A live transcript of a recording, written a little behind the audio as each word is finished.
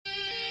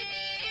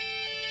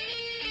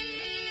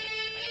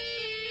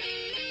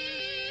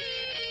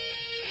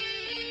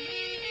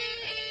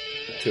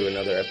to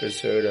another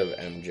episode of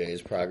MJ's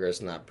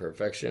Progress Not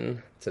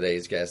Perfection.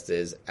 Today's guest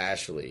is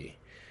Ashley.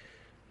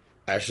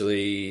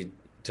 Ashley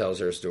tells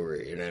her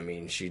story, and I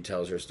mean, she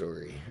tells her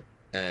story.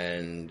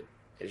 And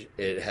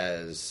it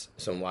has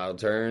some wild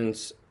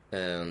turns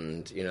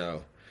and,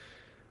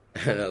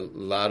 and a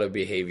lot of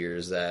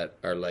behaviors that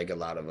are like a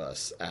lot of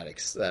us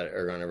addicts that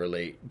are going to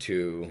relate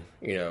to,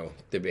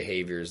 the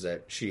behaviors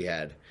that she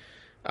had.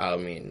 I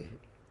mean,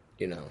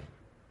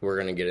 we're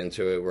going to get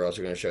into it. We're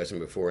also going to show some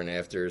before and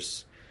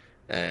afters.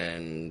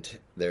 And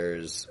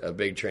there's a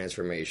big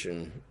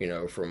transformation,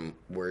 from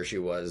where she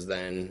was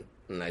then,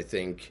 and I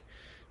think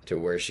to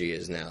where she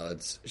is now.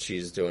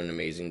 She's doing an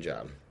amazing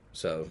job.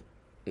 So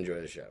enjoy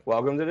the show.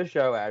 Welcome to the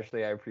show,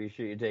 Ashley. I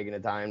appreciate you taking the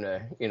time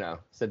to,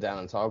 sit down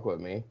and talk with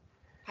me.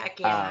 Heck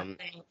yeah,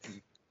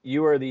 thanks.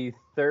 You are the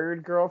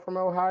third girl from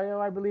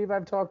Ohio, I believe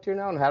I've talked to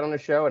now and had on the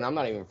show, and I'm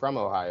not even from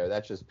Ohio.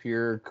 That's just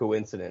pure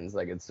coincidence.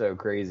 Like, it's so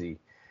crazy.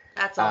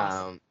 That's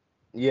awesome.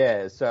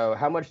 Yeah, so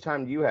how much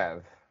time do you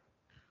have?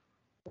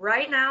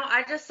 Right now,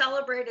 I just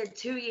celebrated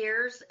 2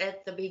 years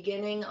at the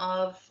beginning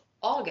of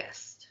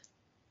August.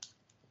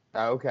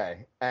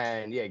 Okay.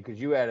 And yeah, because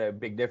you had a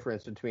big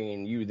difference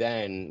between you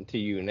then to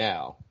you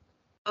now.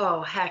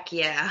 Oh, heck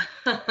yeah.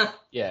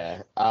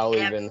 Yeah. I'll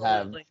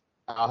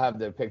have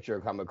the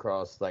picture come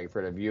across like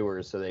for the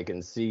viewers so they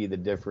can see the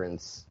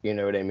difference, you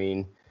know what I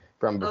mean,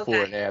 from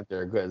before and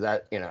after, because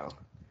that,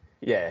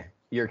 yeah,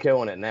 you're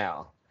killing it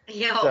now.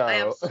 Yeah, so,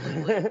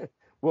 absolutely.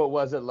 What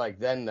was it like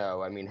then,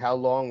 though? I mean, how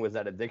long was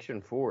that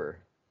addiction for?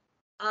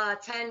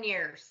 10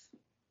 years.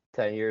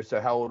 10 years.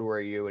 So how old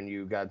were you when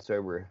you got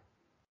sober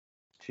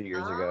 2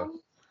 years ago?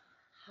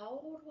 How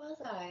old was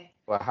I?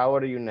 Well, how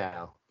old are you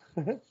now?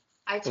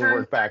 I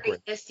turned 30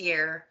 this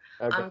year.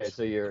 Okay,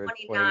 so you're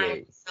 29,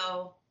 28.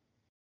 so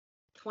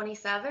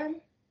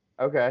 27?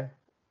 Okay.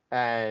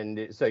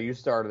 And so you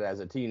started as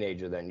a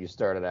teenager then? You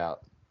started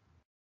out?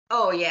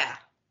 Oh, yeah.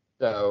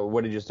 So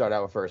what did you start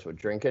out with first, with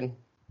drinking?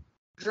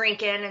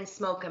 Drinking and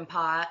smoking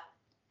pot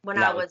when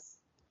I was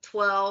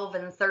 12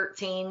 and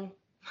 13.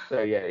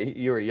 So yeah,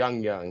 you were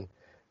young,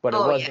 but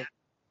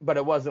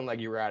it wasn't like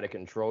you were out of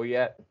control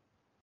yet.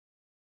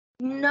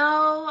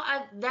 No,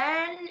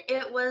 then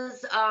it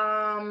was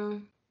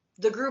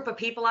the group of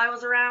people I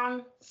was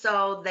around,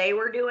 so they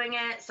were doing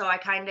it, so I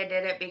kind of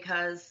did it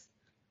because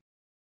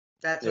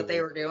that's what they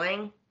were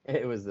doing.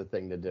 It was the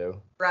thing to do.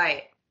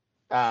 Right.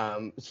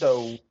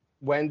 So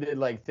when did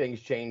like things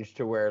change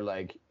to where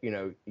like,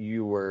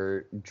 you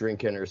were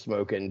drinking or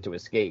smoking to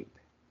escape?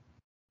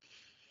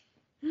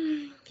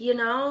 I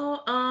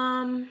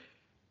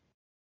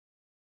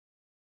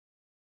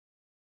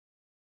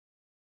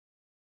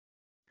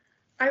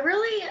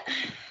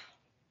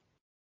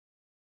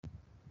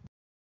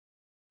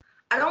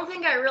don't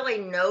think I really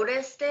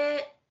noticed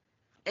it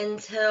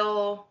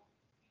until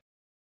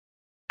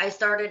I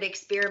started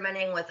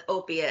experimenting with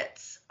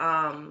opiates,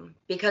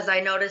 because I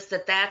noticed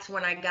that that's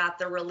when I got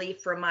the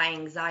relief from my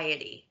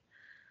anxiety.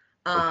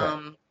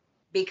 Okay.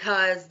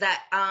 Because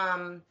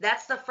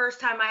that's the first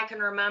time I can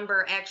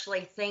remember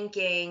actually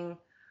thinking,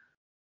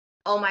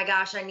 oh my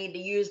gosh, I need to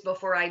use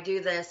before I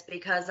do this,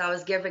 because I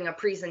was giving a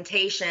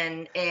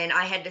presentation and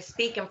I had to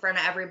speak in front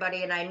of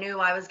everybody, and I knew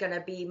I was going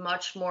to be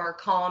much more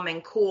calm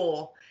and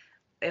cool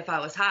if I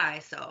was high,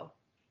 so.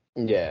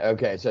 Yeah,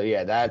 okay, so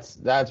yeah, that's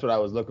what I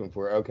was looking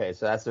for. Okay,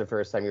 so that's the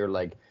first time you were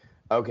like,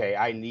 okay,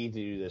 I need to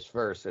do this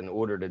first in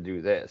order to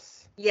do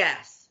this.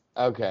 Yes.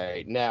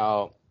 Okay,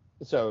 now,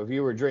 so if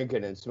you were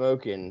drinking and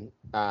smoking,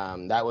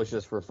 that was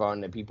just for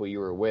fun, the people you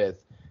were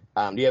with.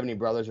 Do you have any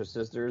brothers or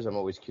sisters? I'm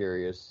always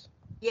curious.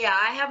 Yeah,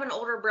 I have an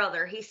older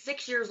brother. He's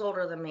 6 years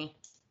older than me.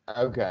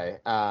 Okay,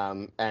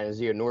 and is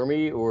he a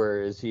normie,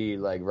 or is he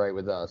like right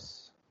with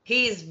us?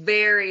 He's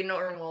very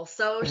normal,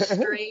 so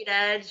straight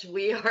edge.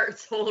 We are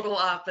total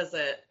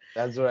opposite.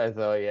 That's what I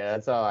thought. Yeah,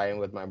 that's how I am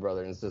with my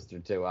brother and sister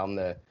too. I'm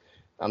the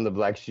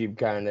black sheep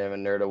kind of,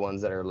 and they're the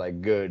ones that are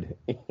like good,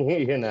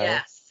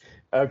 Yes.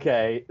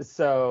 Okay,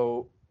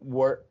 so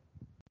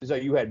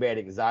you had bad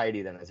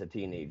anxiety then as a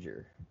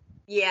teenager?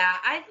 Yeah,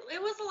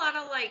 it was a lot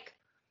of like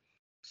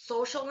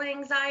social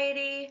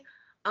anxiety.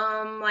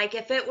 Like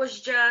if it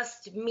was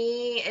just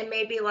me and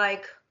maybe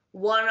like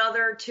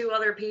two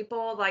other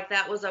people, like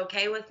that was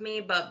okay with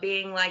me, but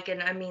being like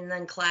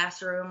then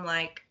classroom,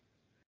 like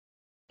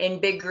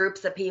in big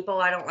groups of people,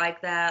 I don't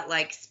like that.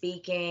 Like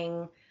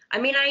speaking,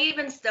 I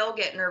even still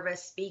get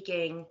nervous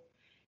speaking,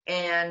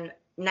 and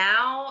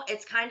now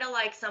it's kind of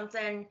like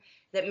something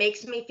that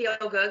makes me feel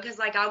good, because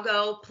like I'll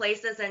go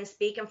places and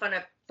speak in front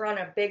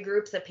of big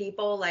groups of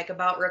people, like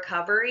about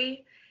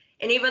recovery,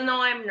 and even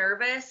though I'm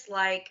nervous,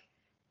 like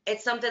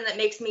it's something that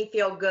makes me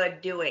feel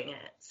good doing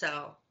it.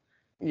 So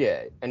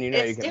yeah, and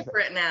it's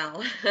different now.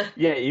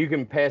 Yeah, you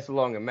can pass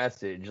along a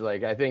message.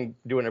 Like I think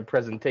doing a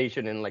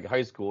presentation in like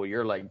high school,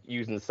 you're like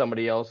using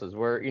somebody else's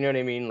word. You know what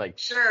I mean? Like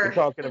sure, you're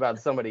talking about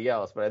somebody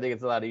else. But I think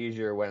it's a lot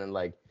easier when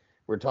like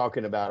we're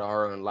talking about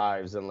our own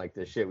lives and like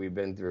the shit we've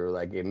been through.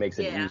 Like it makes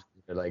it easier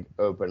to like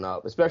open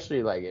up,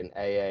 especially like in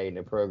AA and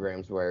the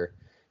programs where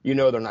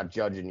they're not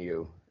judging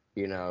you.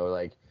 You know,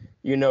 like,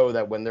 you know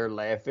that when they're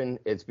laughing,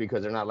 it's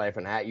because they're not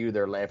laughing at you,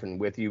 they're laughing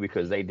with you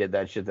because they did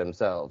that shit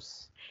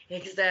themselves.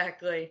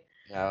 Exactly.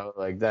 You know,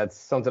 like, that's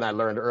something I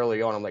learned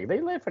early on. I'm like,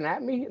 they laughing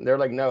at me? And they're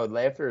like, no,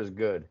 laughter is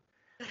good.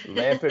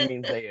 Laughing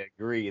means they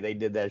agree. They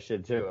did that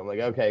shit too. I'm like,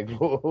 okay,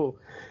 cool.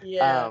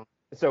 Yeah.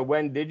 So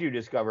when did you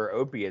discover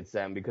opiates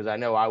then? Because I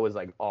know I was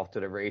like off to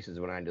the races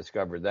when I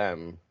discovered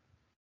them.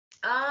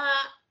 Uh,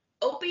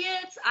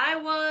 Opiates, I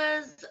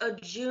was a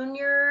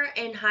junior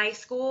in high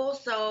school,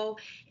 so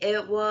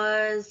it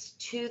was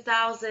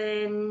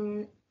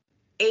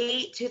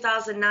 2008,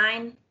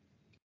 2009.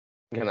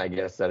 Can I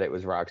guess that it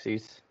was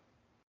Roxy's?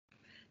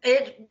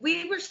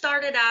 We were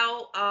started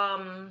out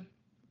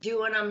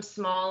doing them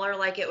smaller,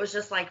 like it was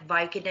just like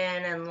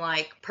Vicodin and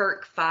like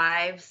Perk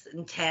 5s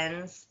and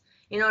 10s.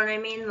 You know what I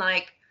mean?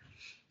 Like,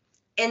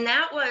 and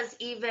that was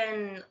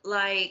even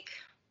like,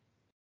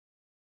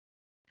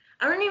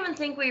 I don't even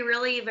think we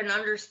really even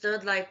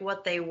understood like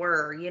what they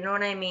were. You know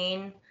what I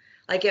mean?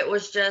 Like it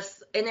was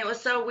just, and it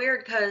was so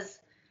weird because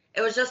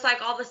it was just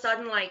like all of a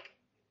sudden, like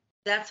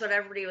that's what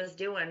everybody was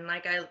doing.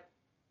 Like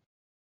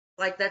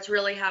that's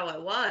really how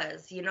it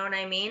was. You know what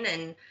I mean?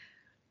 And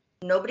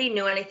nobody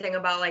knew anything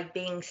about like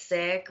being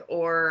sick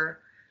or,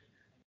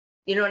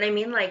 you know what I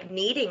mean? Like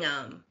needing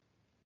them.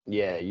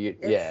 Yeah,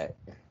 It's,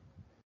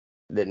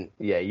 Then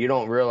yeah, you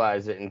don't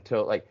realize it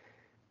until like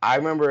I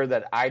remember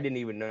that I didn't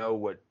even know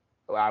what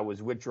I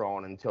was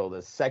withdrawing until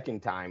the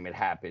second time it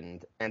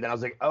happened, and then I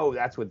was like, oh,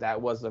 that's what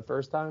that was the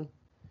first time.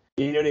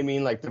 You know what I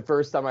mean? Like the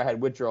first time I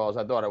had withdrawals,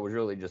 I thought I was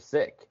really just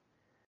sick.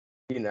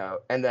 You know,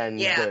 and then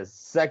yeah, the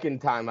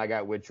second time I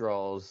got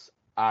withdrawals,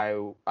 I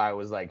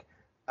was like,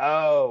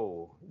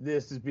 oh,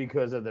 this is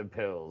because of the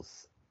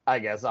pills. I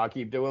guess I'll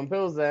keep doing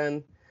pills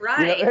then.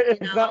 You know, right. You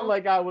it's not know,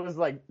 like I was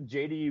like,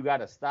 JD, you got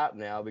to stop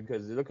now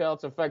because look how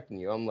it's affecting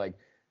you. I'm like,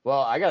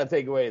 well, I got to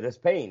take away this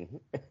pain.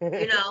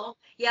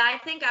 yeah, I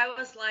think I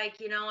was like,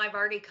 I've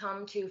already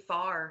come too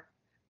far.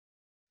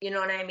 You know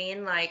what I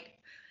mean? Like,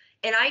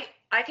 and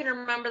I can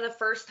remember the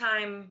first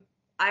time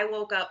I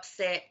woke up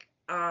sick,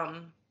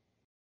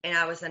 and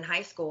I was in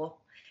high school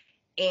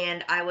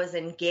and I was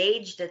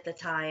engaged at the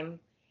time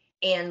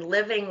and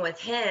living with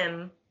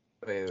him.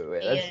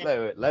 Wait.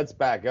 And Let's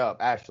back up,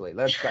 Ashley.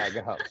 Let's back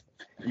up.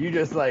 You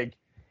just like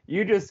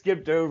you just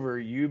skipped over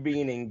you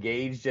being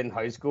engaged in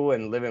high school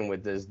and living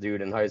with this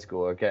dude in high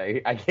school.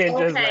 Okay, I can't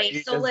just let okay,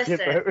 you so just skip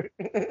listen. over.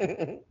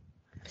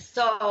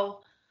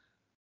 So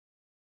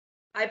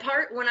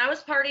when I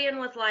was partying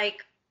with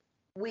like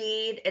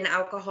weed and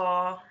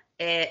alcohol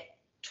at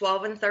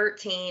 12 and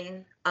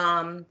 13,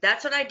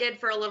 that's what I did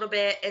for a little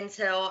bit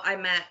until I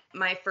met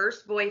my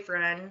first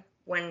boyfriend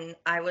when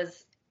I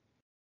was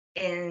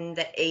in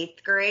the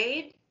 8th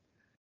grade.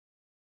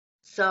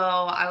 So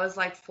I was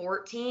like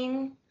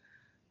 14.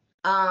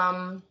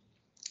 Um,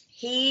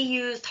 he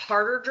used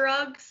harder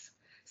drugs.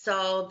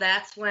 So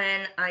that's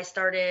when I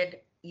started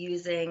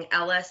using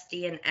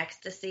LSD and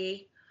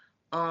ecstasy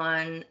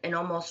on an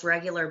almost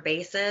regular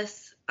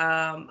basis.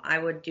 I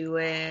would do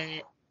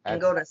it and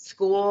go That's to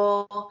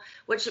school,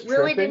 which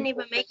really didn't tripping.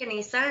 even make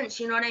any sense.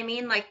 You know what I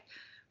mean? Like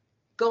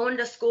going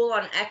to school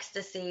on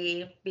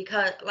ecstasy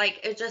because like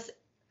it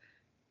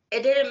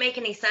didn't make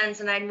any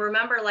sense. And I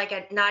remember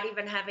like not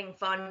even having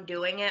fun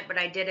doing it, but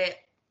I did it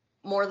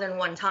more than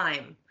one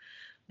time.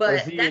 Was But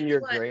he in that's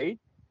your grade?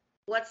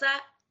 what's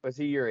that? Was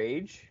he your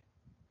age?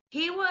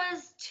 He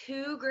was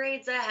 2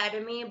 grades ahead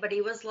of me, but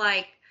he was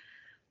like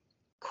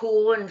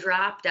cool and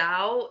dropped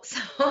out.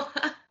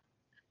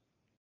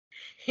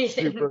 So he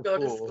Super didn't go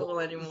to cool. school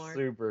anymore.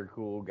 Super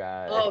cool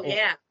guy. Oh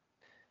yeah.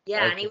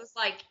 Yeah, and he Okay. was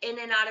like in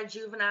and out of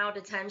juvenile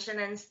detention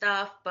and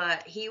stuff,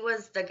 but he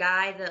was the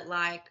guy that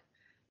like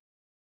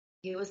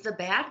he was the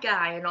bad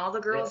guy and all the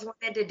Yeah. girls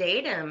wanted to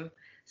date him.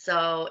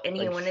 So, and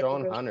he Like wanted to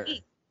Sean date Hunter.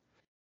 me.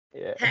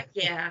 Yeah. Heck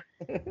yeah.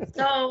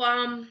 So,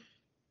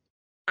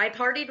 I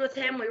partied with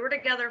him. We were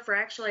together for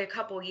actually a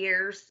couple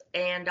years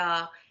and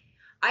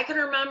I can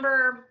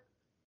remember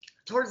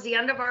towards the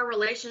end of our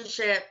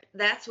relationship,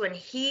 that's when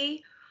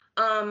he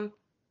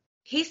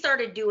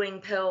started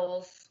doing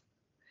pills,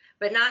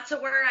 but not to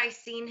where I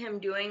seen him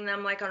doing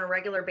them like on a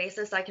regular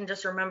basis. I can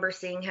just remember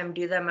seeing him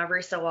do them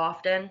every so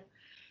often.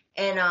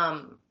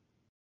 And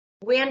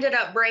we ended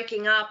up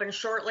breaking up, and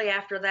shortly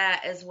after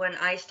that is when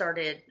I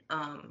started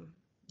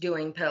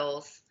doing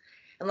pills.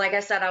 And like I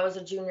said, I was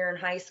a junior in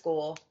high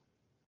school.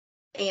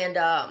 And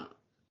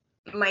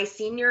my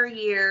senior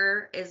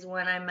year is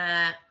when I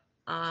met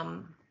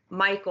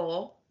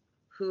Michael,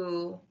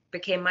 who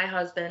became my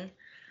husband.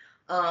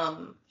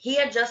 He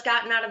had just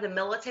gotten out of the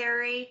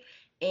military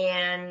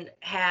and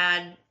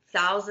had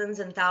thousands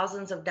and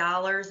thousands of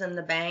dollars in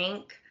the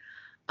bank.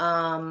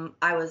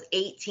 I was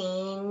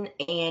 18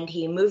 and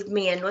he moved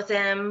me in with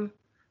him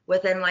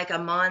within like a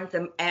month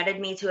and added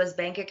me to his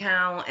bank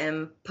account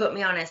and put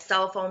me on his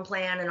cell phone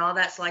plan and all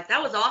that. So like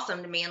that was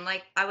awesome to me. And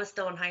like I was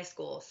still in high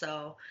school.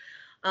 So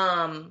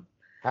um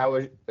How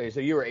was so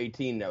you were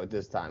 18 though at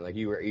this time? Like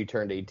you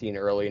turned 18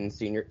 early in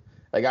senior.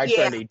 Like I yeah,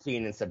 turned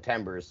 18 in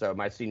September, so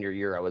my senior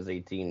year I was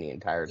 18 the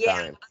entire yeah,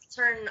 time. I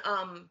turned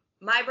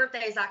my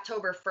birthday is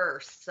October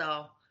 1st,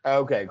 so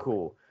Okay,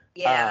 cool.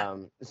 yeah.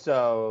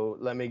 So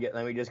let me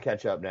just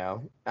catch up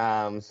now.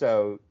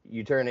 So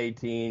you turn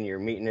 18, you're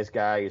meeting this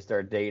guy, you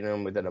start dating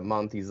him. Within a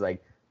month, he's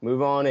like,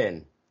 "Move on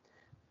in."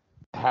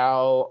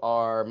 How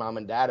are mom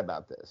and dad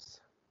about this?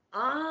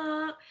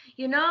 Uh,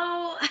 you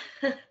know,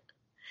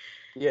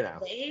 You know,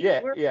 they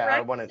yeah, were yeah.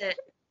 I want to. pregnant.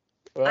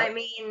 I What?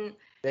 mean,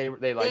 They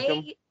liked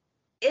him.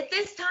 they at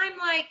this time,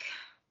 like,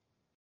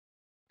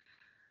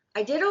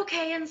 I did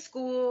okay in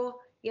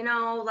school,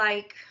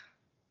 like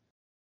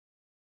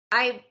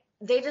I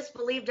they just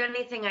believed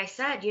anything I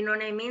said, you know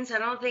what I mean? So I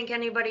don't think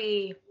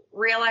anybody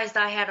realized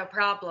I had a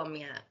problem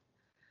yet.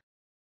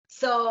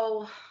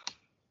 So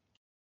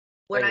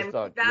They when I just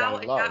thought moved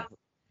out young and got love.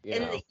 You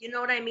in know. you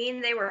know what I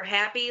mean? They were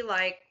happy,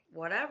 like,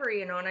 whatever,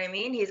 you know what I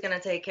mean? He's gonna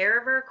take care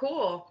of her,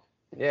 cool.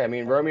 Yeah, I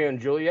mean Romeo and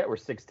Juliet were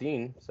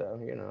 16, so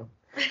you know.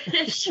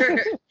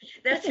 Sure.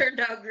 That turned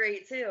out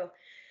great too.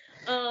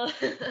 Uh,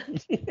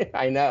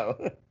 I know.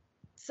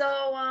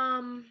 so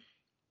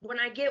when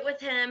I get with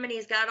him and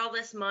he's got all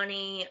this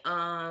money,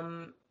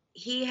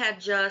 he had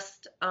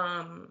just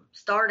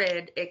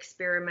started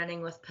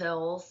experimenting with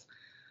pills.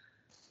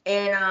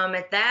 And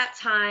at that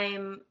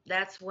time,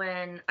 that's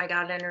when I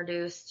got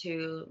introduced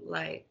to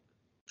like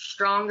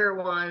stronger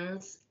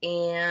ones,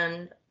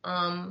 and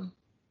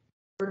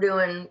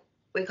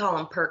we call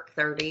them perk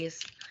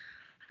 30s.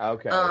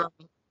 Okay. Um,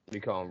 We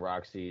call them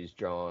Roxy's,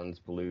 John's,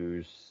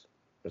 Blues.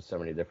 There's so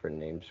many different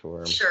names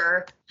for them.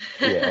 sure.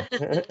 Yeah.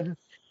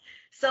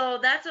 So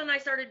that's when I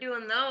started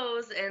doing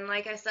those, and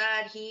like I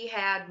said, he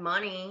had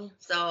money,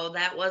 so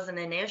that wasn't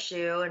an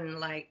issue, and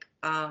like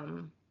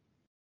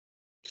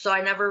so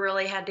I never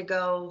really had to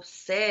go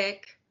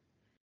sick.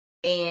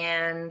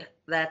 And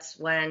that's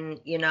when,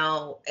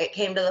 it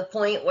came to the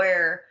point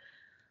where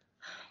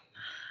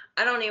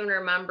I don't even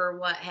remember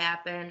what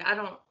happened.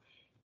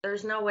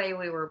 There's no way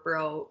we were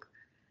broke.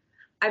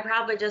 I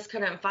probably just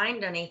couldn't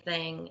find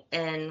anything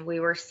and we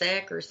were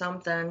sick or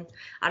something.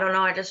 I don't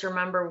know. I just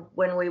remember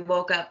when we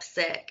woke up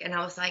sick and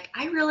I was like,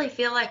 I really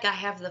feel like I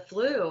have the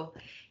flu.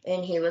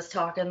 And he was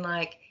talking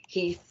like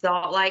he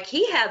thought like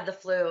he had the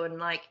flu, and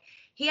like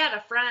he had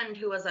a friend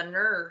who was a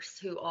nurse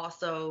who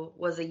also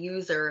was a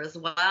user as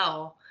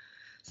well.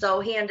 So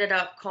he ended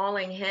up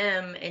calling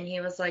him and he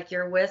was like,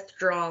 "You're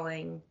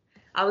withdrawing."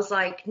 I was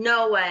like,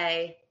 "No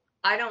way.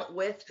 I don't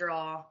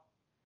withdraw."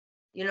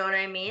 You know what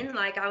I mean?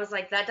 Like, I was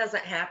like, that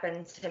doesn't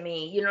happen to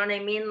me. You know what I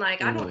mean?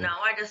 Like, I don't Hmm. know.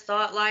 I just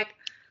thought, like,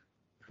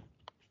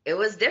 it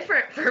was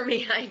different for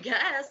me, I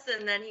guess.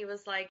 And then he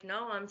was like,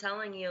 "No, I'm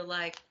telling you,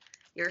 like,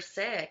 you're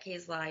sick."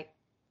 He's like,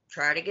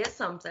 "Try to get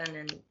something."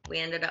 And we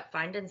ended up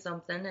finding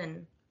something,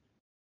 and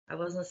I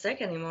wasn't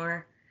sick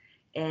anymore.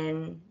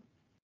 And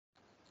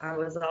I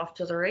was off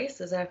to the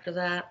races after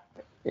that.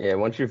 Yeah,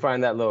 once you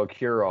find that little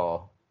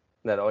cure-all,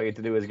 that all you have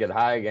to do is get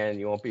high again,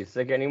 you won't be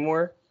sick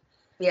anymore.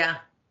 Yeah,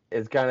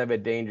 It's kind of a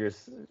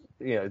dangerous,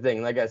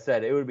 thing. Like I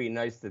said, it would be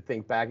nice to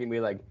think back and be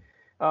like,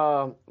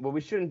 well,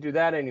 we shouldn't do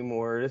that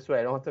anymore. This way,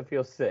 I don't have to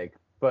feel sick.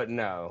 But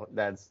no,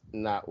 that's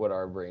not what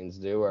our brains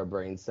do. Our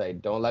brains say,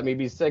 "Don't let me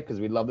be sick because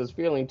we love this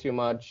feeling too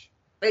much."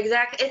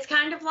 exactly. It's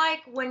kind of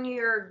like when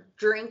you're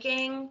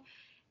drinking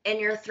and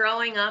you're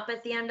throwing up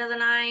at the end of the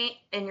night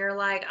and you're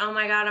like, "Oh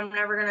my God, I'm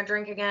never going to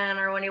drink again."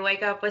 Or when you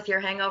wake up with your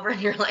hangover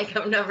and you're like,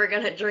 "I'm never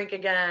going to drink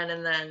again."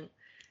 And then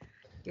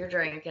you're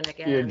drinking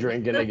You're again.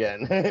 drinking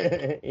again.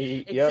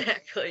 Yep.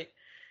 Exactly.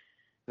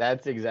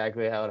 That's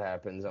exactly how it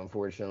happens,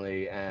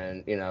 unfortunately.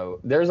 And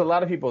there's a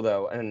lot of people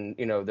though, and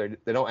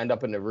they don't end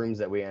up in the rooms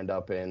that we end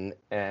up in,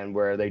 and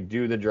where they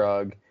do the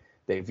drug,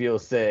 they feel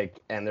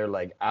sick, and they're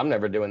like, "I'm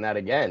never doing that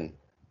again."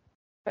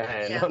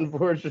 And Yeah.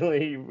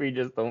 unfortunately, we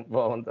just don't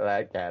fall into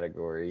that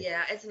category.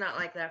 Yeah. It's not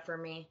like that for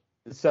me.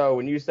 So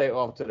when you say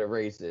off to the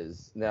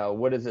races, now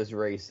what does this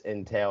race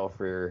entail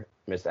for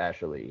Miss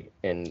Ashley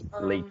in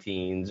late Um,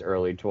 teens,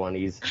 early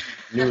 20s,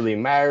 newly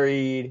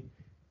married?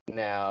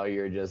 Now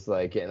you're just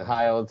like getting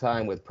high all the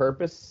time with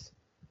purpose.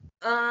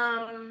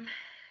 um,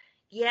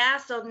 yeah.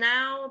 So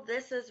now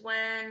this is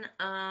when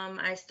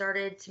I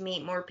started to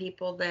meet more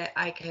people that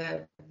I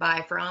could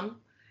buy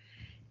from.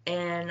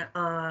 And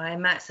I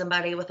met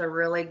somebody with a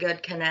really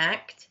good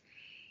connect.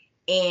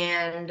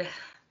 And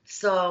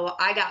so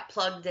I got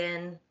plugged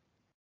in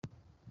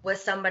with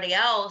somebody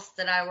else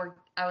that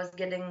I was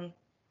getting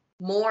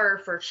more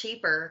for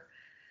cheaper.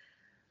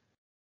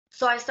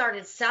 So I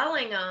started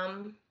selling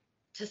them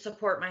to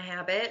support my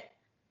habit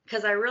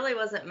because I really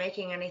wasn't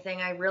making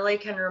anything. I really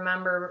can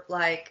remember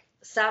like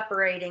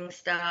separating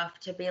stuff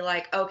to be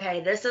like,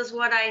 okay, this is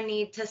what I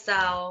need to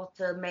sell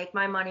to make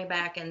my money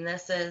back, and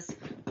this is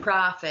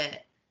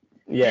profit.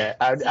 Yeah,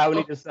 I would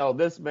need So to sell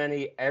this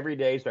many every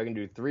day so I can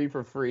do three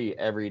for free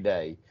every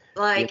day.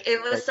 You like know,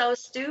 it was like, so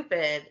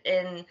stupid.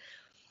 And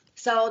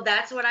so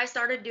that's what I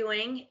started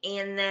doing.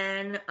 And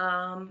then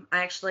I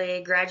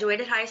actually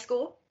graduated high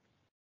school,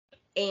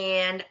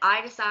 and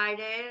I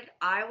decided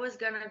I was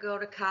going to go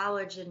to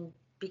college and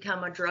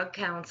become a drug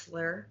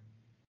counselor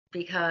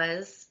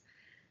because,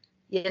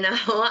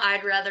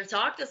 I'd rather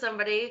talk to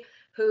somebody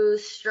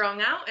who's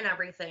strung out and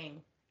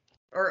everything.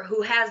 or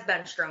who has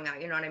been strung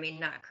out, you know what I mean?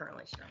 Not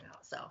currently strung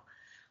out. So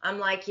I'm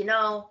like,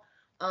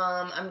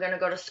 I'm going to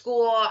go to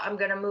school. I'm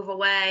going to move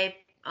away.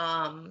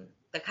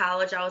 The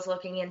college I was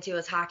looking into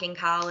is Hocking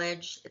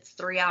College. It's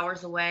 3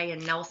 hours away in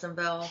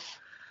Nelsonville.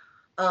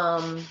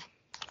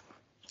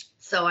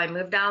 So I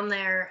moved down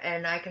there,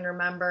 and I can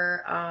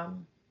remember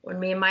when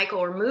me and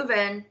Michael were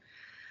moving,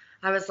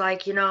 I was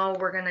like,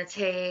 we're going to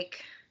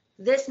take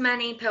this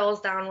many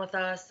pills down with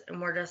us,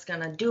 and we're just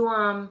going to do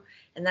them,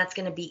 and that's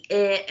going to be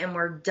it, and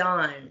we're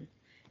done.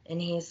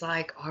 And he's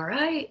like, all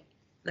right,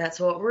 that's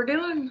what we're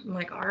doing. I'm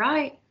like, all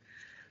right.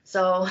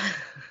 So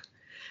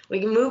we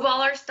can move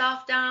all our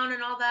stuff down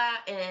and all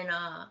that. And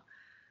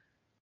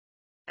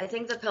I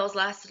think the pills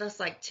lasted us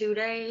like 2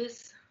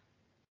 days.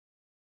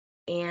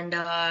 And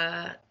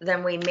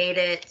then we made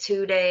it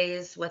 2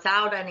 days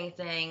without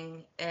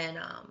anything. And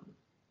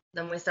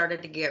then we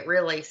started to get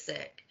really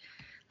sick.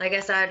 Like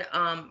I said,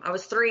 I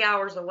was 3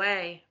 hours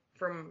away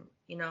from,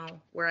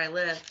 where I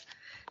live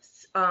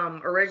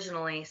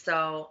originally.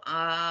 So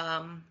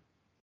I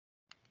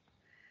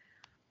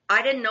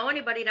didn't know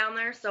anybody down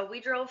there. So we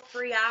drove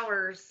 3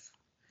 hours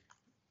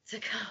to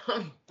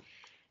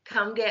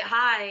come get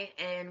high.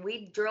 And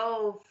we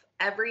drove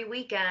every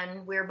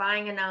weekend. We were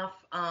buying enough.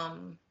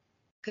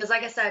 Because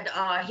like I said,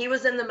 he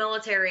was in the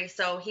military.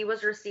 So he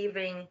was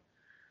receiving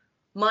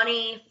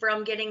money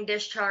from getting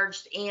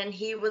discharged, and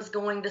he was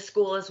going to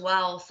school as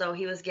well, so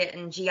he was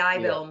getting GI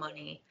Bill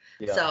money.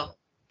 So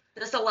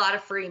just a lot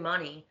of free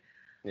money.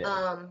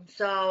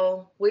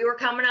 So we were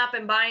coming up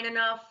and buying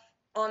enough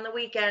on the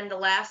weekend to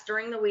last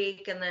during the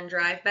week, and then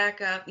drive back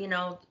up,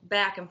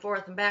 back and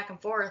forth and back and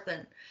forth.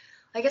 And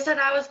like I said,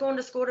 I was going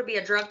to school to be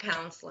a drug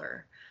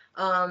counselor.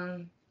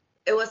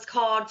 It was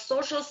called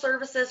Social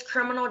Services,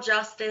 Criminal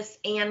Justice,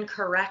 and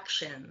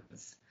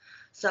Corrections.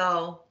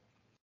 So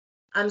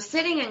I'm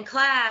sitting in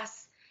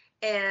class,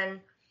 and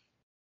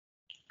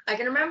I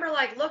can remember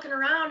like looking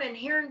around and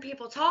hearing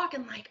people talk,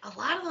 and like a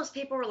lot of those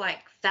people were like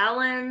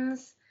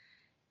felons,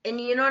 and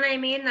you know what I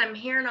mean? I'm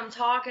hearing them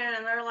talking,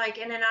 and they're like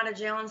in and out of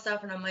jail and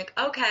stuff, and I'm like,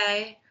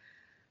 okay.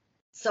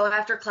 So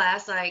after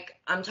class, like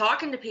I'm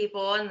talking to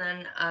people, and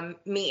then I'm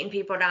meeting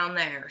people down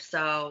there.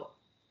 So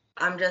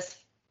I'm just,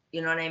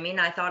 you know what I mean?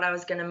 I thought I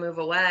was going to move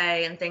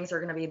away and things were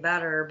going to be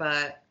better,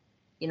 but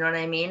you know what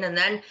I mean? And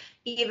then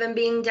even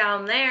being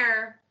down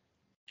there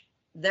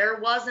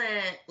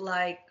wasn't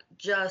like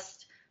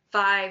just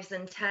 5s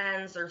and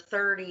 10s or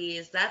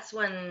 30s. That's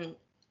when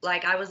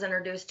like I was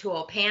introduced to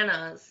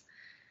Opanas,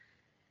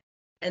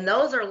 and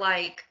those are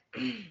like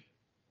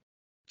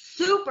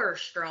super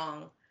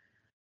strong.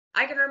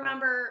 I can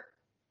remember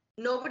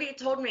nobody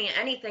told me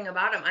anything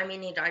about them. I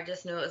mean, I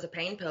just knew it was a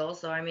pain pill,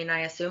 so I mean,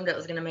 I assumed it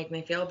was going to make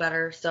me feel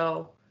better.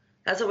 So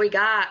that's what we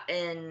got,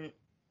 and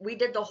we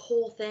did the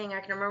whole thing.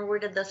 I can remember we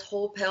did this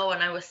whole pill,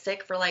 and I was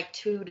sick for like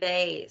 2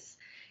 days.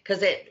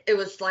 Because it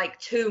was like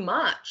too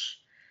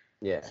much.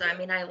 Yeah. So I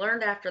mean, I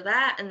learned after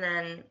that, and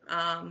then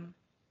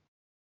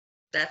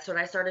that's what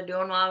I started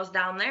doing while I was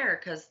down there,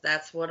 because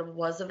that's what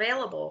was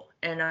available.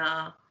 And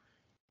I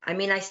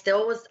mean,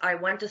 I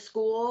went to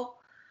school.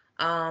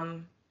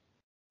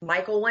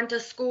 Michael went to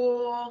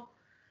school.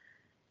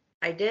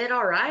 I did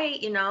all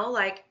right,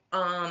 like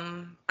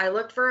I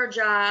looked for a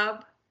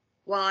job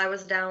while I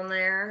was down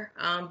there.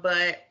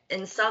 But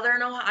in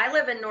Southern Ohio, I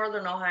live in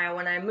Northern Ohio.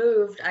 When I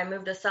moved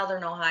to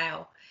Southern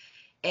Ohio.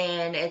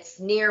 And it's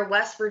near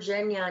West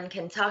Virginia and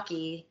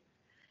Kentucky.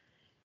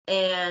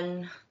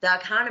 And the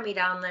economy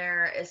down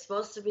there is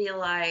supposed to be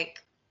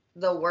like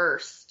the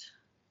worst,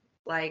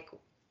 like,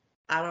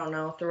 I don't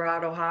know,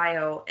 throughout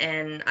Ohio.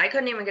 And I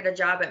couldn't even get a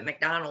job at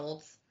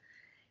McDonald's.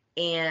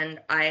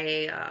 And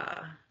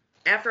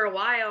after a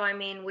while, I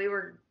mean, we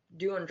were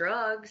doing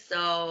drugs.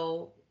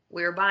 So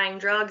we were buying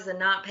drugs and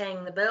not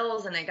paying the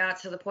bills. And it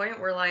got to the point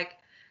where like,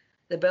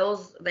 the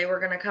bills, they were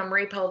going to come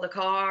repo the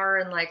car,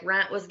 and like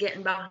rent was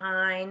getting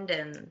behind.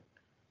 And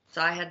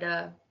so I had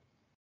to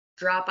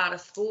drop out of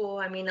school.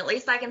 I mean, at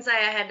least I can say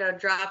I had to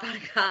drop out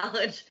of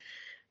college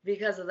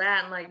because of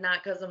that, and like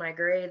not because of my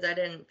grades. I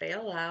didn't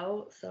fail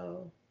out.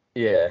 So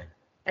yeah,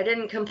 I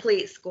didn't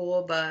complete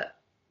school,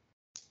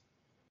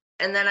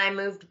 and then I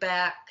moved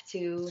back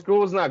to.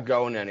 School's not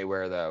going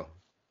anywhere though.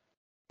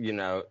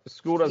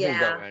 School doesn't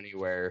go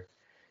anywhere.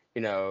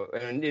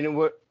 And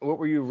what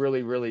were you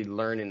really, really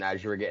learning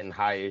as you were getting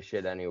high as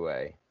shit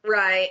anyway?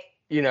 Right.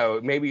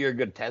 Maybe you're a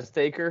good test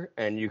taker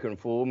and you can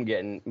fool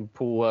them,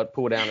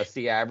 pull down a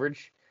C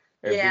average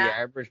or B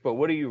average, but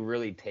what are you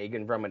really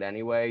taking from it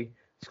anyway?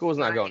 School's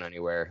not going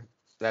anywhere.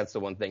 That's the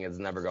one thing, it's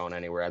never going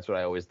anywhere. That's what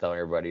I always tell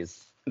everybody.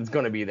 It's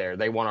going to be there.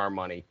 They want our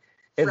money.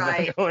 It's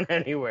not going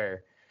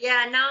anywhere.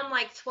 Yeah, now I'm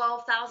like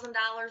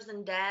 $12,000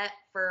 in debt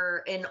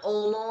for an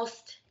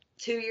almost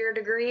 2-year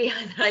degree.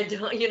 I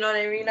don't, you know what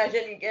I mean? I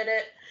didn't get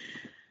it.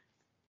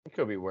 It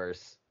could be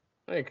worse.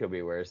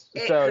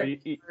 So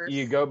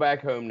you go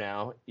back home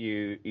now.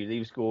 You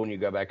leave school and you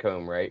go back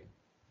home, right?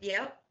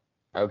 Yep.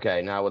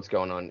 Okay, now what's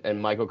going on?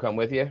 And Michael come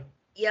with you?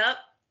 Yep.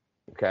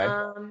 Okay.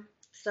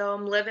 So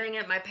I'm living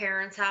at my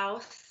parents'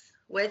 house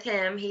with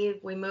him.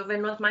 We move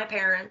in with my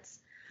parents.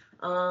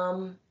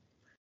 And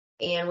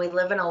we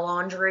live in a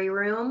laundry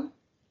room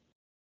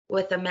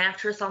with a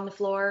mattress on the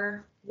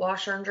floor,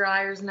 washer and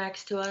dryers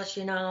next to us,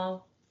 you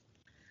know.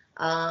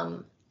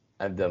 Um,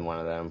 I've done one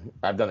of them.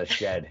 I've done a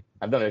shed.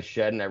 I've done a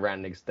shed and I ran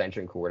an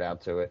extension cord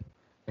out to it.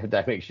 If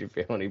that makes you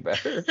feel any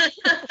better.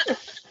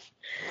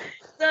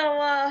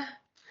 so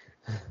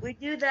we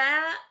do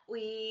that.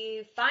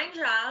 We find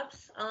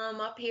jobs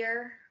up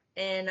here,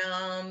 and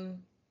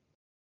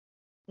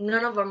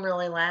none of them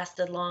really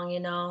lasted long, you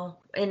know.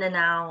 In and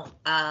out,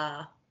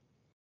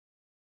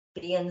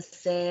 being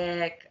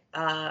sick,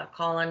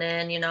 calling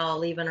in, you know,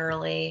 leaving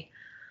early,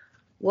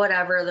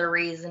 whatever the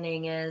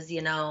reasoning is,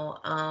 you know.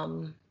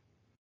 And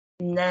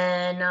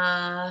then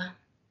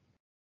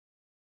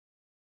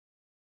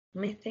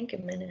let me think a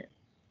minute.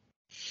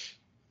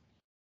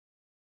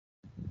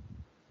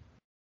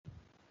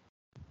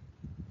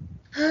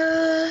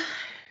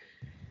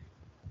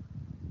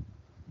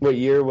 What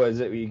year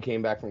was it when you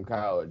came back from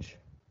college?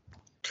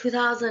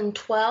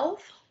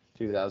 2012.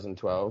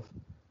 2012.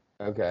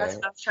 Okay. That's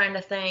what I was trying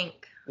to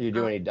think. You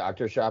do any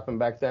doctor shopping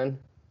back then?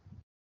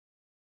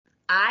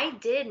 I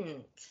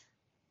didn't,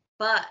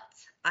 but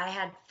I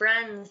had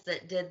friends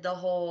that did the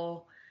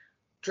whole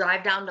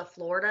drive down to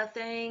Florida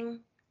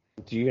thing.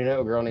 Do you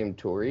know a girl named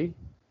Tori?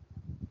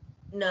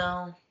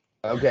 No.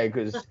 Okay,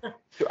 because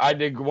I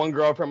did one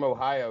girl from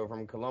Ohio,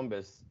 from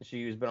Columbus.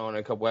 She's been on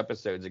a couple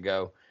episodes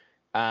ago.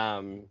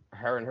 Her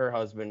and her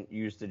husband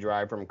used to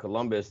drive from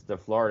Columbus to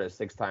Florida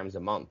 6 times a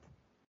month.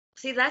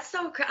 See, that's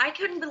so I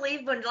couldn't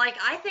believe when, like,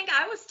 I think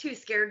I was too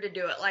scared to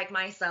do it, like,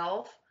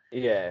 myself.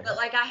 Yeah. But,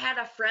 like, I had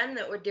a friend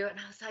that would do it, and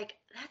I was like,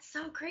 that's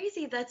so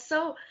crazy. That's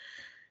so.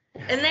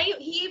 And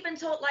he even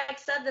said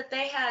that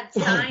they had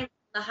signs on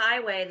the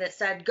highway that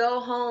said, go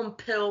home,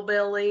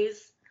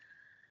 pillbillies.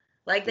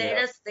 Like,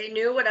 they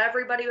knew what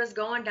everybody was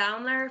going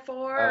down there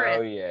for.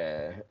 Oh,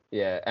 yeah.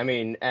 Yeah. I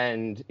mean,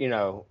 and, you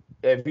know,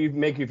 if you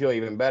make you feel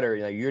even better,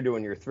 you know, you're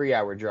doing your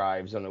 3-hour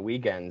drives on the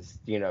weekends,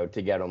 you know,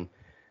 to get them.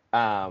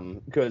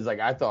 Because, like,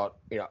 I thought,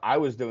 you know, I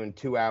was doing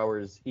 2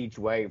 hours each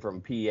way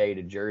from PA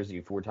to Jersey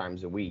 4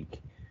 times a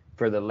week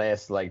for the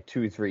last, like,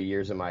 2-3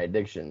 years of my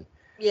addiction.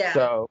 Yeah.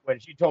 So when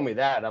she told me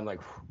that, I'm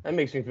like, that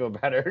makes me feel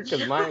better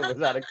because mine was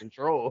out of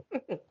control.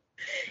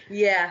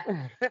 Yeah,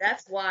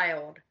 that's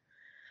wild.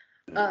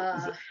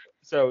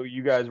 So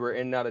you guys were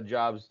in and out of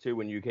jobs too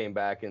when you came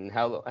back, and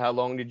how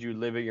long did you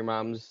live at your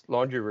mom's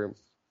laundry room?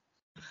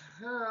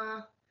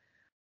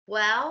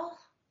 Well,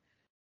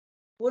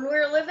 when we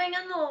were living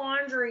in the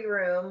laundry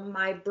room,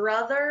 my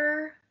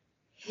brother,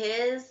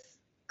 his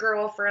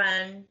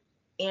girlfriend,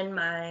 and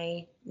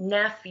my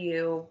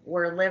nephew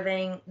were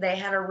living, they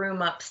had a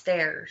room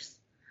upstairs.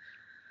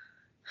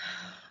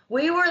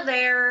 We were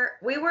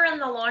in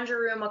the laundry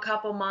room a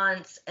couple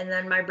months, and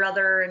then my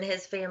brother and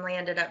his family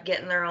ended up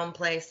getting their own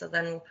place. So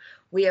then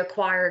we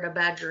acquired a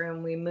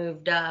bedroom, we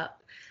moved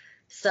up.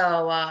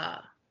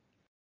 So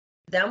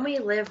then we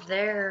lived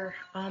there.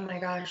 Oh my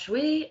gosh,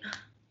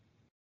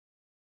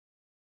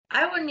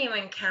 I wouldn't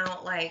even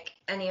count like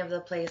any of the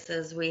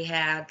places we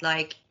had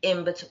like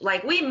in between.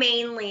 Like we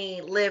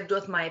mainly lived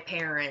with my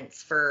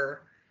parents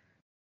for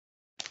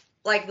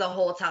like the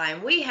whole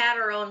time. We had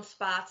our own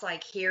spots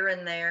like here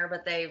and there,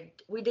 but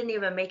we didn't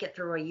even make it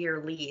through a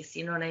year lease,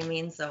 you know what I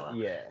mean? So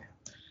Yeah.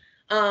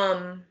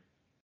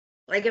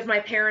 Like if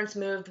my parents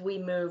moved, we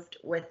moved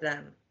with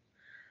them.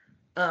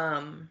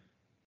 But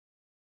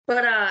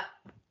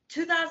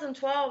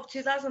 2012,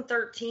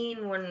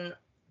 2013 when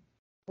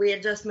we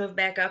had just moved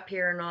back up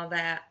here and all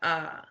that,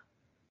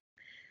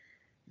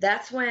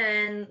 that's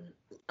when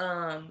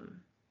I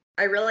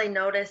really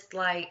noticed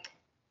like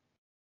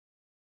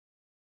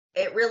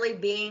it really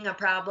being a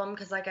problem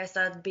because like I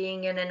said,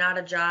 being in and out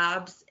of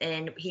jobs,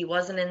 and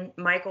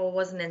Michael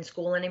wasn't in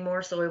school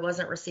anymore, so he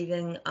wasn't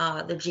receiving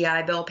the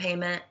GI Bill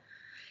payment,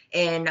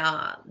 and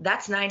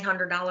that's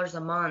 $900 a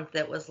month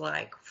that was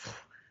like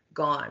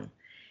gone.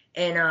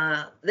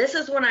 And this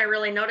is when I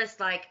really noticed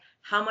like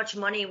how much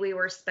money we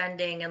were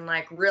spending, and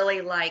like really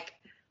like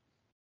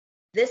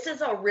this is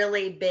a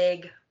really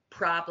big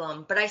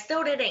problem, but I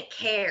still didn't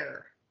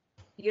care,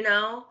 you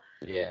know?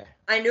 Yeah.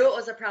 I knew it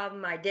was a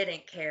problem. I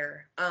didn't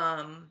care.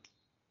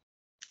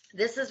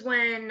 This is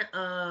when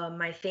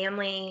my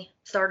family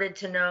started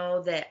to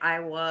know that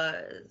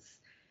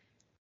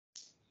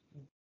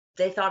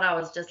they thought I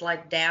was just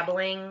like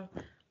dabbling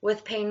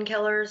with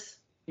painkillers.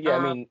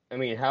 Yeah, I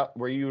mean, how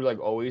were you like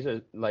always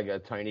a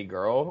tiny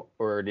girl,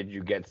 or did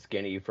you get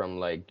skinny from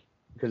like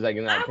because like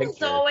in that I was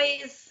picture?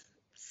 always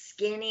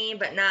skinny,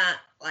 but not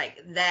like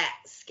that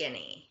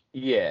skinny.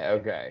 Yeah.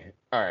 Okay.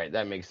 All right.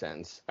 That makes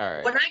sense. All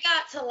right. When I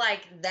got to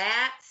like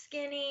that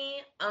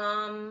skinny,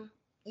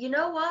 you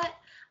know what?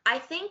 I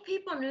think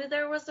people knew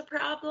there was a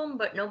problem,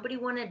 but nobody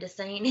wanted to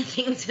say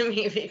anything to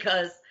me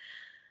because,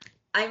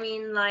 I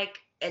mean, like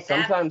at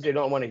Sometimes they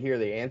don't want to hear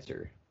the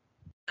answer.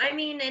 I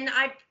mean, and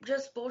I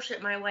just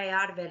bullshit my way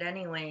out of it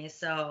anyway.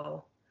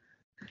 So,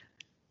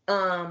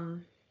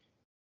 when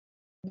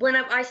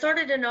I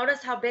started to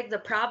notice how big the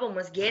problem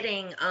was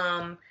getting,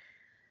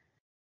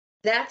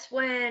 That's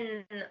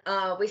when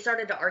we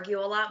started to argue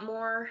a lot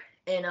more.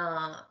 And,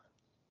 I'm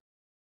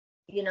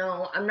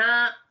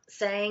not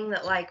saying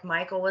that like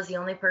Michael was the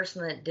only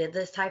person that did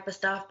this type of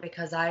stuff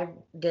because I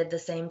did the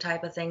same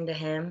type of thing to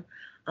him.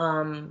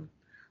 Um,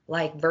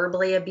 like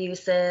verbally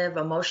abusive,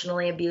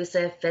 emotionally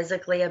abusive,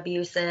 physically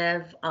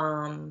abusive,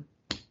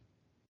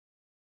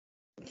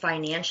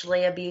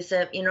 financially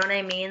abusive. You know what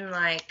I mean?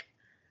 Like,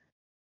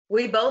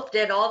 we both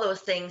did all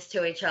those things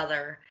to each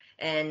other.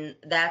 And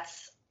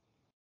that's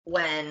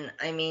when,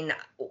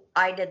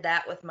 I did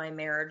that with my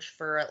marriage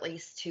for at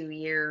least 2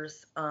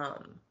 years.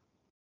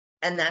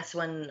 And that's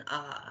when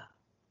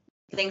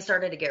things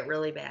started to get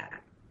really bad.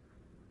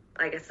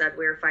 Like I said,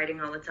 we were fighting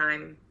all the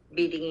time,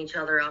 beating each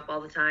other up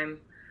all the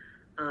time,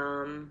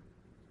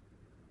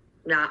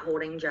 not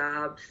holding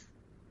jobs.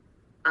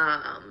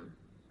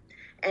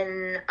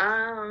 And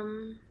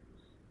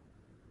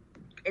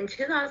in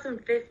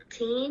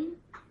 2015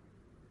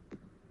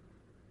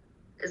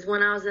 is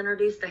when I was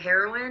introduced to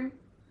heroin.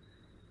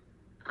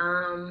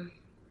 Who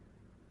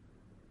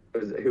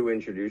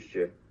introduced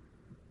you?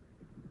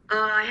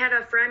 I had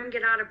a friend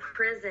get out of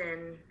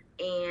prison,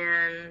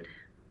 and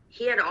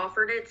he had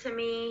offered it to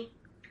me,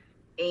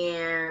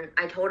 and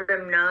I told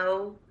him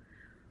no.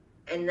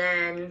 And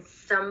then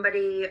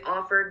somebody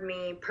offered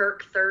me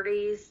Perk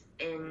 30s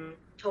and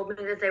told me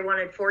that they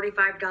wanted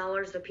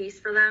 $45 a piece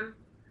for them.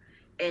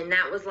 And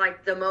that was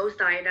like the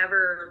most I had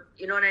ever,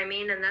 you know what I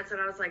mean? And that's when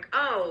I was like,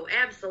 oh,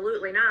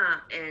 absolutely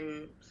not.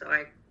 And so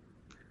I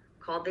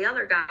called the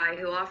other guy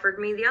who offered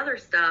me the other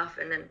stuff.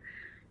 And then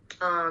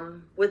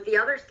with the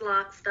other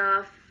slot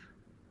stuff,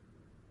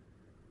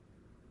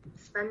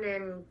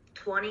 spending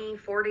 $20,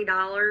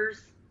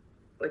 $40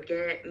 would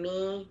get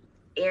me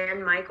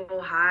and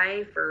Michael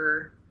high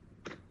for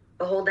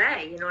the whole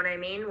day. You know what I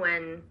mean?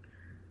 When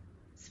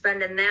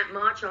spending that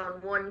much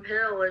on one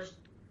pill is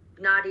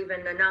not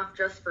even enough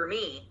just for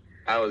me.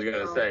 I was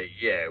gonna say,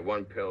 yeah,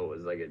 one pill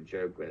was like a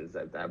joke when it's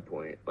at that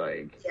point.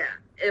 Like, yeah,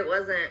 it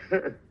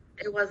wasn't.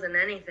 It wasn't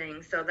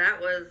anything. So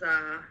that was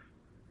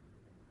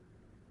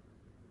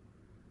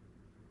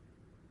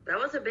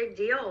a big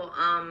deal.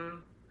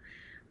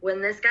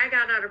 When this guy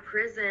got out of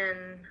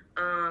prison,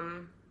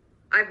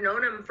 I've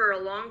known him for a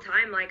long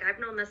time. Like, I've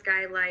known this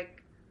guy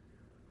like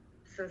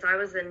since I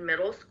was in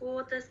middle school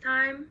at this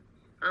time.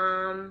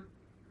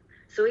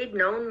 So he'd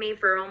known me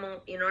for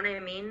almost, you know what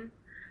I mean,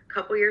 a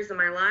couple years of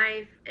my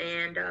life.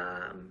 And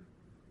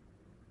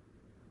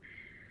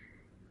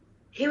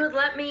he would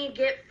let me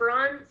get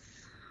fronts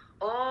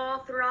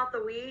all throughout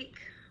the week,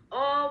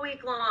 all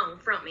week long,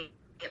 front me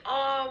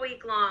all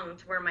week long,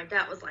 to where my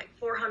debt was like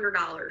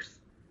 $400.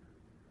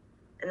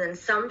 And then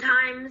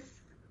sometimes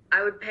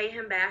I would pay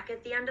him back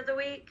at the end of the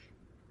week,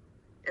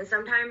 and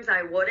sometimes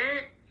I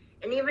wouldn't.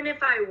 And even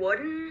if I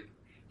wouldn't,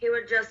 he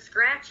would just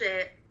scratch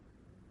it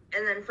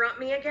and then front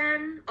me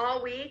again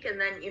all week. And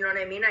then, you know what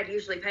I mean, I'd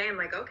usually pay him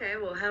like, okay,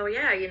 well, hell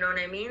yeah, you know what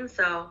I mean?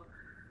 So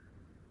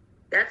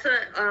that's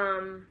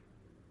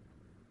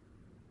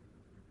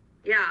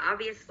yeah,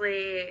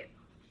 obviously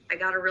I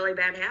got a really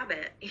bad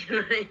habit. You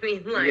know what I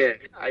mean? Like, yeah,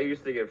 I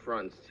used to get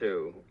fronts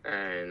too.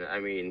 And I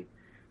mean,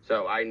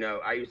 so I know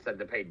I used to have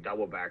to pay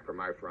double back for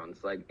my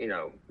fronts, like,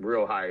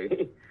 real high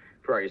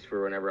price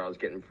for whenever I was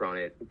getting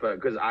fronted. But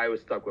because I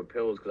was stuck with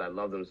pills because I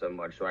loved them so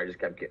much, so I just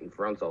kept getting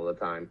fronts all the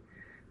time.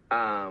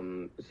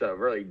 So a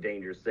really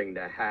dangerous thing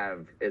to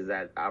have is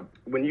that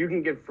when you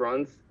can get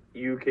fronts,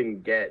 you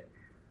can get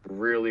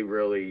really,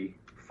 really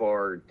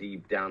far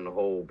deep down the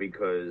hole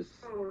because,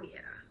 oh yeah,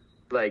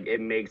 like,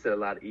 it makes it a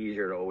lot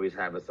easier to always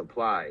have a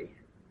supply.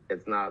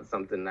 It's not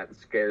something that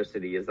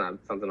scarcity is not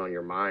something on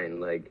your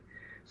mind. Like,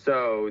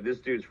 so this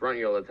dude's fronting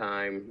you all the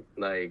time,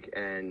 like,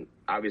 and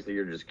obviously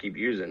you're just keep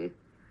using.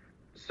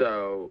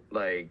 So,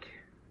 like,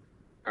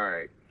 all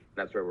right,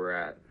 that's where we're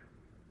at.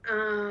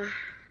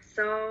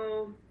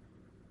 So,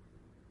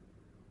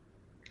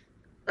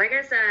 like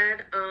I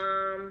said,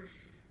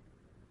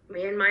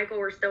 me and Michael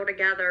were still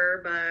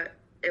together, but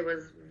it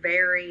was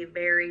very,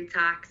 very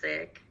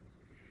toxic.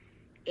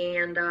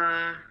 And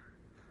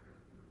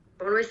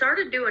when we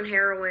started doing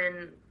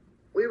heroin,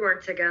 we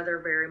weren't together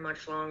very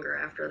much longer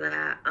after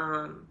that,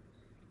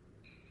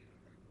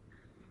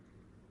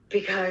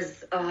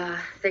 because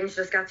things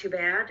just got too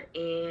bad.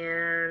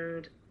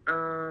 And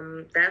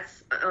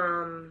that's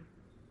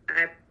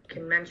I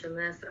can mention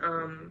this.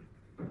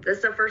 This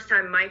is the first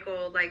time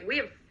Michael, like, we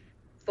have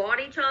fought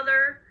each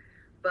other,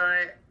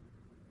 but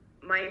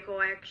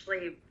Michael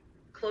actually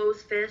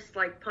closed fist,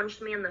 like,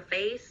 punched me in the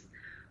face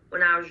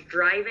when I was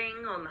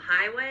driving on the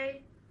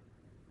highway.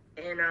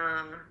 And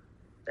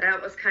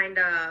that was kind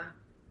of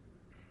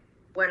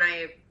when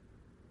I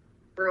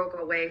broke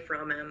away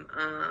from him.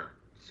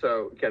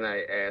 So can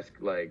I ask,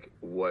 like,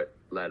 what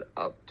led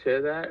up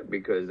to that?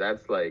 Because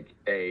that's, like,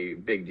 a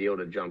big deal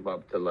to jump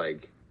up to,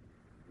 like,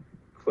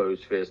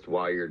 closed fist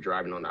while you're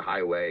driving on the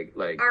highway.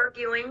 Like,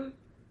 arguing.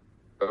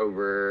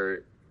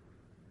 Over,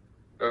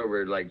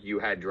 like, you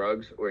had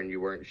drugs or and you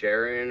weren't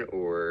sharing,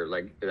 or,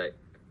 like,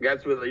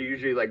 That's what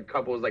usually, like,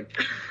 couples, like,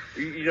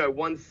 you know,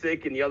 one's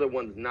sick and the other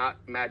one's not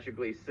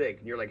magically sick.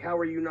 And you're like, how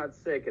are you not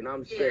sick? And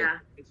I'm sick. Yeah.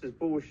 This is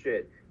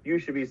bullshit. You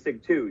should be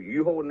sick, too.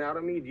 You holding out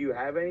on me? Do you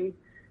have any?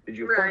 Did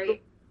you fuck them?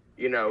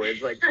 You know,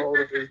 it's like all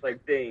those,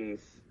 like,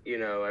 things, you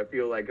know, I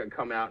feel like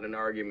come out in an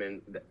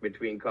argument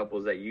between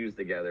couples that use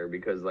together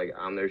because, like,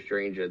 I'm no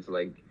stranger to,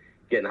 like,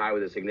 getting high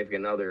with a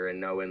significant other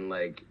and knowing,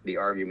 like, the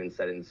arguments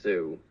that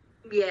ensue.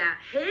 Yeah,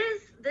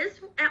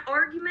 this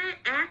argument,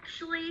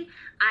 actually,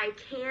 I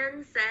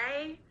can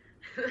say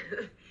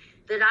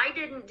that I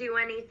didn't do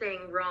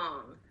anything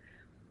wrong.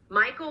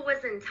 Michael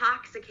was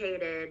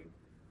intoxicated,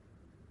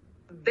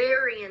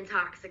 very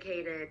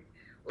intoxicated.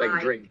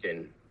 Like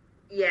drinking.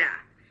 Yeah.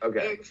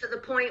 Okay. And to the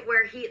point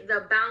where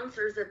the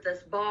bouncers at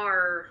this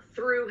bar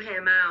threw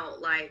him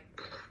out, like,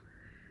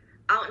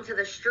 out into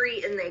the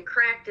street, and they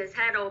cracked his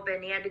head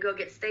open. He had to go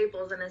get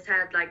staples in his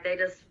head. Like,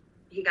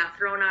 he got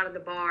thrown out of the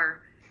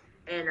bar.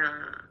 And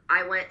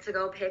I went to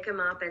go pick him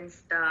up and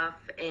stuff,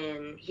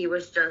 and he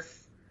was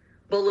just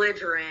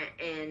belligerent,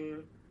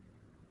 and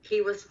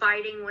he was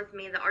fighting with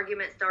me. The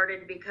argument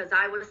started because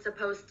I was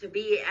supposed to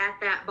be at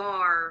that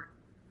bar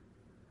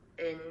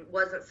and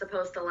wasn't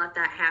supposed to let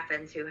that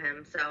happen to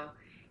him. So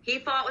he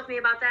fought with me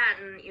about that,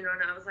 and, you know,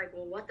 and I was like,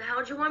 well, what the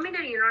hell do you want me to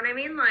do? You know what I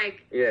mean?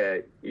 Like, yeah,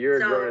 you're a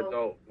grown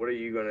adult. What are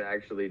you going to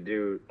actually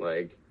do?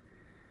 Like,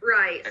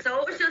 right.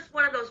 So it was just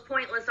one of those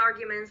pointless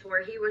arguments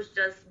where he was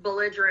just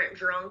belligerent,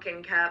 drunk,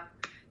 and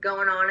kept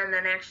going on. And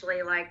then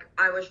actually, like,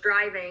 I was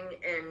driving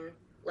and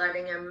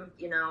letting him,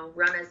 you know,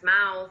 run his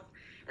mouth.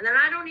 And then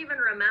I don't even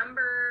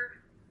remember.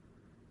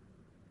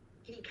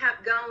 He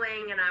kept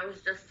going, and I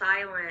was just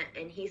silent.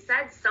 And he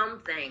said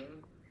something.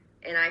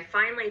 And I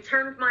finally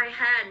turned my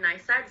head, and I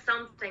said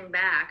something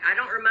back. I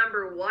don't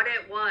remember what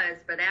it was.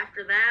 But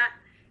after that,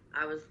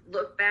 I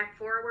looked back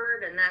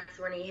forward, and that's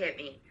when he hit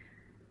me.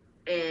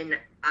 And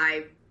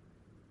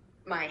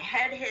my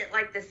head hit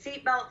like the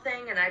seatbelt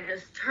thing, and I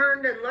just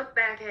turned and looked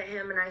back at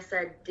him, and I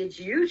said, did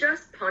you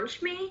just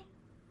punch me?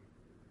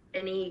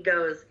 And he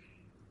goes,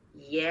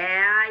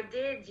 yeah, I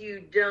did,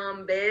 you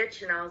dumb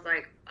bitch. And I was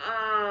like,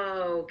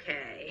 oh,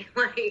 okay.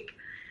 Like,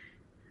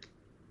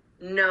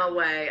 no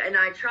way. And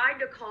I tried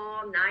to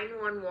call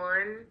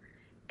 911,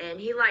 and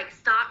he, like,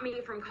 stopped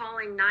me from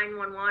calling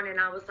 911, and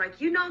I was like,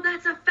 you know,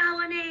 that's a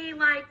felony,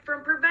 like,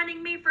 from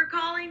preventing me from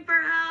calling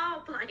for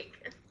help.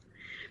 Like,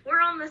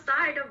 we're on the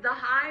side of the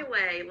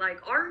highway,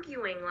 like,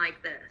 arguing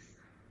like this.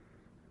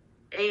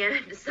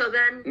 And so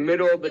then...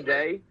 Middle of the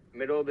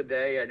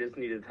day, I just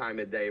need a time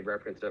of day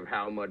reference of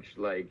how much,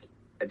 like,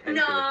 attention...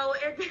 No,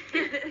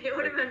 it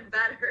would have been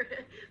better.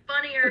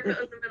 Funnier if it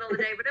was the middle of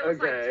the day, but it was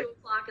like 2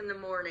 o'clock in the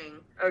morning.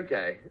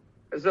 Okay.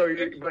 So,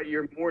 but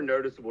you're more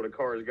noticeable to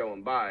cars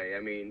going by. I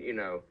mean, you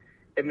know,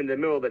 if in the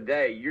middle of the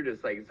day, you're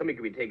just like, somebody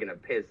could be taking a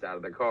piss out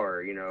of the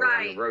car, you know,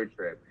 on a road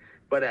trip.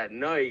 But at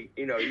night,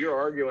 you know, you're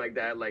arguing like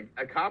that, like,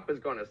 a cop is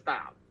going to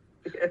stop.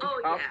 A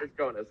cop is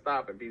going to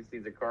stop if he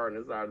sees a car on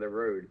the side of the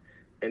road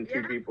and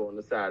two people on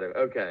the side of it.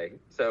 Okay.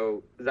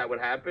 So, is that what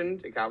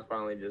happened? The cops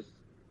finally just...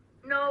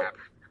 Nope.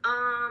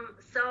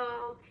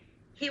 So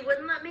he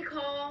wouldn't let me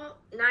call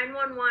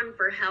 911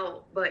 for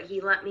help, but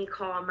he let me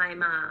call my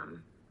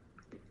mom.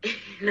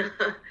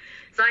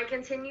 So I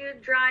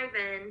continued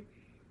driving,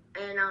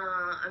 and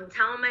I'm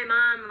telling my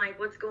mom, like,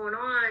 what's going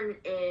on,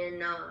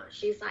 and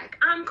she's like,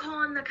 I'm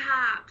calling the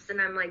cops,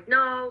 and I'm like,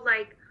 no,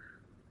 like,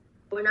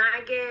 when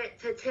I get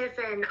to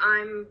Tiffin,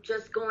 I'm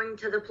just going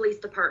to the police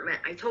department.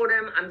 I told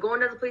him, I'm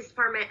going to the police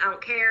department, I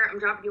don't care, I'm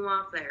dropping you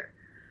off there.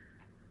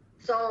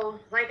 So,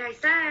 like I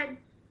said,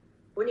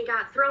 when he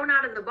got thrown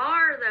out of the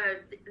bar,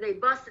 they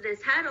busted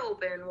his head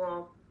open.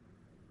 Well,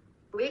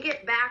 we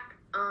get back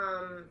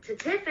to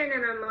Tiffin,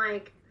 and I'm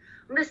like,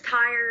 I'm just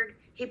tired.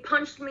 He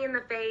punched me in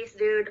the face,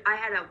 dude. I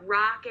had a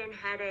rockin'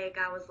 headache.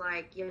 I was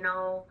like, you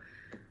know,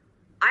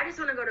 I just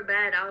want to go to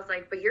bed. I was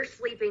like, but you're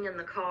sleeping in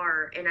the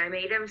car. And I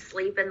made him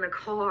sleep in the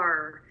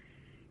car.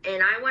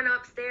 And I went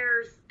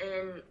upstairs,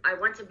 and I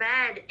went to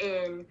bed.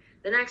 And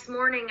the next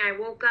morning, I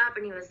woke up,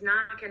 and he was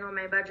knocking on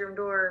my bedroom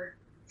door,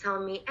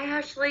 telling me,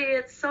 Ashley,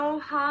 it's so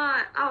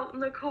hot out in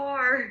the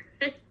car.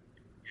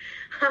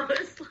 I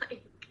was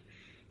like,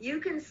 you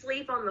can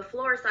sleep on the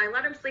floor. So I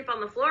let him sleep on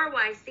the floor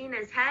while I seen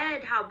his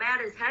head, how bad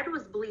his head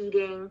was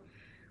bleeding.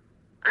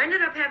 I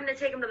ended up having to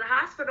take him to the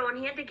hospital, and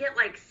he had to get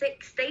like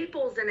 6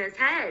 staples in his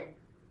head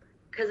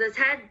because his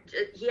head,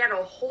 he had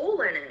a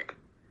hole in it.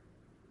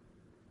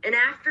 And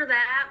after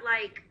that,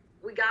 like,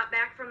 we got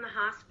back from the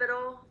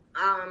hospital.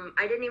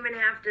 I didn't even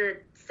have to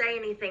say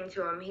anything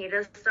to him. He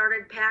just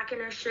started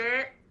packing his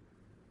shit,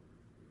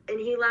 and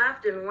he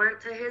left and went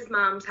to his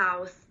mom's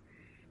house.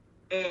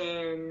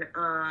 And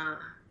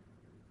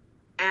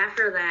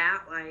after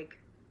that, like,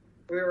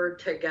 we were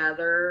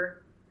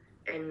together,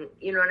 and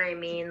you know what I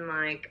mean?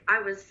 Like, I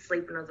was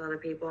sleeping with other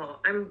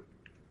people.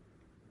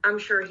 I'm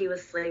sure he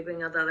was sleeping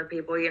with other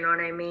people, you know what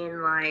I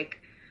mean?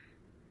 Like,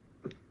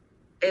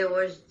 it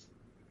was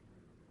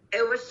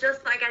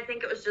just, like, I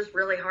think it was just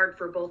really hard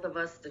for both of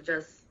us to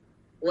just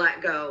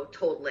let go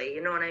totally,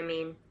 you know what I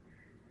mean?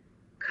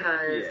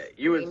 'Cause, yeah,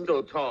 you would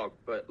still talk,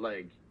 but,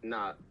 like,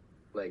 not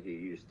like you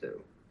used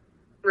to.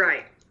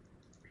 Right.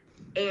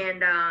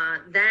 And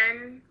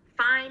then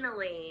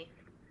finally,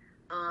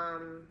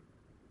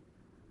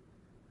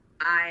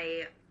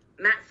 I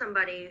met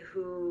somebody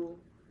who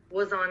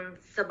was on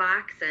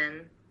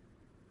Suboxone,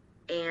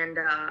 and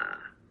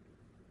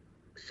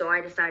so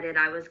I decided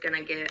I was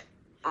gonna get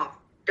off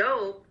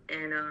dope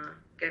and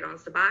get on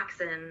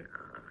Suboxone.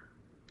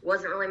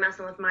 Wasn't really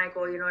messing with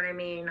Michael, you know what I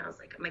mean? I was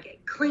like, I'm gonna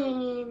get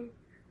clean,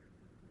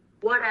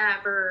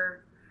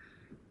 whatever.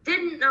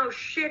 Didn't know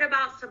shit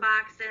about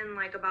Suboxone,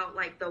 like about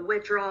like the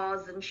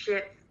withdrawals and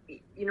shit,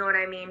 you know what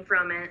I mean,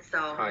 from it. So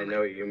I know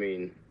what you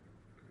mean.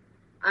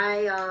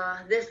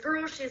 This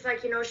girl, she's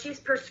like, you know, she's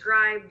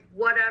prescribed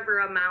whatever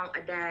amount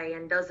a day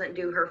and doesn't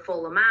do her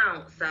full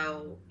amount.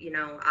 So, you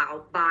know,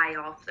 I'll buy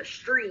off the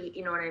street,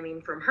 you know what I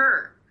mean, from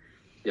her.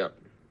 Yep.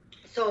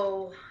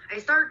 So I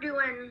start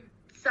doing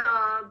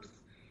subs,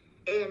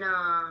 and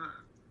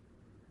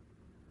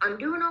I'm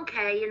doing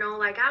okay, you know,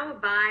 like I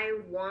would buy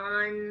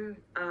one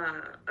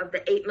of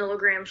the 8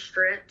 milligram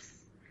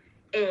strips,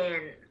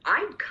 and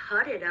I'd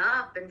cut it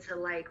up into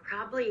like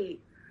probably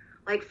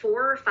like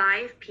 4 or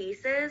 5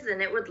 pieces,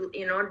 and it would,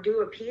 you know,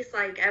 do a piece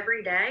like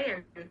every day.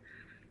 And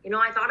you know,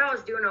 I thought I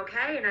was doing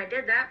okay, and I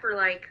did that for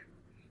like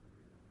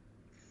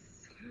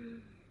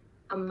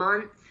a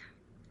month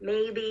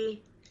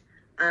maybe.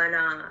 And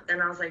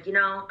then I was like, you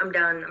know, I'm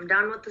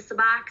done with the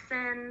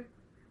Suboxone.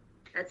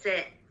 That's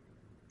it.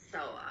 So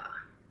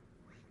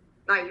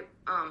I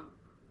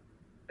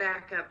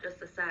back up just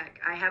a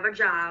sec. I have a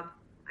job.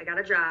 I got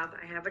a job.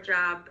 I have a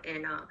job,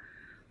 and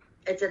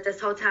it's at this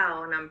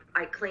hotel, and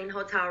I clean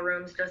hotel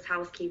rooms, just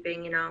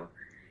housekeeping, you know.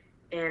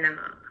 And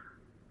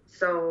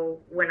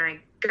so when I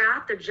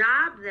got the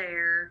job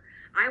there,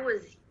 I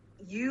was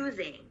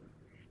using,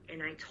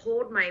 and I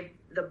told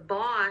the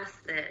boss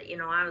that, you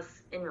know, I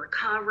was in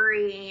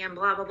recovery and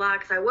blah blah blah,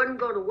 because I wouldn't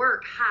go to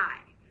work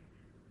high.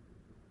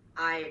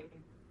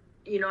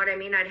 You know what I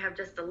mean? I'd have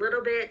just a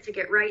little bit to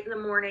get right in the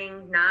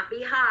morning, not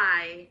be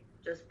high,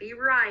 just be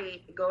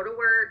right, go to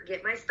work,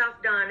 get my stuff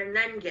done, and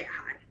then get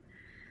high.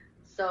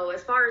 So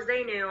as far as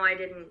they knew, I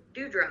didn't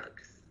do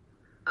drugs.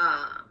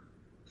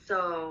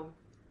 So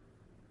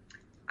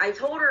I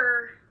told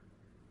her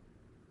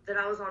that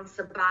I was on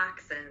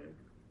Suboxone,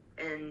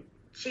 and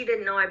she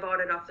didn't know I bought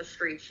it off the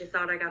street. She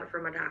thought I got it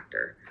from a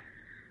doctor.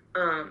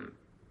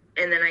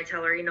 And then I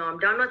tell her, you know, I'm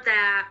done with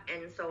that,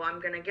 and so I'm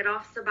going to get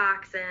off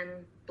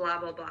Suboxone, blah,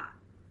 blah, blah.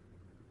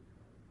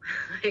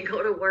 I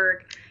go to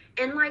work,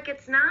 and, like,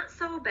 it's not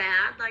so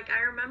bad. Like,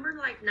 I remember,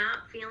 like,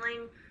 not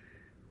feeling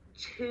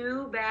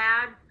too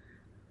bad.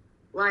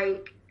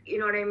 Like, you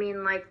know what I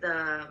mean? Like,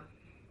 I'm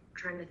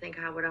trying to think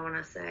how would I want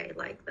to say,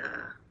 like, the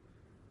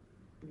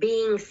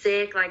being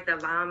sick, like, the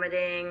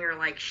vomiting or,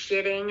 like,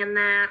 shitting and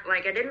that.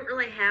 Like, I didn't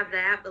really have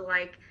that, but,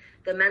 like,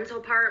 the mental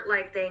part,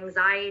 like the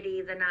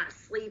anxiety, the not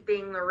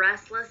sleeping, the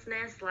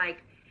restlessness,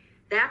 like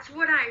that's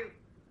what I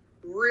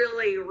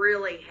really,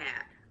 really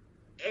had.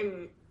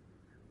 And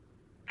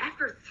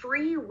after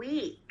 3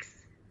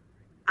 weeks,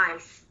 I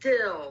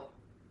still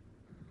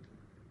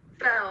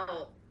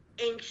felt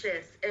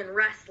anxious and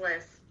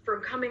restless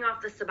from coming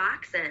off the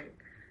Suboxone.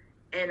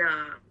 And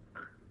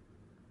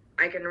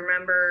I can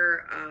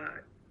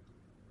remember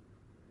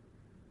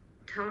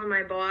telling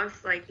my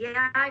boss, like,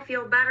 yeah, I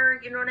feel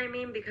better, you know what I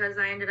mean? Because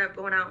I ended up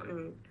going out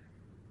and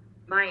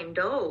buying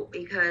dope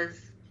because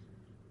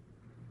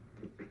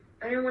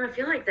I didn't want to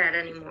feel like that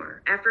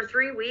anymore. After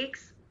 3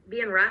 weeks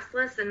being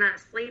restless and not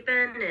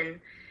sleeping,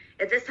 and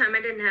at this time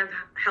I didn't have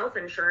health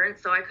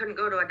insurance, so I couldn't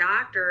go to a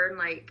doctor and,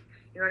 like,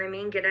 you know what I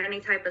mean, get any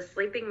type of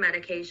sleeping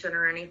medication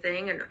or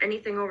anything, and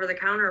anything over the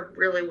counter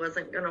really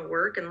wasn't going to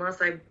work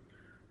unless I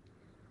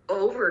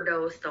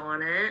overdosed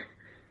on it.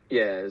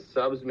 Yeah,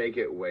 subs make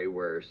it way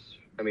worse.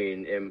 I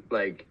mean,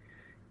 like,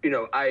 you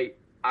know, I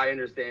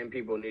understand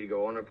people need to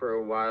go on it for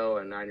a while,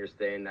 and I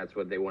understand that's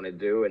what they want to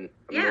do, and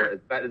yeah,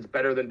 it's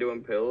better than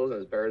doing pills,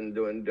 and it's better than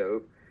doing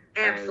dope.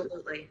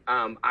 Absolutely.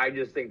 And, I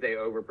just think they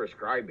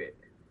overprescribe it.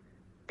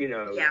 You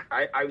know, yeah.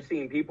 I've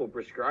seen people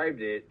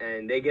prescribed it,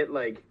 and they get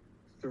like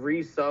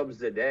 3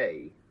 subs a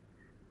day.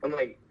 I'm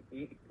like,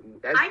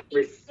 I'd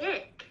be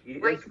sick.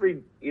 That's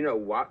free. You know,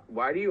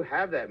 why do you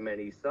have that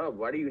many subs?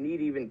 Why do you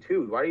need even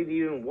 2? Why do you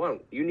need even 1?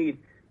 You need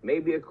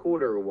maybe a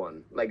quarter of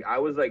one. Like, I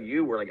was like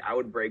you, where like I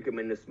would break them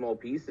into small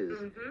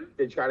pieces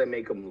to try to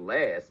make them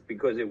last,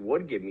 because it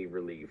would give me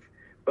relief.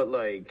 But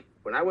like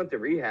when I went to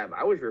rehab,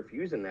 I was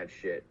refusing that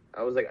shit.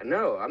 I was like,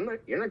 no, I'm not.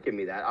 You're not giving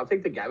me that. I'll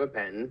take the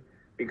gabapentin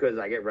because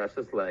I get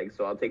restless legs,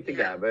 so I'll take the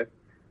GABA.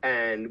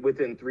 And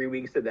within 3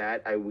 weeks of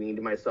that, I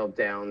weaned myself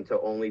down to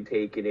only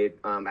taking it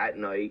at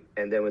night.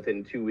 And then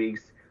within 2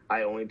 weeks,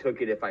 I only took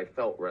it if I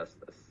felt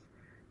restless.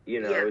 You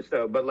know,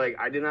 so, but like,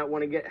 I did not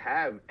want to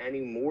have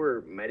any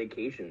more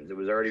medications. It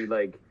was already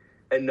like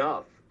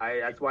enough.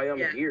 That's why I'm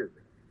here.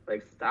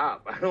 Like,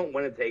 stop. I don't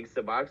want to take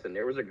Suboxone.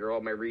 There was a girl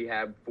at my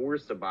rehab for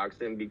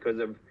Suboxone because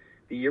of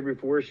the year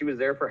before she was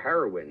there for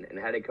heroin and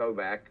had to go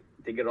back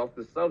to get off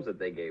the subs that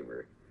they gave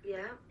her.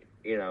 Yeah.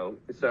 You know,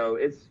 so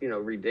it's, you know,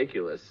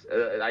 ridiculous.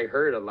 I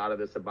heard a lot of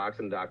the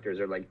Suboxone doctors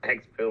are like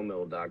ex-pill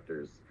mill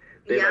doctors.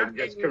 They like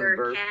just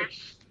convert.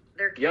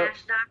 They're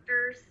cash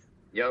doctors.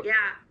 Yep. Yeah.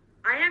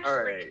 I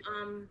actually,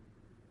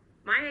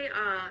 my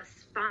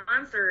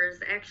sponsor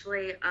is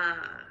actually a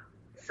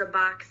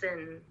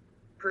Suboxone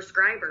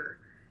prescriber,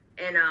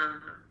 and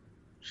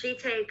she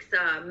takes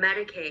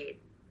Medicaid,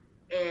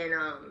 and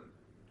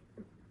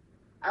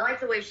I like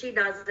the way she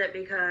does it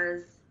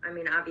because, I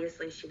mean,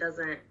 obviously she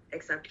doesn't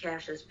accept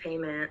cash as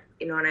payment,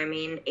 you know what I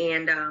mean?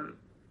 And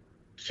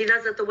she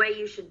does it the way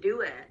you should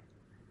do it.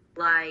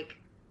 Like,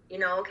 you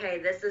know, okay,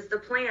 this is the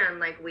plan.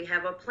 Like, we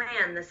have a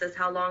plan. This is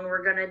how long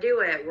we're going to do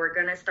it. We're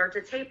going to start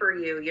to taper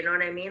you. You know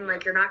what I mean?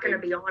 Like, you're not going to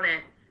be on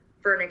it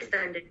for an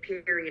extended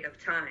period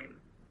of time.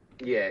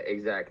 Yeah,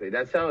 exactly.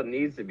 That's how it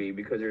needs to be,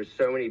 because there's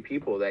so many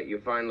people that you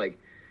find, like,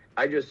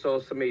 I just saw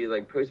somebody,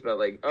 like, post about,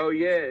 like, oh,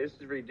 yeah, this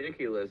is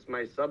ridiculous.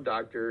 My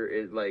sub-doctor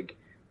is, like,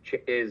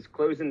 is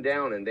closing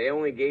down, and they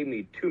only gave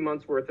me 2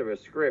 months worth of a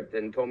script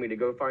and told me to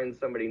go find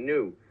somebody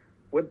new.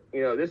 What,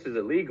 you know, this is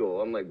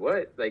illegal. I'm like,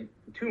 what? Like,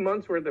 2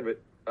 months worth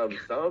of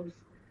subs?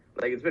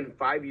 Like, it's been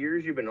 5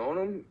 years you've been on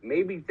them?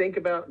 Maybe think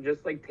about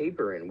just, like,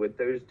 tapering with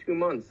those 2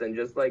 months and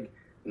just, like,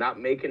 not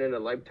making it a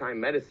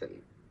lifetime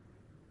medicine.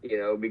 You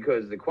know,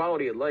 because the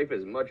quality of life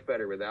is much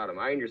better without them.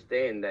 I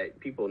understand that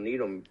people need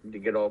them to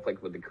get off,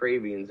 like, with the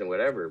cravings and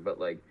whatever, but,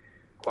 like,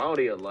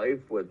 quality of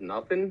life with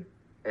nothing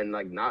and,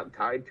 like, not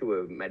tied to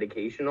a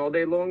medication all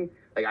day long.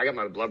 Like, I got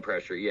my blood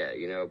pressure, yeah,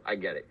 you know, I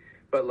get it.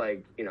 But,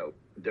 like, you know,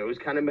 those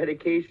kind of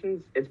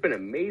medications, it's been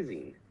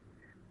amazing.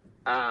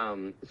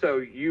 So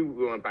you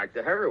went back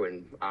to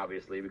heroin,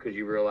 obviously, because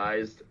you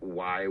realized,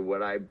 why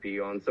would I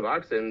be on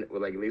Suboxone? Well,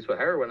 like, at least with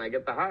heroin, I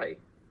get the high.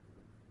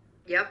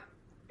 Yep.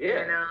 Yeah.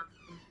 And,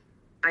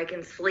 I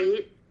can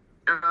sleep.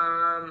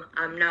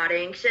 I'm not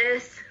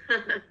anxious.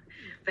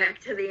 Back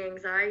to the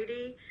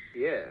anxiety.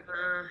 Yeah.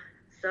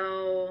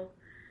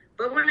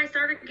 But when I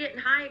started getting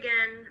high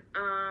again,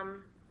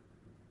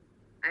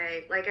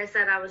 like I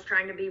said, I was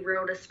trying to be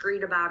real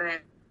discreet about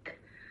it.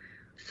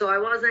 So I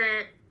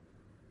wasn't,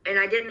 and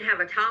I didn't have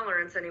a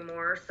tolerance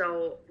anymore.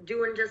 So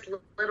doing just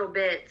little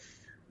bits,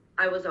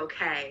 I was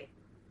okay.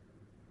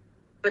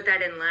 But that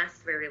didn't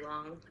last very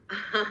long.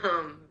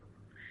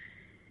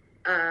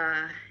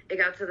 It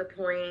got to the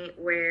point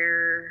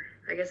where,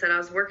 like I said, I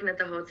was working at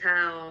the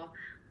hotel.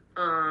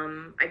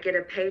 I get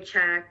a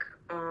paycheck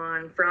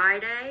on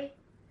Friday,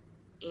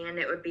 and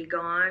it would be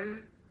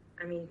gone.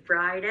 I mean,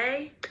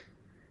 Friday,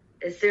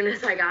 as soon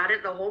as I got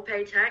it, the whole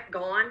paycheck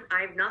gone.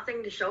 I have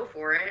nothing to show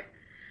for it.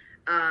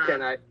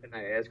 Can I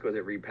ask, was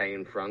it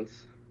repaying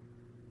fronts?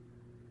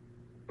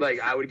 Like,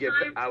 I would get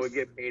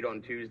paid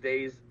on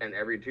Tuesdays, and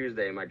every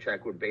Tuesday my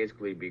check would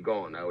basically be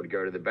gone. I would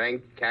go to the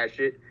bank, cash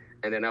it,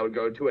 and then I would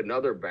go to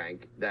another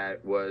bank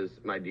that was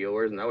my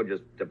dealer's, and I would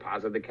just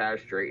deposit the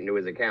cash straight into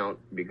his account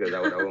because I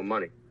would owe him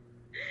money.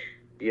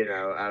 You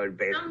know, I would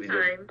basically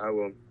just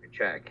owe him a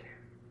check.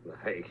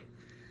 Like,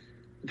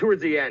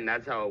 towards the end,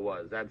 that's how it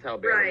was. That's how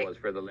bad it was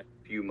for the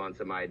few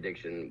months of my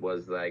addiction,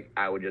 was like,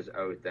 I would just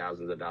owe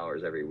thousands of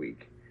dollars every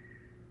week.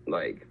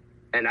 Like,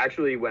 and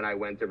actually when I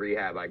went to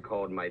rehab, I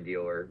called my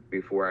dealer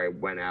before I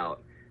went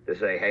out to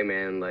say, hey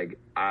man, like,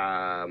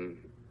 I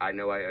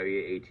know I owe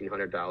you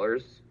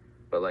 $1,800,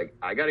 but, like,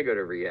 I got to go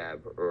to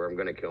rehab or I'm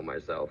going to kill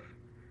myself.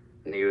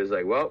 And he was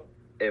like, well,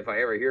 if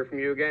I ever hear from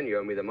you again, you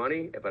owe me the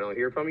money. If I don't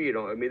hear from you, you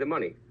don't owe me the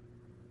money.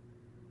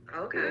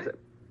 Okay. I said,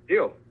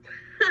 deal.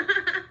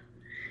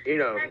 You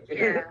know.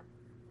 Yeah.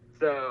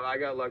 So I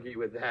got lucky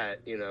with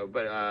that, you know.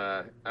 But,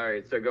 all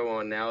right, so go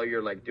on. Now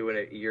you're, like, doing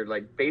it. You're,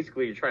 like,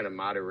 basically you're trying to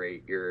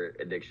moderate your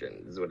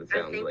addiction is what it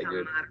sounds like.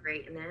 I'm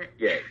moderating it.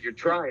 Yeah, you're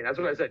trying. That's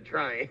what I said,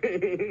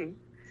 trying.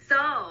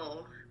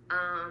 So,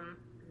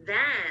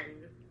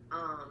 then,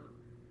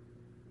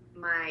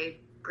 my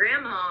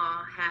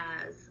grandma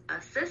has a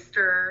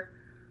sister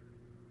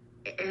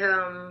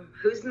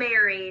who's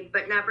married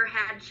but never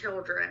had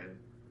children,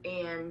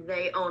 and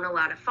they own a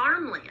lot of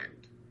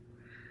farmland.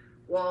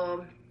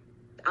 Well,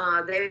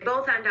 they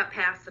both end up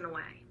passing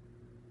away.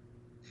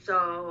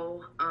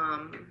 So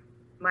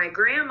my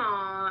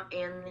grandma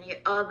and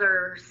the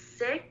other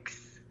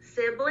 6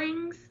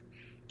 siblings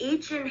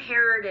each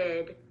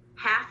inherited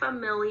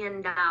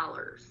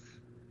 $500,000.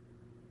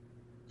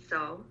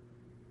 So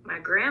my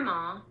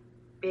grandma,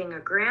 being a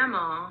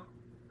grandma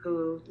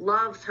who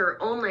loves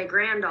her only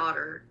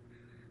granddaughter,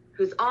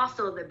 who's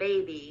also the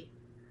baby,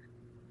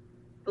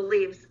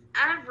 believes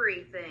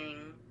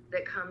everything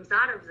that comes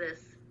out of this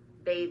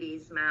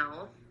baby's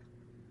mouth,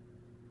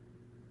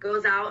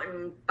 goes out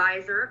and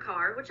buys her a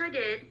car, which I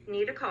did,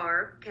 need a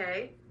car,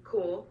 okay,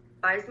 cool,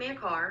 buys me a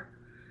car.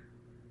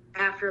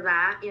 After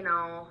that, you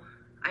know,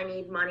 I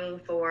need money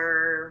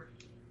for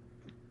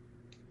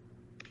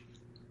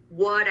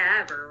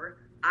whatever,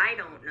 I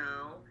don't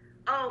know.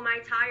 Oh, my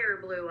tire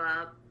blew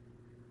up.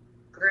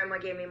 Grandma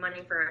gave me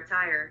money for a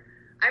tire.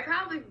 I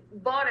probably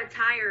bought a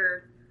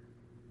tire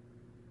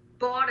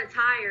 5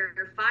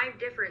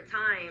 different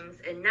times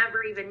and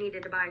never even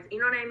needed to buy, you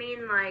know what I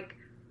mean? Like,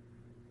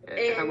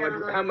 And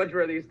how much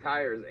were these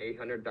tires?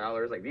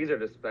 $800. Like, these are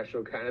the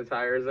special kind of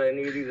tires I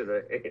need. These are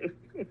the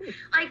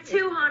like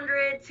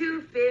 $200,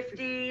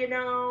 $250. You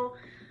know.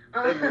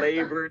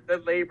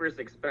 The labor's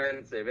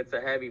expensive. It's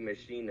a heavy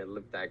machine to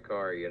lift that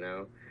car. You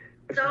know.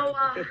 So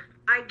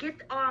I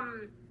get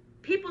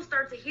people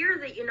start to hear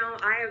that, you know,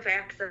 I have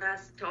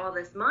access to all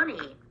this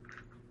money,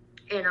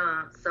 and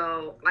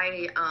so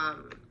I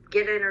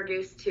get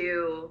introduced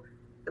to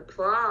the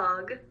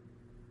Plug,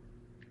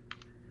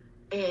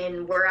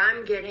 and where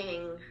I'm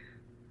getting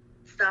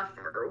stuff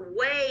for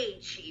way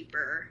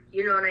cheaper,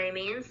 you know what I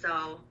mean?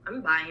 So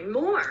I'm buying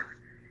more,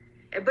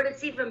 but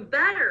it's even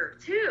better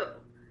too.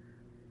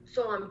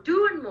 So I'm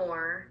doing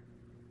more,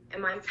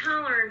 and my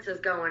tolerance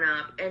is going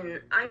up, and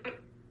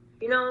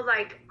you know,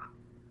 like.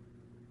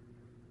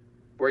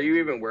 Were you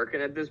even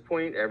working at this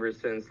point ever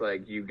since,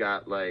 like, you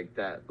got, like,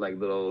 that, like,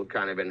 little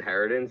kind of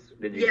inheritance?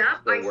 Did you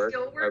still work?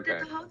 Still worked at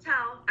the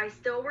hotel. I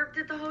still worked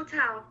at the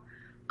hotel.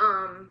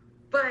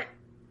 But,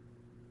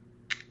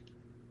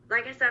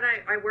 like I said,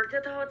 I worked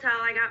at the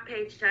hotel. I got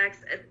paychecks.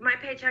 My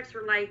paychecks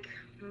were, like,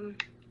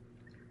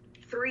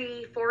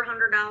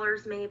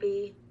 $300-$400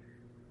 maybe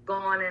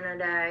gone in a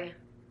day.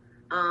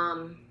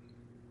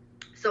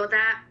 So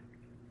that,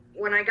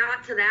 when I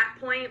got to that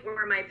point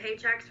where my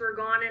paychecks were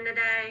gone in a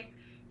day,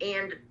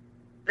 and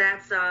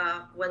that's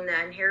when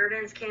the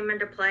inheritance came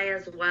into play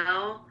as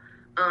well.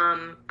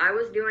 I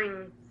was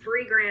doing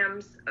 3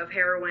 grams of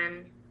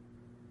heroin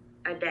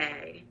a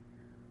day,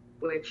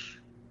 which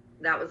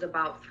that was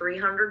about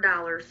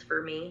 $300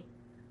 for me.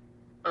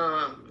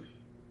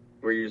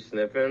 Were you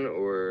sniffing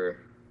or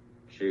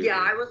shooting?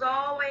 Yeah, I was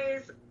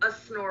always a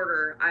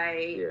snorter.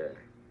 I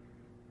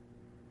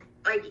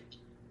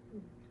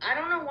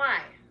don't know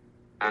why.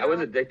 I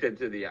was addicted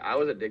to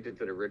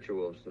the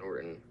ritual of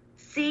snorting.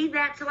 See,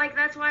 that's why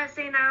I was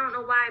saying I don't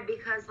know why,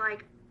 because,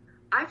 like,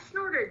 I've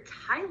snorted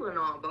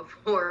Tylenol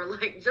before,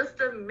 like, just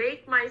to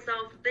make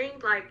myself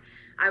think, like,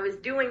 I was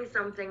doing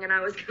something and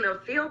I was going to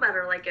feel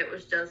better, like it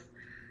was just,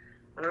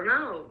 I don't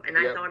know, and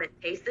I thought it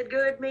tasted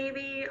good,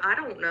 maybe, I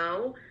don't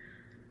know.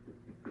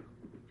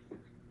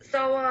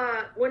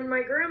 So, when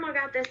my grandma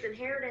got this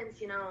inheritance,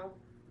 you know,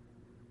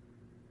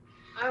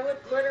 I would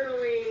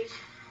literally,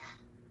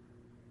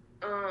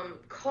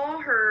 call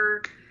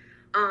her,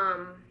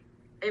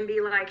 and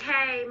be like,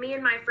 hey, me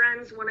and my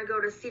friends want to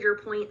go to Cedar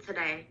Point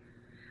today.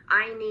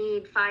 I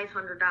need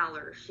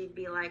 $500. She'd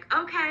be like,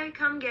 okay,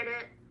 come get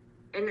it.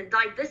 And,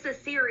 like, this is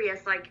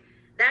serious. Like,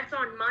 that's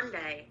on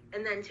Monday.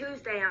 And then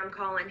Tuesday I'm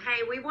calling,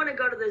 hey, we want to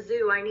go to the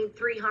zoo. I need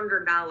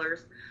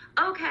 $300.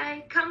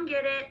 Okay, come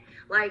get it.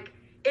 Like,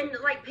 and,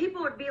 like,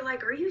 people would be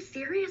like, are you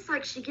serious?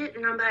 Like,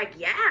 and I'm like,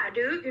 yeah,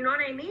 dude, you know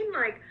what I mean?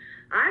 Like,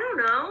 I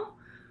don't know.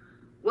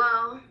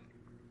 Well,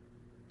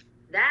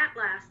 that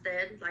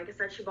lasted. Like I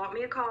said, she bought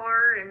me a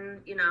car,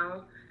 and, you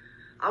know,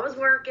 I was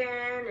working,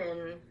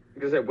 and...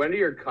 Because when do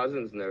your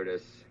cousins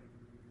notice?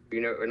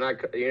 You know, or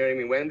not, you know what I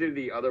mean? When do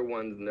the other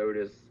ones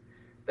notice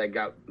that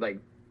got, like...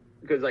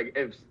 Because, like,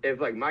 if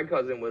like, my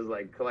cousin was,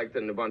 like,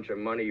 collecting a bunch of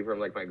money from,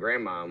 like, my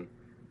grandmom,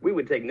 we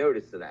would take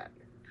notice of that.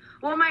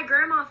 Well, my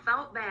grandma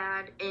felt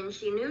bad, and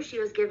she knew she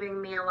was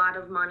giving me a lot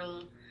of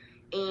money,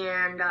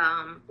 and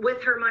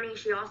with her money,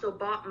 she also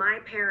bought my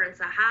parents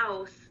a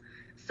house.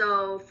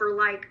 So for,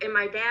 like, and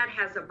my dad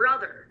has a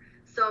brother.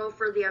 So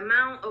for the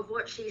amount of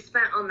what she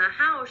spent on the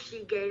house,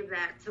 she gave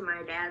that to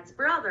my dad's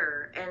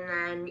brother. And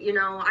then, you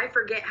know, I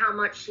forget how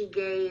much she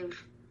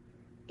gave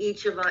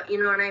each of us,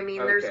 you know what I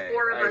mean? Okay, there's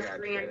 4 of us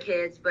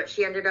grandkids, but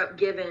she ended up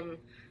giving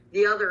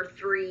the other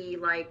 3,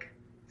 like,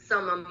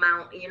 some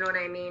amount, you know what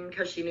I mean?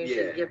 Because she knew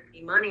she was giving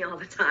me money all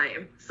the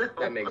time. So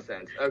that makes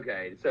sense.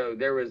 Okay, so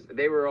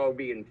they were all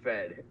being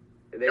fed.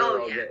 They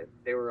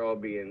were all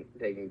being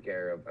taken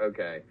care of.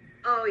 Okay.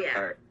 Oh, yeah.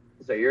 All right.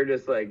 So you're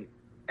just, like,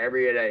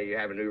 every day you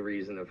have a new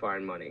reason to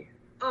find money.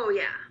 Oh,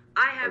 yeah.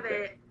 I have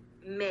it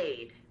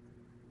made.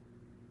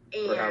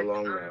 And, for how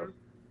long now?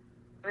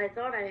 I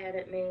thought I had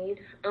it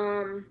made.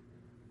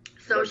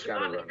 So she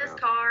bought me this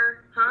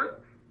car. Huh? Yeah.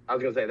 I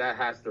was going to say, that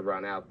has to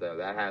run out, though.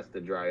 That has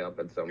to dry up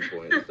at some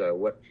point. So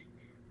what...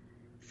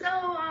 So,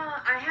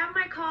 I have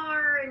my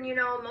car, and, you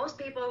know, most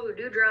people who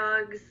do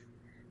drugs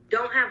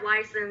don't have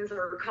license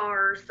or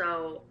car,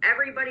 so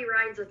everybody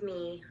rides with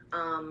me,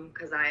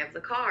 because I have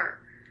the car.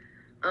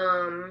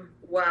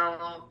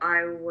 Well,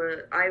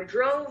 I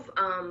drove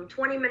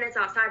 20 minutes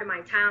outside of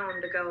my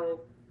town to go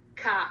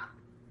cop.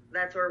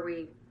 That's where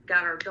we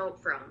got our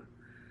dope from.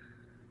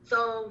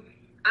 So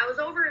I was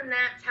over in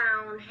that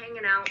town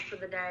hanging out for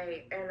the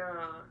day, and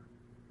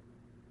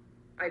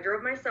I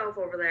drove myself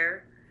over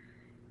there,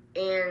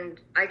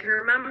 and I can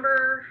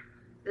remember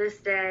this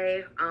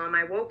day.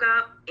 I woke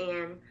up,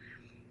 and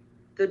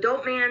the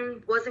dope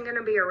man wasn't going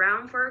to be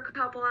around for a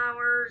couple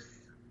hours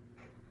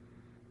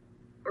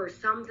or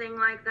something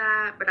like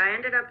that, but I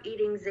ended up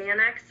eating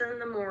Xanax in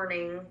the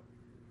morning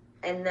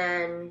and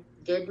then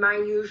did my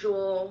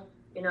usual,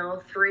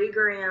 3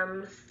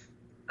 grams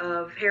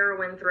of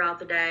heroin throughout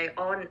the day.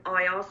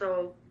 I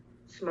also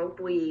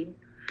smoked weed.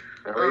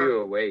 How are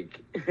you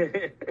awake?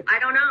 I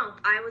don't know.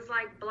 I was,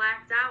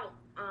 blacked out.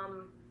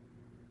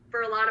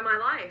 for a lot of my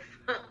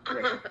life.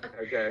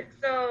 Okay.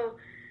 So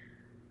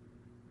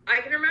I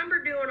can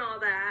remember doing all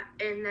that,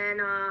 and then,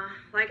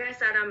 like I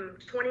said, I'm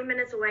 20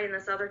 minutes away in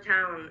this other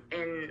town,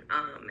 and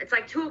it's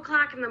like 2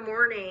 o'clock in the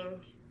morning,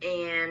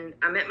 and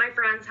I'm at my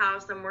friend's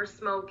house, and we're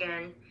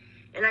smoking,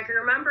 and I can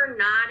remember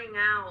nodding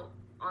out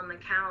on the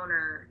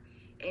counter,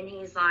 and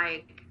he's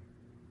like,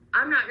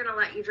 I'm not going to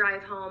let you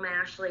drive home,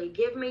 Ashley.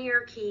 Give me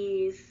your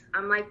keys.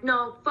 I'm like,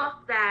 no,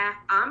 fuck that.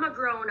 I'm a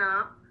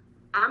grown-up.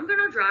 I'm going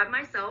to drive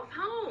myself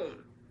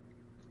home.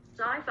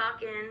 So I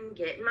fucking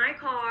get in my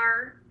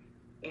car,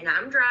 and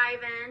I'm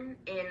driving,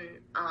 and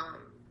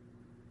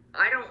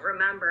I don't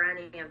remember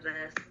any of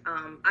this.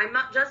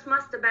 I just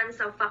must have been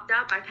so fucked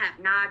up. I kept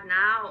nodding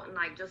out and,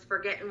 like, just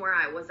forgetting where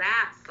I was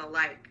at. So,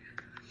 like,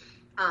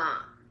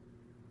 I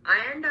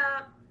end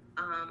up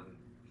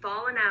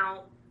falling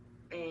out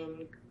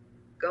and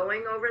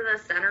going over the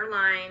center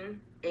line,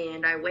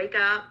 and I wake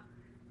up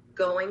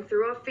going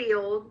through a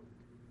field,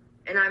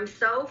 and I'm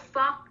so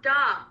fucked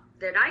up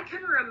that I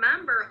can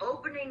remember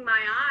opening my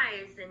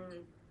eyes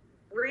and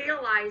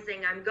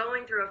realizing I'm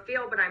going through a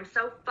field, but I'm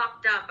so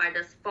fucked up I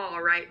just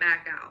fall right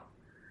back out.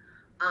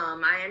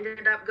 I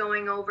ended up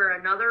going over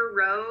another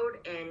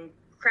road and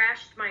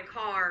crashed my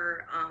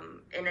car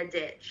in a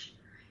ditch.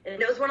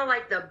 And it was one of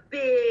like the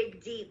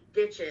big, deep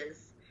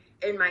ditches.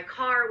 And my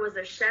car was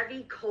a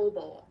Chevy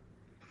Cobalt.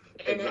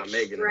 And it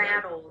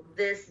straddled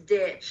this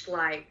ditch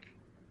like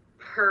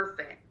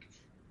perfect.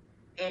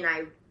 And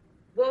I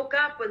woke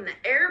up when the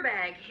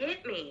airbag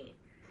hit me.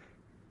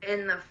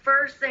 And the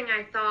first thing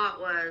I thought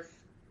was,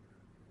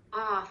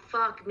 oh,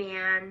 fuck,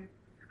 man.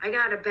 I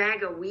got a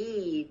bag of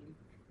weed.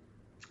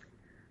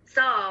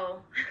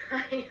 So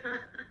I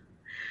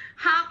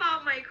hop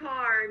out my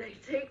car and I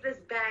take this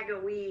bag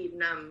of weed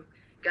and I'm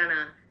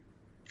gonna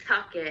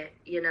tuck it,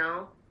 you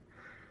know?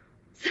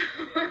 So,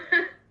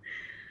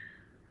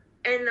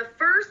 and the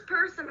first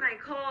person I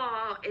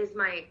call is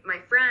my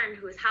friend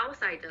whose house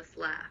I just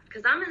left.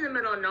 Because I'm in the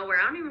middle of nowhere.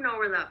 I don't even know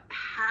where the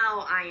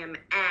hell I am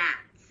at.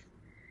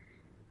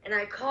 And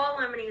I call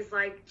him, and he's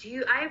like,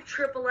 I have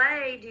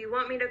AAA. Do you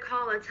want me to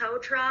call a tow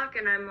truck?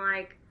 And I'm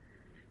like,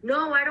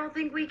 no, I don't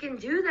think we can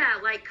do that.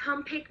 Like,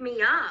 come pick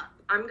me up.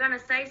 I'm going to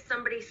say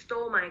somebody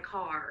stole my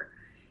car.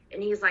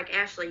 And he's like,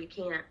 Ashley, you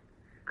can't.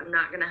 I'm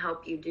not going to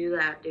help you do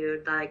that,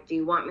 dude. Like, do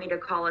you want me to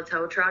call a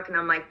tow truck? And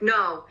I'm like,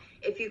 no.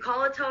 If you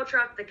call a tow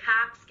truck, the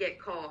cops get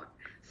called.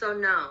 So,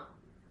 no.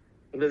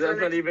 But that's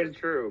not even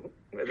true.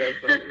 That's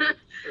not even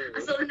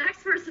true. So the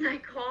next person I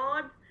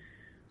called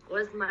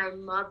was my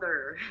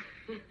mother.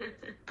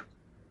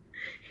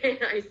 And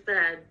I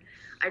said,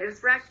 I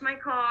just wrecked my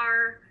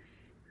car.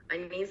 I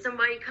need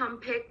somebody to come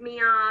pick me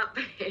up.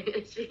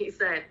 And she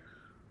said,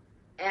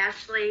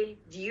 Ashley,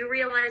 do you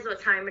realize what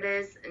time it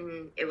is?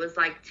 And it was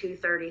like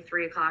 2:30,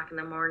 3 o'clock in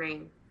the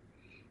morning.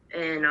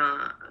 And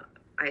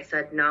I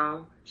said,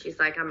 no. She's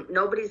like,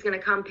 nobody's going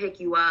to come pick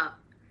you up.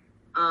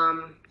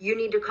 You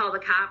need to call the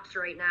cops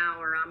right now,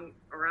 or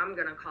I'm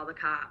going to call the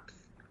cops.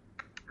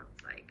 I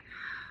was like,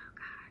 oh,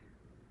 God.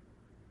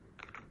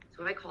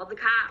 So I called the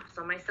cops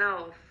on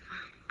myself.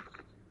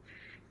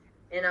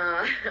 And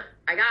I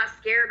got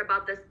scared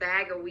about this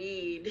bag of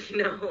weed,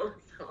 you know.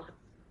 So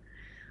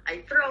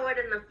I throw it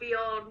in the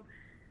field,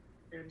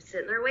 and I'm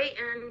sitting there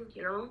waiting,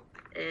 you know.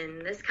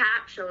 And this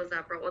cop shows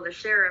up, well, the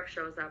sheriff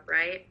shows up,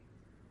 right?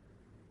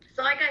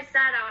 So like I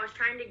said, I was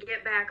trying to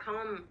get back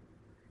home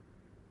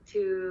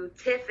to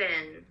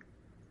Tiffin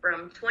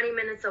from 20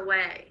 minutes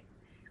away.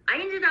 I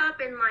ended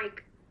up in,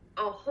 like,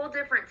 a whole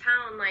different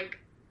town, like,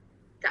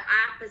 the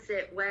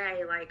opposite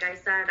way. Like I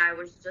said, I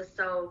was just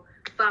so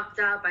fucked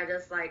up. I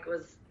just, like,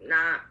 was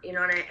not, you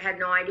know, and I had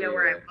no idea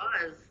where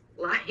I was.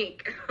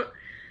 Like,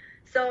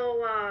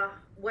 so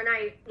when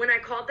I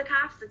called the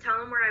cops to tell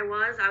them where I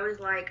was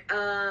like,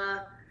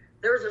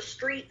 there was a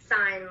street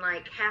sign,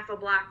 like, half a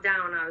block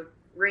down. I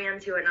ran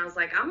to it, and I was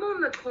like, I'm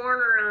on the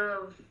corner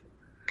of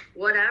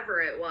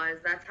whatever it was.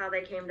 That's how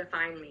they came to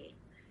find me.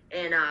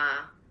 And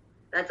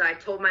I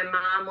told my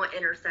mom what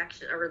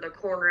intersection or the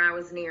corner I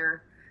was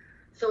near.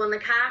 So when the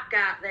cop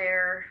got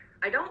there,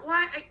 I don't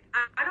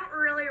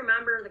really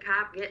remember the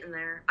cop getting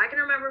there. I can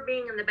remember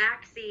being in the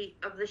back seat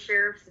of the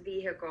sheriff's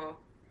vehicle,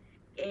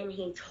 and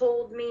he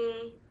told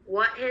me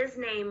what his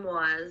name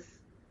was,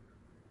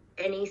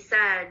 and he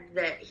said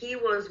that he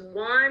was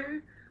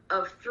one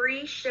of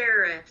 3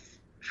 sheriffs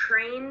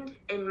trained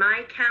in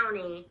my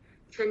county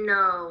to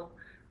know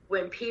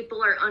when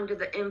people are under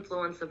the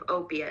influence of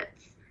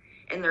opiates,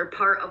 and they're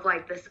part of,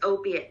 like, this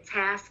opiate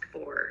task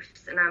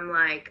force. And I'm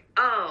like,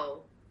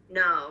 oh,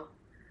 no,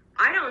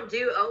 I don't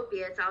do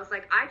opiates. I was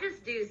like, I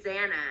just do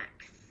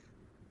Xanax.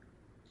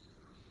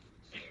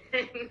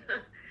 And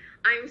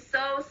I'm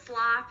so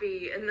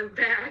sloppy in the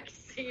back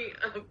seat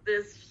of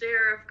this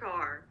sheriff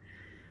car.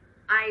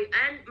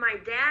 My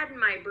dad and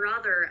my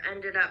brother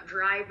ended up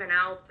driving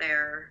out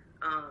there,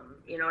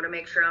 you know, to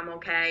make sure I'm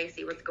okay,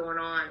 see what's going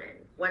on.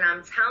 And when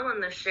I'm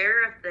telling the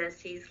sheriff this,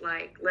 he's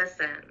like,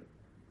 listen,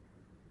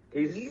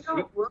 you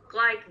don't look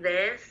like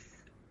this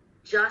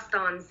just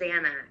on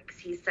Xanax.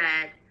 He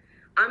said,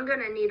 I'm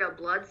going to need a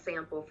blood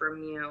sample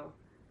from you.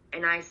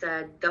 And I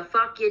said, the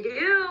fuck you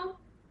do?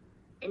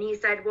 And he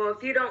said, well,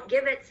 if you don't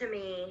give it to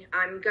me,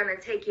 I'm going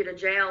to take you to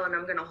jail and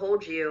I'm going to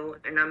hold you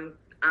and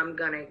I'm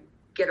going to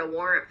get a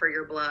warrant for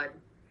your blood.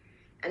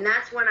 And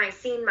that's when I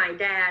seen my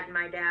dad.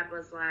 My dad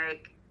was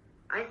like,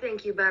 I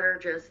think you better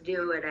just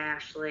do it,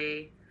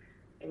 Ashley.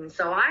 And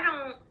so I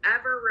don't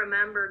ever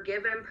remember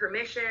giving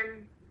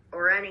permission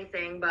or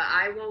anything, but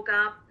I woke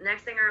up.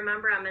 Next thing I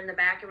remember, I'm in the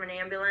back of an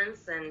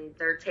ambulance and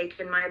they're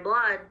taking my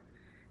blood.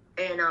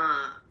 And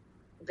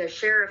the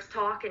sheriff's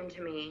talking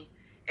to me.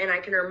 And I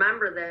can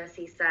remember this.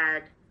 He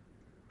said,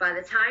 by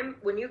the time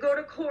when you go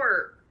to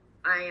court,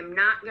 I am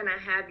not going to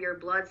have your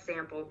blood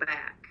sample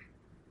back.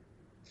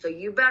 So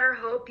you better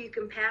hope you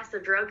can pass a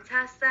drug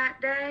test that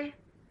day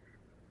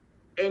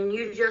and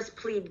you just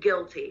plead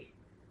guilty.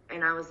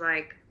 And I was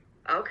like,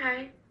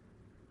 okay.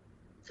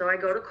 So I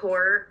go to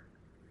court.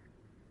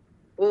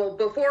 Well,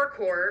 before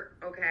court,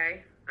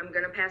 okay, I'm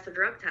going to pass a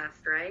drug test,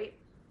 right?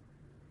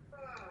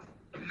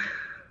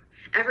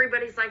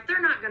 Everybody's like,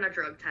 they're not going to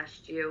drug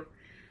test you.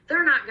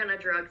 They're not going to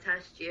drug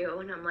test you.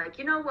 And I'm like,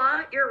 you know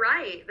what? You're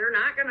right. They're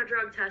not going to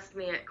drug test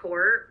me at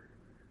court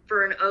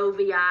for an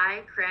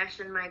OVI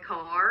crashing my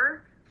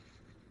car.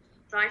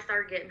 So I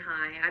started getting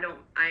high.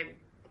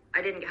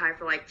 I didn't get high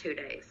for like 2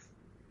 days.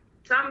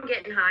 So I'm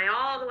getting high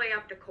all the way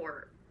up to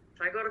court.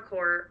 So I go to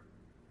court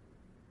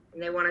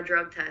and they want to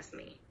drug test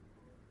me.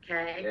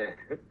 Okay?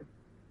 Yeah.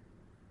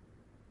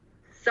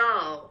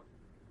 So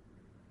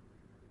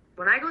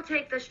when I go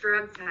take this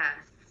drug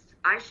test,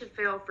 I should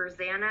fail for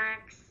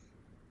Xanax,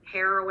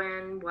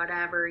 heroin,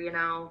 whatever,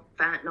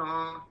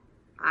 fentanyl,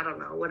 I don't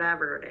know,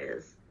 whatever it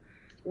is.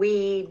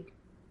 Weed,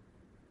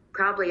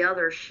 probably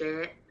other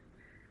shit.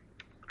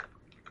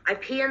 I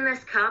pee in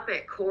this cup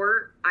at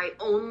court. I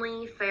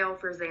only fail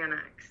for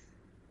Xanax.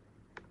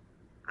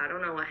 I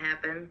don't know what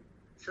happened.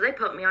 So they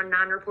put me on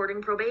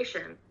non-reporting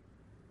probation.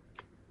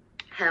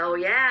 Hell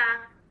yeah.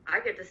 I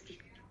get to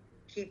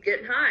keep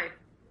getting high.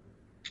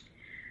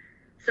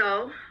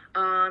 So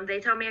they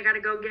tell me I got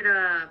to go get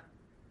a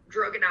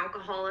drug and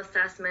alcohol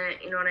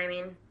assessment, you know what I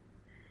mean?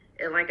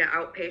 At like an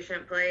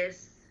outpatient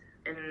place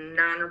and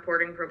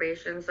non-reporting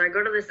probation. So I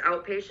go to this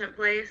outpatient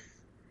place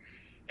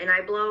and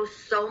I blow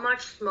so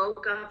much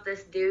smoke up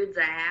this dude's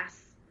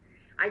ass.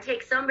 I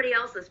take somebody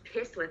else's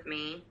piss with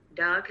me,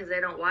 because they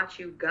don't watch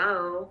you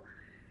go.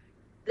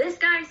 This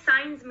guy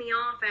signs me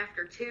off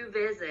after 2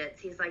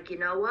 visits. He's like, you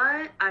know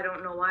what? I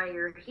don't know why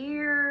you're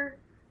here.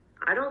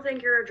 I don't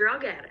think you're a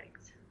drug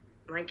addict.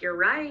 I'm like, you're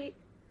right.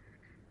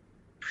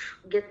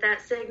 Get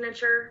that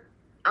signature.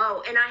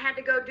 Oh, and I had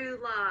to go do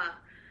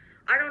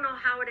I don't know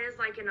how it is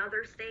like in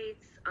other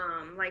states,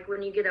 like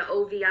when you get an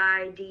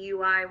OVI,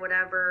 DUI,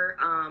 whatever,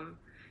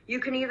 you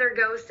can either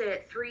go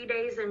sit 3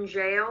 days in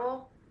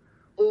jail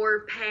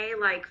or pay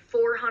like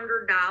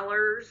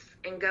 $400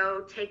 and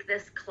go take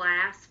this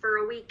class for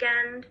a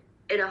weekend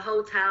at a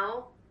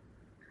hotel.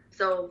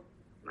 So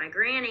my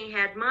granny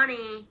had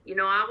money,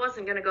 I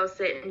wasn't going to go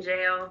sit in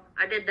jail.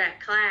 I did that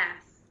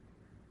class.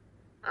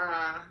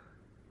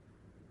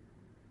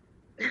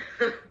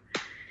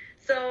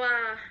 So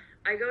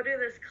I go do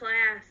this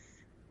class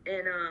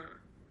and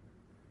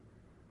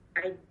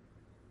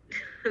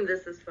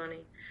this is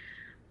funny.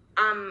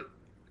 I'm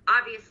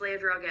obviously a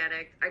drug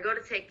addict. I go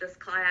to take this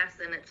class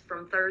and it's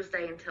from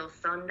Thursday until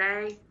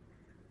Sunday.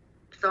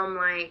 So I'm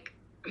like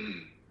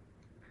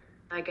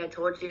I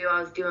told you,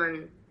 I was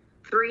doing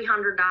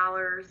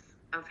 $300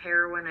 of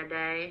heroin a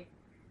day.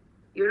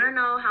 You don't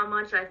know how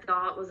much I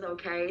thought was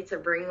okay to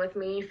bring with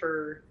me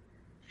for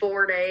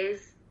 4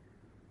 days.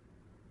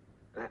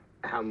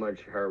 How much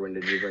heroin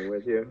did you bring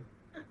with you?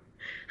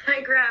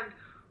 I grabbed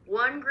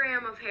 1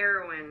 gram of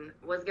heroin,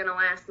 was going to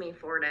last me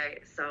 4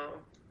 days. So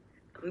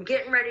I'm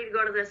getting ready to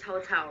go to this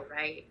hotel,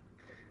 right?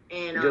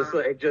 And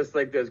just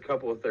like those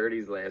couple of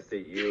 30s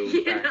lasted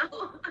you,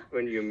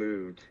 when you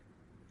moved.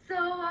 So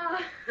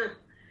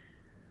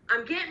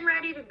I'm getting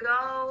ready to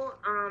go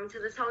to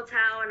this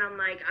hotel, and I'm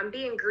like, I'm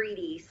being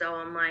greedy. So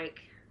I'm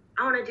like,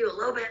 I want to do a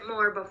little bit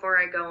more before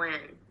I go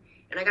in.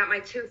 And I got my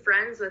 2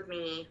 friends with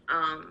me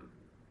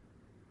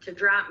to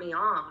drop me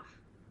off.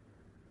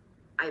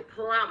 I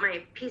pull out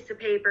my piece of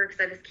paper because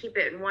I just keep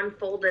it in one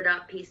folded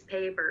up piece of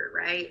paper,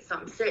 right? So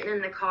I'm sitting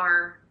in the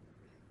car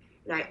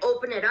and I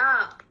open it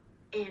up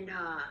and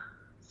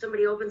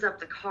somebody opens up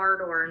the car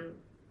door and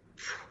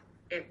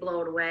it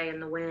blowed away in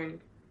the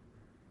wind.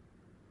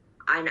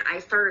 And I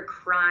started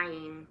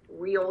crying,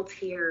 real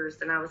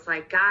tears. And I was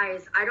like,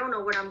 guys, I don't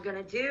know what I'm going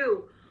to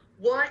do.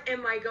 What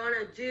am I going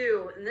to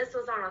do? And this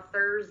was on a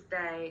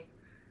Thursday.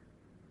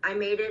 I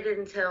made it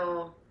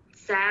until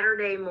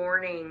Saturday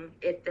morning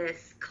at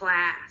this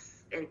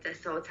class at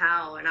this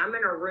hotel, and I'm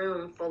in a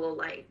room full of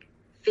like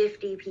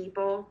 50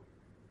 people.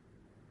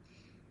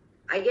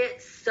 I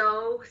get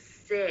so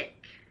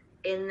sick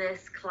in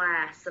this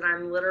class that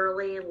I'm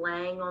literally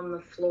laying on the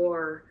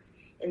floor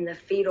in the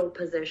fetal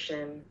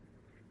position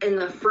in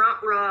the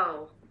front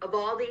row of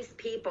all these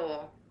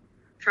people,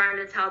 trying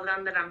to tell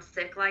them that I'm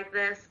sick like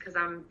this because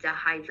I'm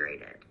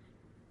dehydrated.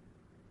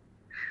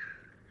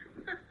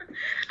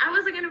 I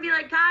wasn't going to be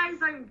like, guys,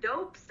 I'm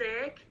dope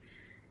sick.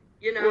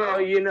 You know?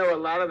 Well, you know, a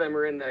lot of them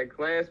are in that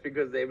class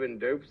because they've been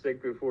dope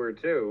sick before,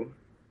 too.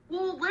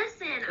 Well,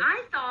 listen,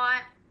 I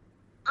thought,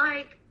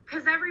 like,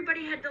 because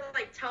everybody had to,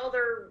 like, tell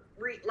their,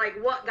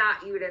 what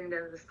got you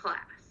into this class.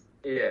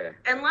 Yeah.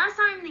 Unless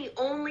I'm the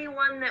only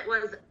one that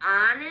was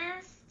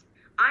honest,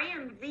 I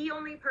am the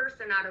only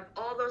person out of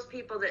all those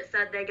people that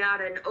said they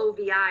got an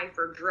OVI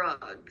for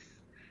drugs.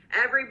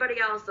 Everybody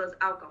else was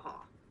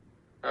alcohol.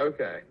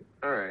 Okay.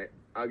 All right.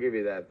 I'll give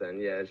you that then.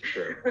 Yeah, it's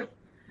true.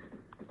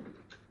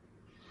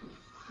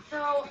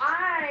 So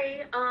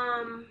I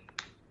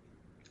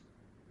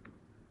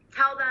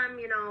tell them,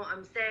 you know,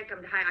 I'm sick,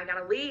 I'm tired, I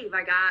gotta leave,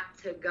 I got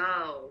to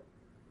go.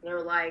 And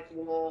they're like,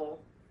 well,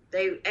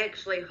 they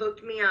actually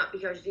hooked me up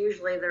because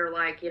usually they're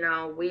like, you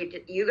know,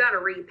 you gotta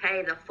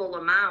repay the full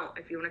amount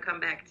if you want to come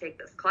back and take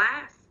this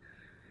class.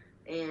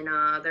 And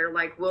they're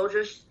like, we'll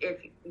just,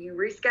 if you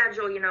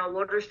reschedule, you know,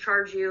 we'll just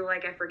charge you,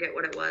 like, I forget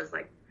what it was,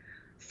 like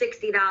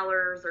 $60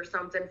 or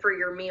something for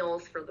your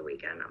meals for the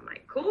weekend. I'm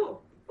like,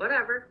 cool,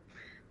 whatever.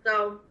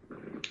 So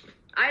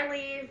I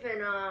leave,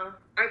 and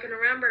I can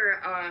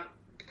remember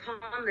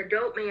calling the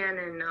dope man,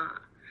 and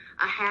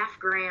a half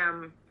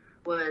gram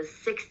was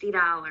 $60,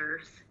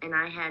 and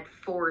I had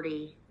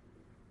 40.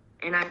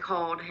 And I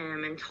called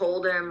him and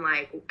told him,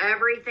 like,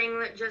 everything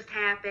that just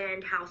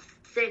happened, how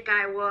sick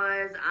I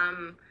was.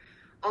 I'm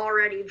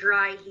already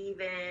dry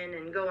heaving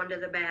and going to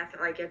the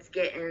bathroom, like, it's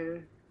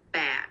getting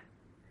bad.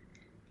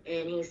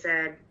 And he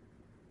said,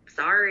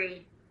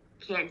 sorry,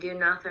 can't do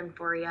nothing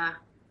for you.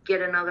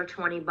 Get another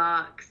 $20,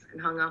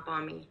 and hung up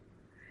on me.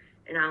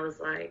 And I was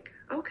like,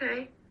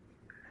 okay.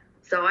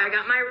 So I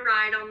got my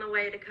ride on the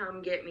way to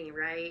come get me,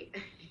 right?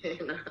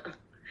 And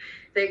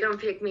they come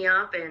pick me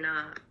up, and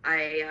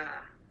I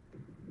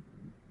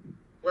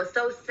was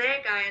so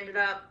sick I ended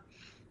up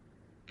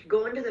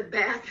going to the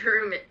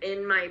bathroom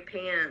in my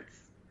pants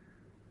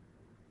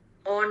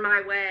on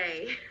my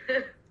way,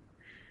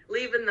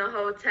 leaving the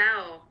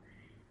hotel.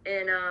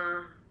 And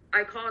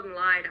I called and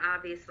lied,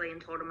 obviously,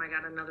 and told him I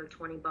got another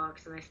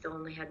 $20, and I still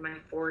only had my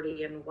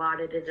 40, and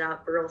wadded it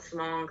up real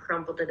small and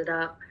crumpled it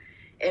up,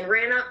 and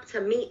ran up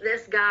to meet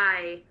this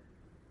guy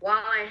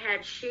while I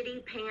had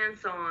shitty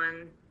pants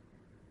on,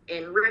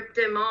 and ripped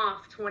him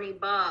off $20.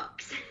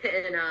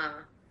 And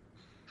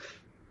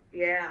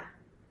yeah.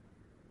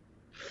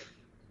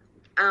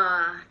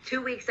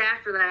 2 weeks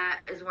after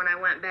that is when I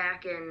went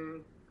back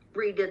and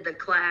redid the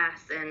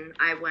class, and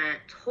I went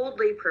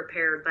totally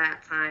prepared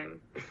that time.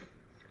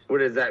 What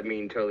does that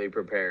mean, totally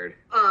prepared?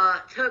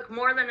 Took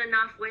more than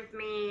enough with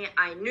me.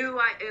 I knew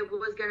it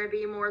was going to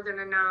be more than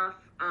enough.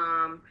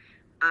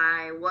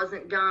 I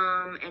wasn't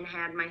dumb and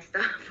had my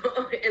stuff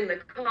in the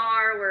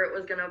car where it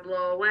was going to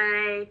blow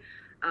away.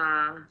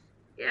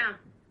 Yeah.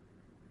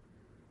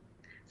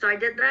 So I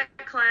did that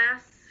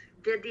class,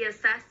 did the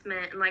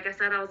assessment, and like I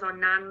said, I was on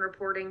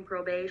non-reporting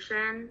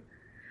probation.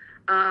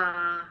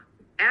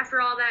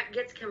 After all that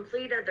gets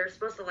completed, they're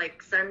supposed to,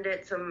 like, send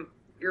it to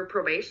your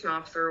probation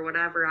officer or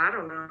whatever, I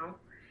don't know.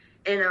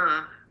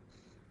 And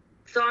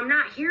so I'm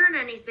not hearing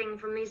anything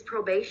from these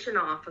probation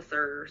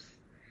officers.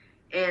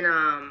 And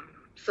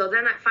so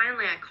then I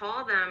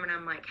call them, and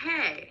I'm like,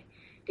 hey,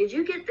 did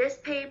you get this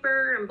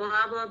paper and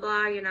blah blah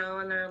blah, you know?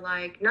 And they're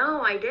like,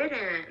 no, I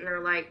didn't. And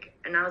they're like,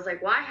 and I was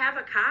like, well, I have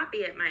a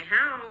copy at my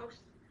house.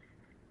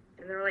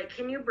 And they're like,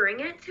 can you bring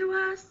it to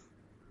us?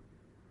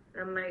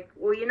 And I'm like,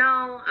 well, you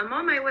know, I'm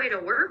on my way to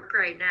work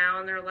right now.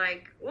 And they're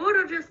like, well,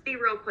 it'll just be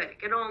real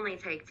quick. It'll only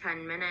take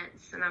 10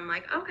 minutes. And I'm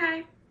like,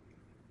 okay.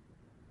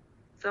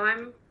 So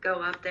I go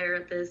up there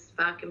with this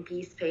fucking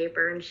piece of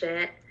paper and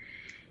shit.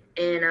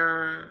 And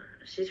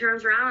she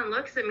turns around and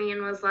looks at me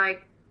and was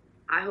like,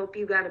 I hope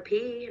you got to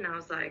pee. And I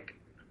was like,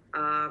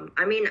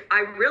 I mean,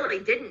 I really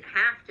didn't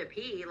have to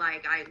pee.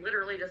 Like, I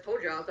literally just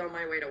told you I was on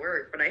my way to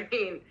work. But I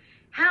mean,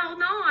 hell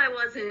no, I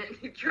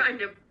wasn't trying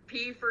to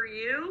pee for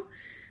you.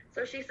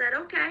 So she said,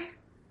 okay,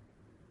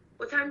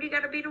 what time do you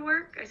got to be to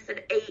work? I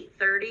said,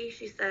 8:30.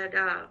 She said,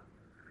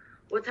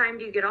 what time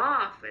do you get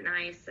off? And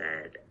I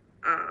said,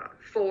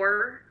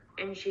 4.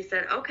 And she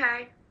said,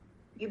 okay,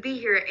 you be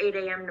here at 8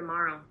 a.m.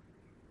 tomorrow.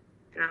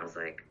 And I was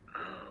like,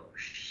 oh,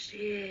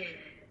 shit.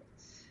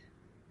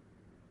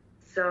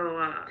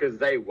 So, because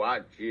they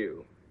watch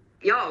you.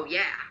 Oh,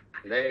 yeah.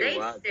 They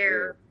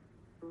stare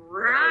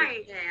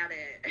right at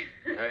it.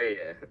 Oh,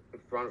 yeah.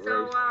 Front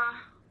row.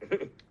 So,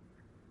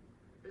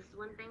 this is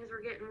when things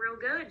were getting real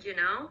good, you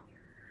know?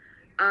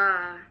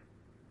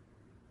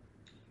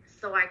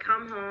 So I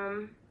come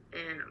home,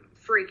 and I'm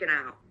freaking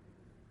out.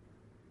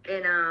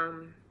 And,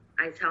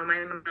 I tell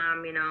my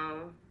mom, you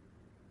know,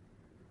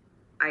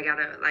 I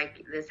gotta,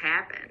 like, this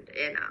happened.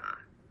 And,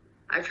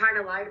 I try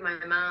to lie to my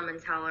mom and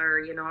tell her,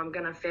 you know, I'm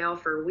gonna fail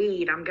for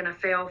weed.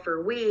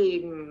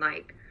 And,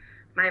 like,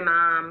 my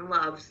mom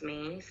loves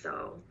me,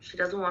 so she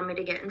doesn't want me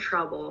to get in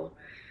trouble.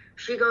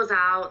 She goes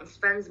out and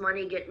spends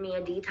money getting me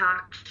a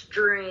detox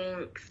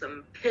drink,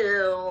 some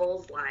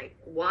pills, like,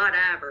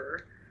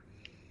 whatever.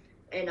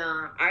 And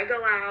I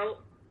go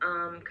out,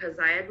 because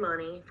I had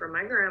money from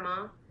my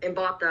grandma, and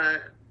bought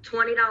the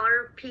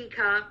 $20 pea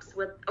cups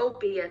with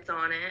opiates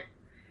on it.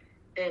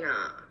 And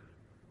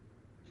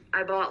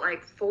I bought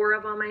like 4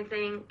 of them, I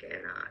think.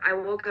 And I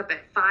woke up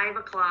at 5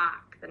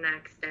 o'clock the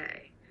next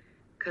day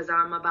because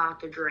I'm about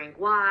to drink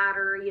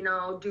water, you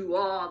know, do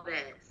all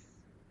this.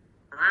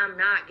 I'm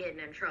not getting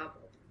in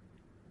trouble.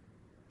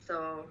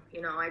 So,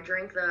 you know, I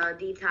drink the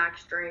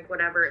detox drink,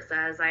 whatever it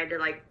says. I had to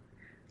like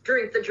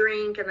drink the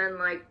drink and then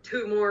like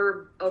 2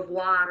 more of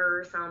water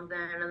or something.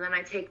 And then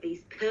I take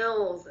these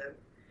pills, and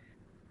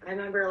I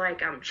remember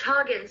like I'm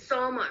chugging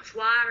so much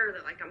water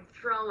that like I'm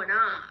throwing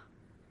up.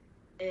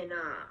 And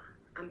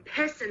I'm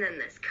pissing in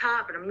this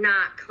cup and I'm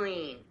not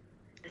clean.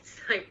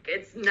 It's like,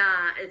 it's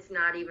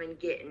not even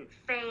getting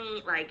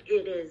faint. Like,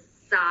 it is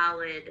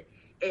solid.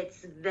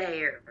 It's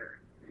there.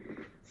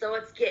 So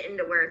it's getting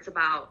to where it's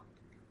about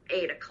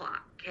 8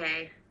 o'clock,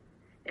 okay?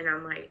 And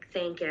I'm like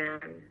thinking,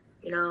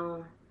 you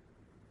know,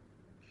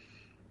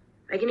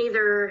 I can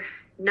either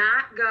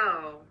not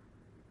go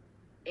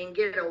and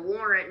get a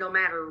warrant no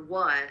matter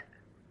what,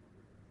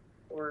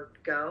 or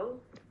go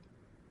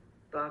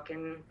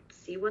fucking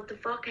see what the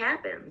fuck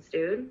happens,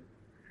 dude.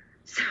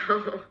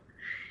 So,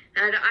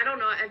 I don't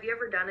know, have you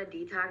ever done a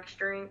detox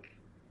drink?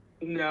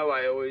 No,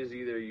 I always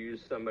either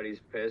use somebody's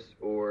piss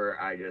or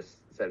I just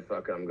said,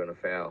 fuck it, I'm gonna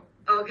fail.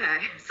 Okay,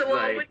 so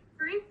when you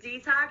drink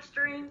detox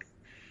drinks,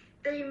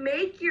 they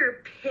make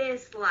your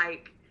piss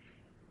like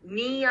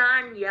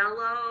neon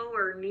yellow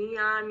or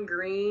neon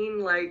green,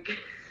 like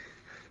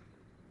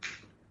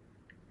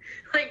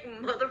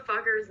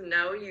motherfuckers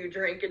know you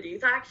drink a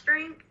detox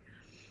drink.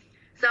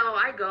 So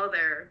I go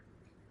there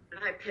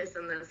and I piss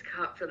in this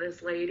cup for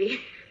this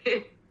lady.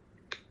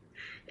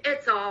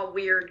 It's all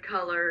weird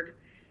colored.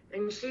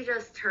 And she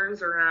just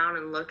turns around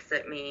and looks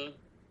at me.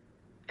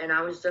 And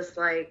I was just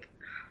like,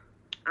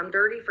 I'm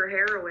dirty for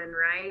heroin,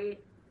 right?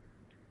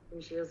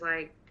 And she was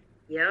like,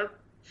 yep.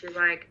 She's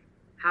like,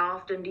 how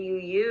often do you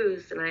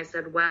use? And I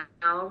said, well,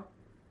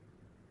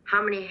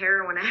 how many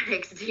heroin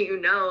addicts do you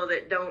know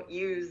that don't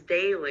use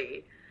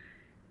daily?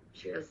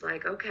 She was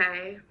like,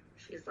 okay.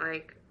 She's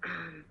like,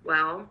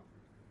 well,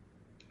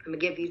 I'm going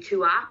to give you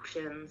 2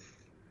 options.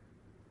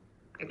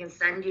 I can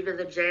send you to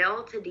the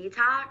jail to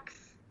detox,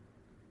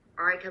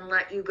 or I can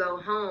let you go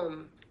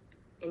home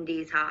and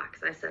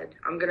detox. I said,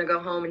 I'm going to go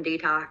home and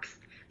detox.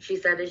 She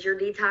said, is your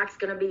detox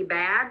going to be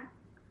bad?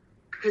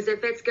 Because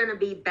if it's going to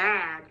be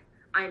bad,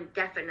 I'm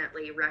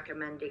definitely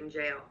recommending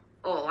jail.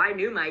 Oh, I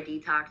knew my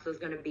detox was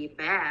going to be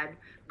bad,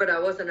 but I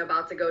wasn't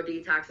about to go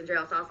detox in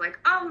jail. So I was like,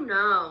 oh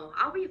no,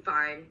 I'll be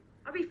fine.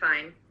 I'll be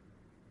fine.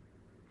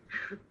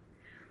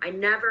 I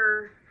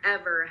never,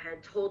 ever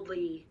had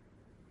totally,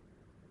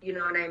 you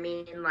know what I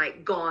mean,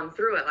 like gone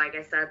through it. Like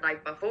I said,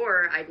 like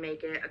before, I'd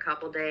make it a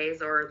couple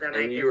days or then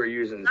and you were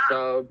using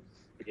subs.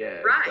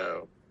 Yeah.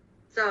 Right.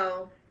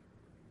 So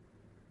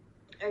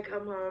I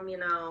come home, you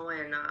know,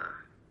 and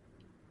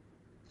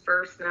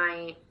first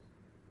night,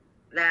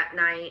 that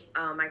night,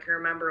 I can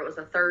remember it was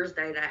a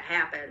Thursday that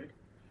happened.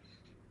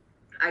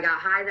 I got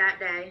high that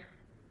day.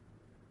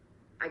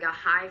 I got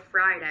high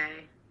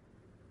Friday.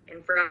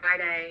 And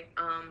Friday,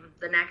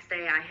 the next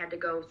day, I had to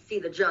go see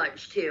the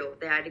judge, too.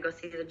 They had to go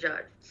see the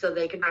judge. So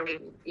they could,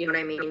 you know what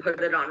I mean,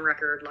 put it on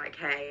record, like,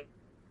 hey,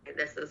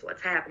 this is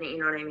what's happening, you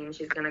know what I mean?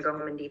 She's going to go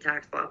home and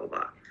detox, blah, blah,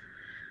 blah.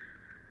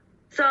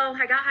 So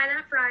I got high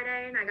that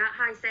Friday, and I got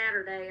high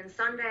Saturday. And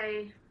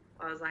Sunday,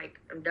 I was like,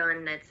 I'm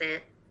done, that's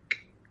it.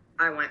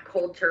 I went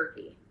cold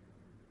turkey.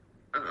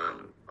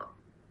 And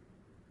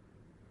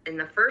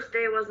the first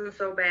day wasn't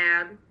so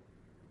bad.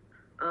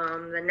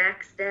 The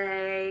next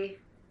day,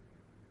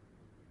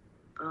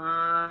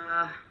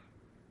 I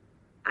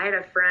had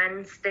a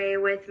friend stay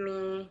with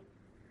me.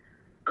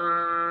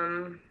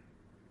 And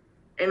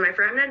my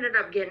friend ended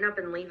up getting up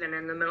and leaving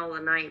in the middle of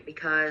the night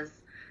because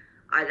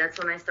that's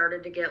when I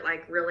started to get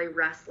like really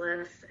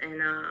restless.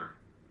 And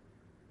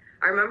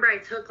I remember I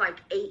took like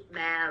 8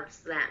 baths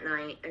that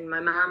night, and my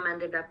mom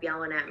ended up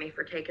yelling at me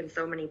for taking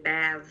so many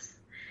baths.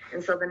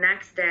 And so the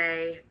next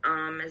day,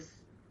 I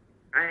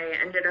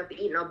ended up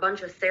eating a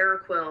bunch of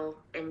Seroquel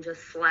and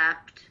just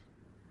slept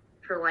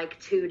for like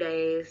 2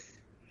 days.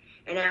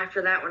 And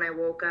after that, when I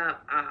woke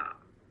up,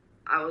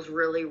 I was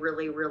really,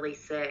 really, really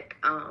sick.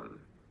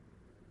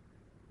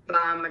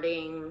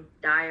 Vomiting,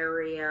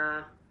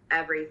 diarrhea,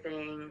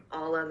 everything,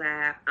 all of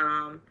that.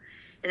 And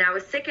I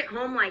was sick at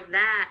home like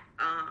that,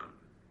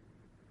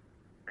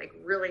 like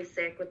really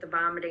sick with the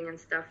vomiting and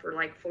stuff for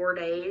like 4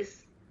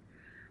 days.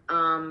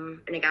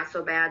 And it got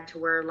so bad to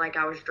where like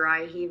I was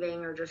dry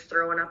heaving or just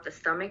throwing up the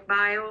stomach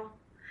bile.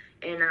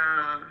 And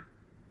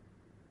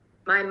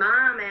my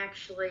mom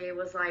actually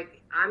was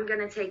like, I'm going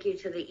to take you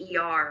to the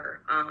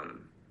ER.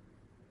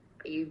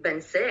 You've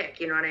been sick,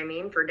 you know what I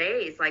mean, for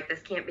days. Like, this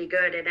can't be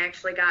good. It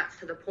actually got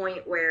to the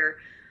point where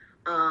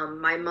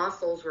my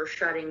muscles were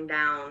shutting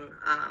down.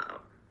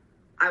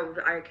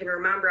 I can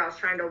remember I was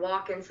trying to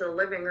walk into the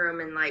living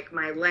room and like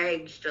my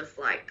legs just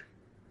like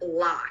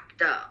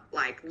locked up,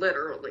 like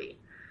literally.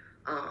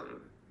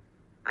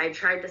 I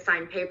tried to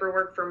sign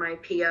paperwork for my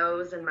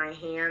POs and my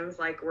hands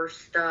like were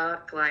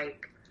stuck.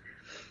 Like,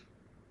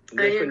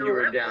 This when you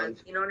were down,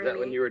 you know what I mean?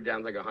 When you were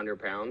down like 100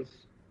 pounds?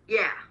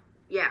 Yeah.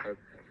 Okay.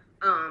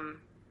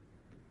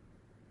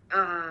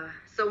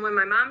 So when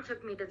my mom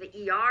took me to the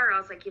ER, I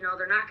was like,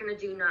 they're not going to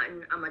do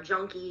nothing. I'm a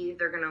junkie.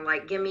 They're going to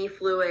like give me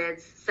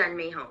fluids, send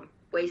me home,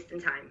 wasting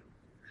time.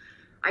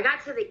 I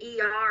got to the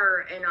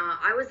ER and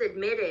I was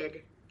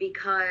admitted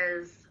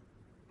because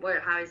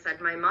how I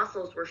said, my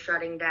muscles were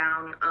shutting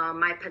down.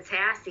 My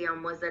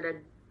potassium was at a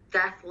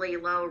deathly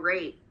low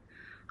rate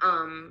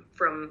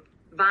from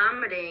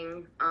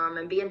vomiting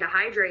and being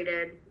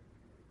dehydrated.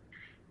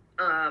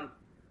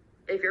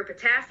 If your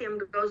potassium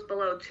goes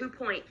below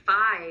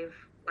 2.5,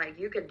 like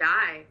you could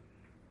die.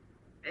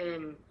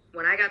 And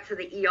when I got to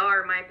the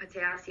ER, my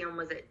potassium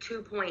was at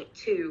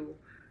 2.2,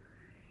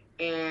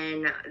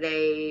 and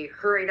they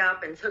hurried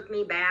up and took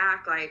me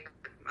back. Like,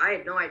 I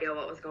had no idea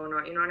what was going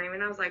on. You know what I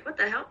mean? I was like, what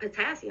the hell,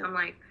 potassium?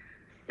 Like,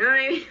 you know what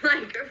I mean?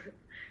 Like,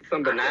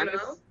 some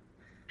bananas.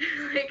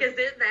 Like, is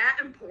it that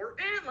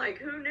important? Like,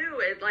 who knew?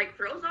 It like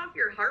throws off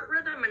your heart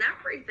rhythm and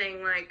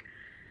everything. Like,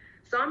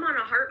 so I'm on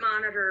a heart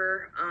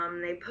monitor.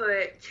 They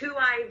put 2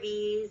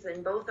 IVs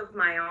in both of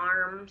my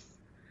arms,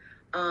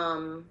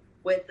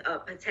 with a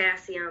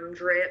potassium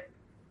drip,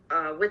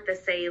 with the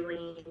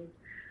saline.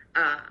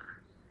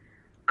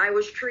 I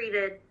was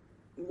treated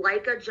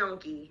like a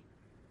junkie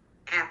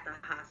at the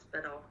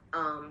hospital.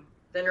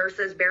 The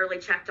nurses barely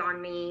checked on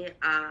me.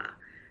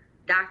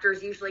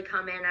 Doctors usually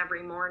come in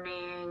every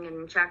morning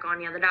and check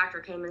on you. The doctor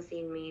came and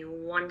seen me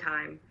one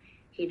time.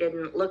 He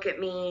didn't look at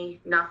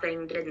me,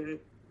 nothing,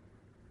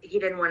 he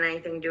didn't want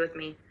anything to do with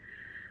me.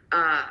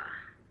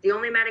 The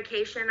only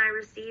medication I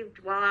received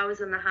while I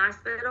was in the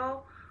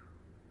hospital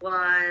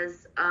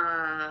was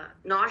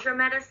nausea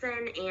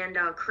medicine and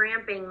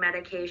cramping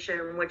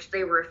medication, which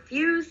they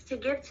refused to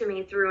give to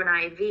me through an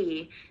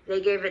IV.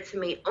 They gave it to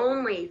me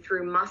only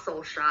through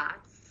muscle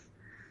shots.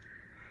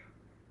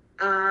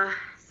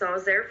 So I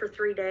was there for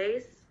 3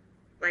 days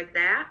like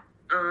that.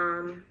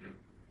 And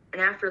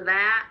after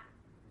that,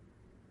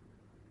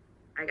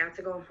 I got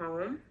to go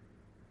home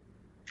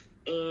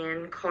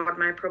and called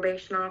my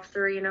probation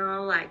officer,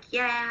 like,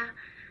 yeah,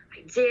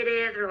 I did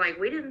it. They're like,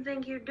 we didn't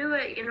think you'd do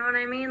it. You know what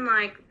I mean?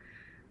 Like,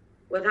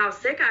 with how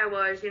sick I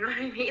was, you know what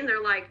I mean?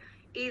 They're like,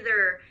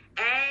 either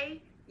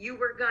A, you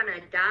were gonna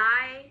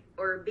die,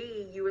 or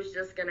B, you was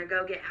just gonna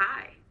go get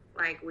high.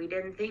 Like, we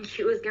didn't think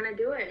you was gonna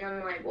do it. And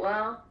I'm like,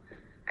 well,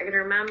 I can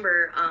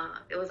remember,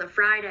 it was a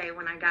Friday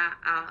when I got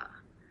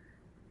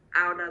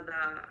out of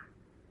the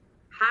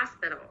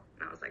hospital.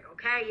 And I was like,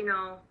 okay,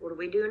 what do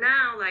we do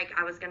now? Like,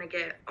 I was going to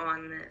get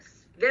on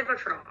this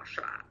Vivitrol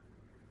shot.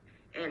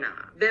 And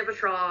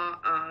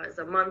Vivitrol is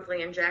a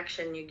monthly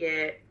injection you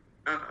get,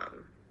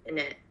 and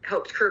it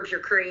helps curbs your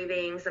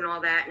cravings and all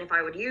that. And if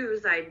I would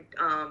use, I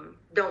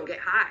don't get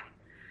high.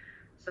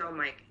 So I'm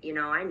like,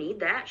 I need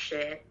that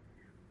shit.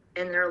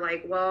 And they're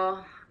like,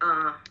 well,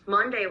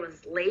 Monday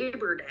was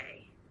Labor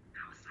Day.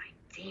 I was like,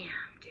 damn,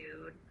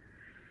 dude.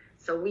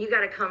 So you got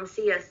to come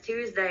see us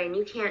Tuesday, and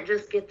you can't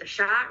just get the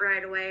shot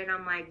right away. And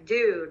I'm like,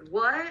 dude,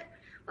 what?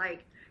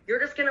 Like, you're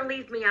just going to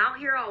leave me out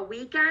here all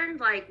weekend?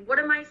 Like, what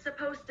am I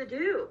supposed to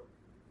do?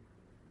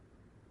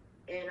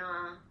 And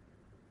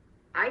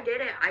I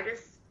did it. I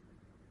just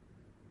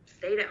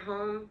stayed at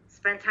home,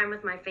 spent time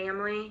with my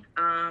family.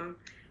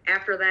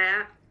 After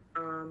that,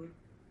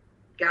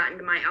 got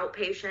into my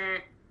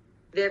outpatient,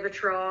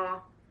 Vivitrol,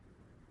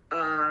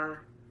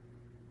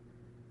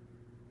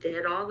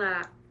 did all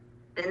that.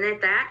 And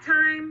at that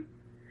time,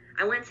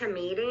 I went to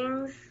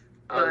meetings.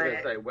 I was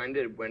gonna say, when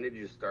did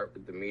you start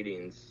with the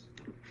meetings?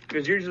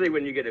 Because usually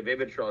when you get a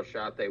Vivitrol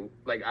shot,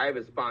 I have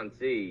a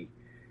sponsee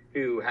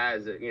who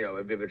has a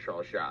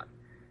Vivitrol shot,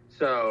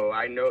 so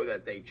I know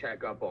that they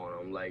check up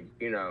on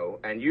him,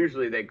 and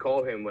usually they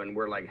call him when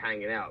we're like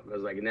hanging out,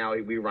 because now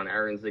we run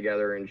errands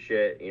together and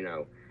shit,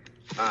 go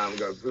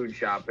food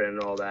shopping and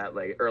all that.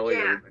 Like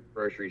earlier, we went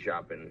grocery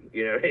shopping,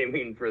 you know what I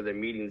mean, for the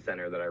meeting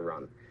center that I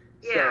run.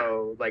 Yeah.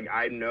 So,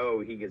 I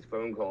know he gets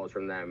phone calls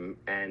from them,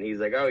 and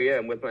he's like, oh, yeah,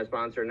 I'm with my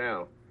sponsor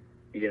now,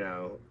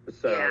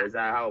 So, is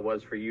that how it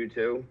was for you,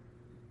 too?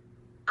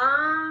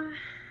 Not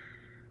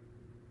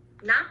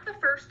the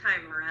first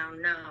time around,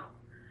 no.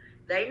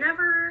 They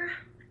never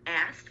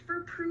asked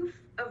for proof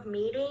of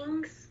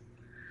meetings.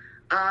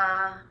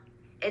 At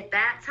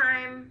that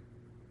time,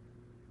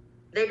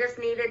 they just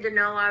needed to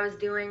know I was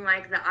doing,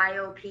 the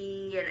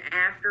IOP and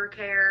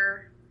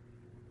aftercare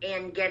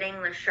and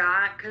getting the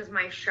shot, because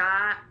my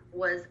shot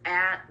was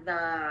at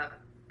the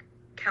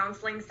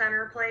counseling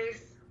center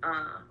place.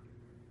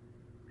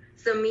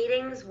 So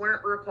meetings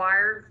weren't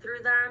required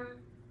through them.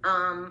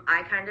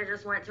 I kind of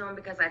just went to them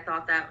because I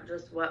thought that was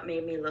just what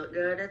made me look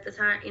good at the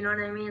time. You know what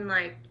I mean?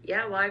 Like,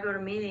 yeah, well, I go to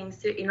meetings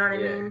too. You know what I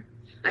mean?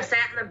 I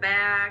sat in the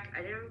back.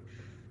 I didn't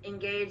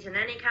engage in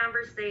any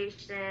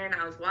conversation.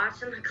 I was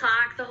watching the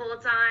clock the whole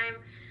time.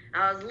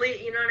 I was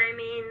you know what I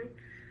mean?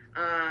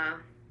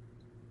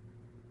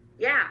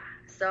 Yeah.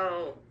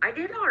 So I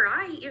did all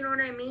right, you know what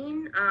I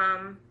mean?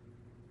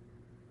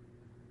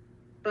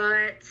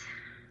 But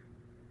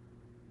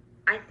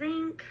I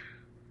think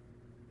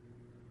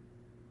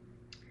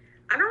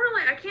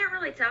I can't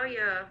really tell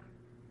you,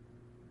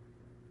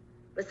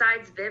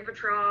 besides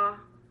Vivitrol,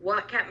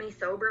 what kept me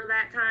sober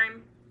that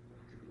time.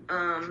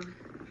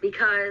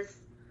 Because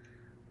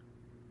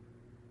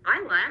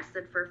I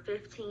lasted for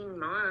 15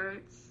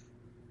 months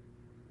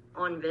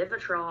on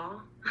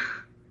Vivitrol.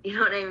 You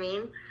know what I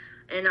mean?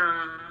 And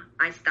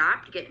I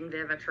stopped getting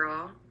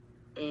Vivitrol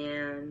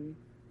and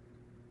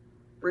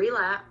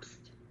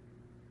relapsed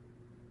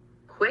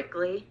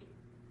quickly.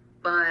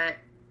 But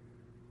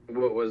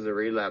what was the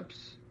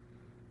relapse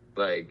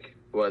like?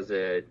 Was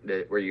it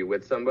that, were you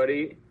with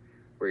somebody?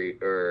 Did you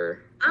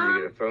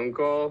get a phone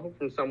call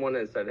from someone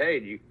that said,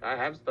 "Hey, I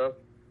have stuff"?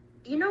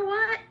 You know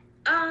what?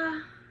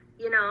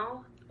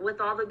 With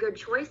all the good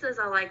choices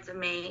I like to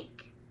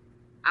make,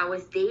 I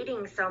was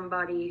dating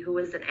somebody who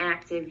was an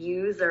active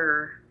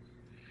user.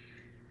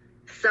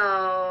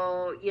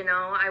 So,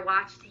 I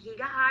watched, he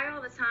got high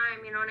all the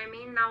time, you know what I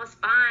mean? And I was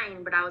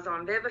fine, but I was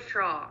on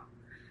Vivitrol.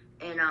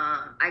 And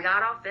I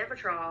got off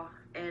Vivitrol.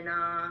 And,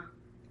 I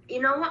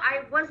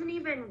wasn't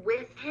even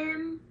with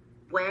him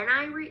when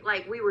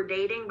we were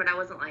dating, but I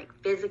wasn't,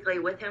 physically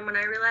with him when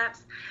I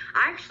relapsed.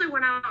 I actually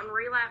went out and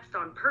relapsed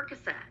on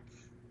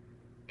Percocets.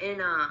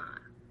 And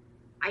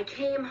I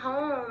came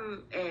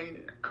home,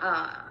 and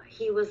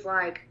he was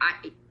like,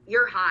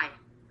 "You're high.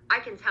 I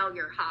can tell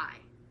you're high."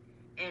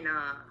 And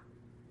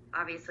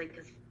obviously,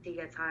 because he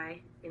gets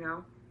high,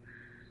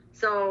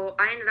 So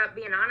I ended up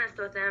being honest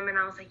with him, and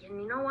I was like, "And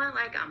you know what?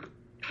 I'm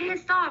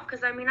pissed off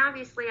because,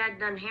 obviously I'd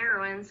done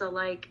heroin, so,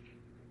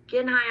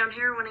 getting high on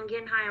heroin and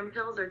getting high on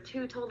pills are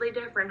two totally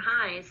different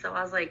highs." So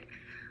I was like,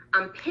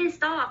 I'm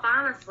pissed off,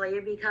 honestly,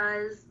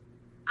 because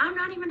I'm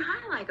not even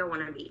high like I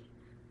want to be.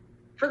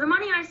 For the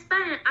money I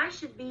spent, I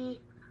should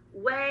be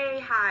way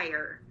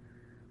higher.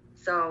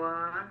 So,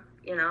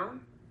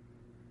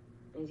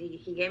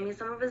 he gave me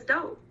some of his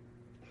dope.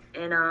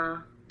 And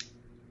I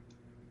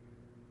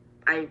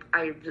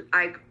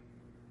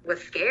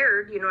was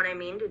scared, you know what I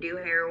mean, to do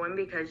heroin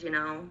because,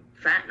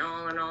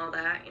 fentanyl and all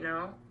that,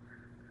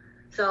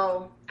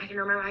 So I can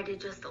remember I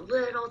did just a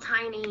little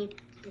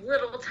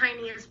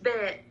tiniest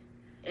bit.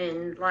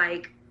 And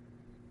like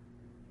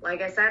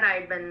I said,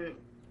 I'd been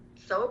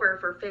sober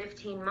for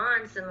 15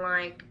 months, and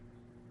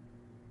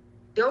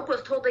dope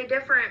was totally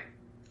different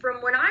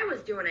from when I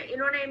was doing it. You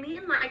know what I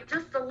mean?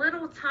 Just a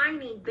little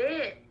tiny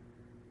bit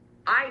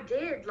I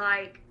did,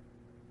 I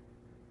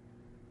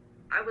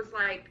was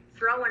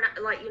throwing,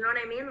 you know what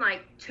I mean?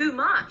 Too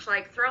much,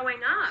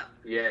 throwing up.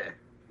 Yeah.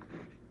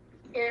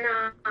 And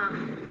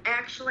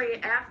actually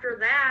after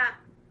that,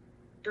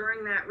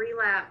 during that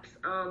relapse,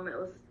 it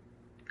was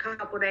a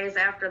couple days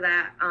after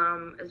that,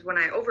 is when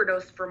I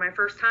overdosed for my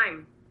first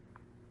time.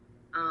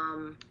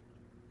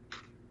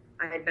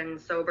 I had been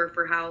sober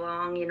for how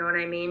long, you know what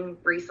I mean?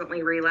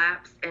 Recently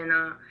relapsed,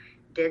 and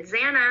did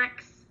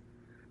Xanax,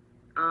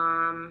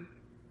 and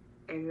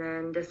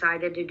then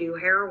decided to do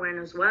heroin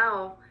as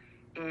well.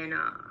 And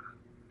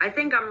I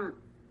think I'm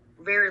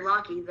very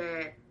lucky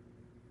that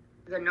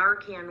the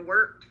Narcan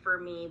worked for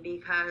me,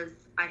 because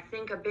I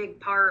think a big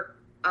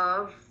part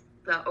of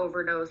the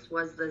overdose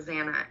was the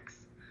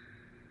Xanax.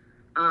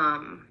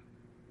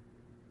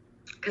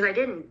 Because I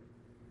didn't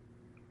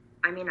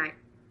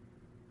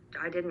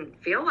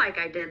feel like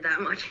I did that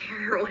much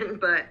heroin,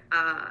 but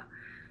yeah,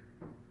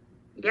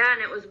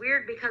 and it was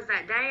weird because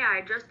that day I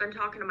had just been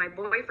talking to my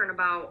boyfriend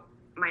about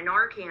my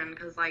Narcan,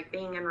 because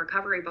being in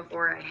recovery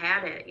before I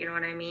had it, you know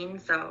what I mean?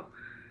 So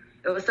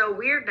it was so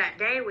weird that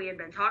day we had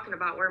been talking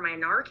about where my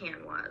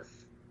Narcan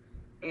was,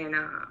 and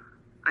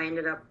I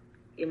ended up,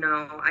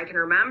 I can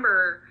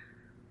remember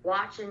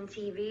watching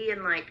TV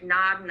and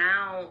nodding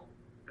out,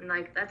 and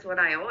that's what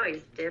I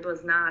always did,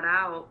 was nod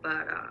out.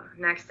 But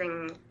next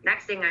thing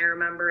I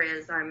remember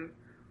is I'm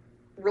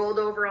rolled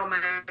over on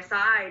my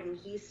side, and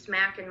he's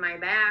smacking my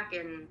back,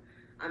 and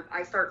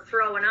I start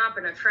throwing up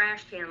in a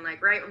trash can,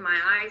 right when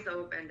my eyes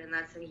opened. And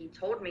that's when he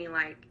told me,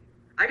 "I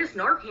just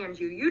Narcaned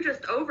you. You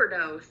just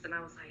overdosed." And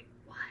I was like,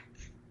 "What?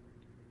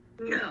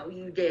 No,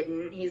 you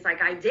didn't." He's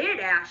like, "I did,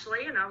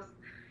 Ashley." And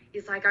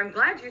he's like, "I'm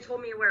glad you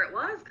told me where it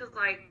was, because,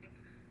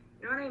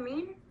 you know what I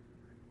mean?"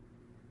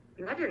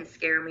 And that didn't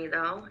scare me,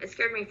 though. It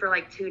scared me for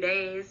 2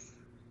 days.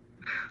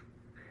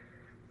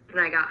 And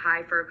I got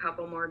high for a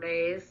couple more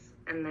days,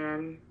 and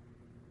then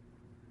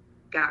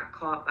got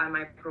caught by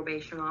my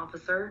probation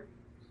officer.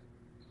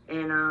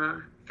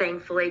 And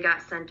thankfully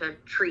got sent to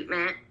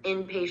treatment,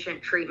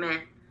 inpatient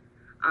treatment.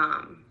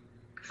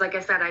 Because like I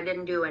said, I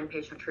didn't do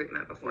inpatient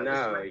treatment before. This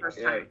was my first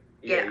time.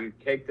 Yeah, you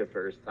kicked the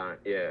first time,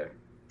 yeah.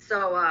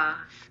 So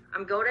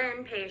I'm going to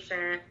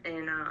inpatient,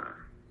 and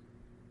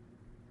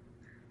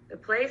the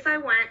place I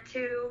went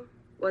to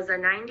was a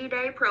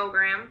 90-day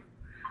program.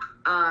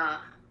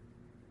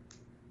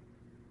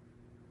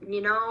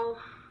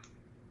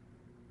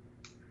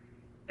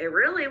 It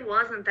really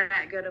wasn't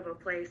that good of a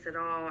place at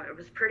all. It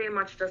was pretty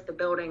much just a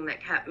building that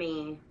kept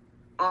me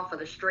off of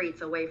the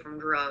streets, away from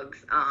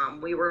drugs.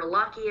 We were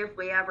lucky if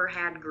we ever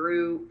had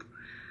group.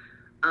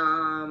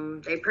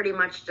 They pretty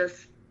much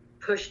just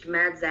pushed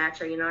meds at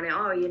you, you know what I mean?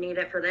 Oh, you need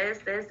it for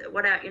this,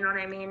 whatever, you know what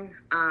I mean?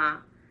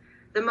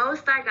 The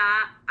most I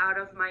got out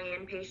of my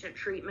inpatient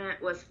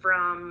treatment was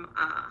from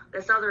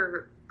this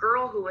other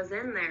girl who was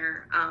in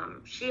there.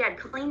 She had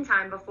clean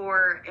time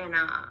before and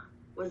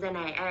was in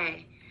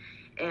AA.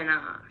 And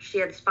she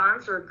had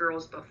sponsored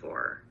girls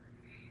before.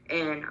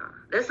 And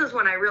this is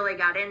when I really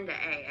got into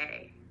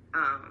AA.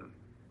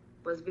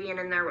 Was being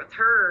in there with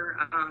her.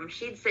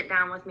 She'd sit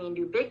down with me and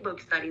do big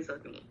book studies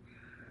with me.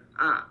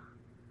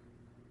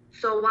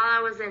 So while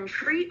I was in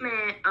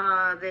treatment,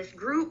 this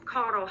group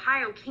called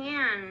Ohio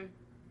Can,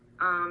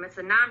 it's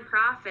a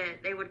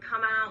nonprofit, they would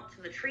come out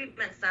to the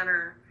treatment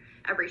center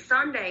every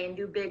Sunday and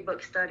do big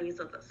book studies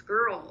with us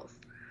girls.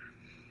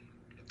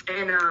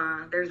 And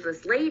there's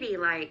this lady,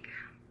 like,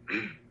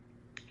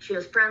 she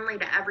was friendly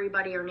to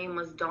everybody. Her name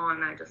was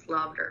Dawn. I just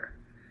loved her.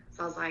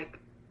 So I was like,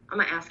 I'm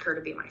going to ask her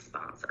to be my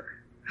sponsor.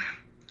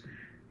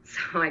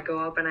 So I go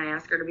up and I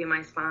ask her to be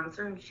my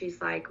sponsor. And she's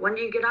like, when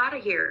do you get out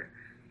of here?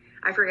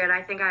 I forget.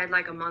 I think I had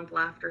like a month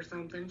left or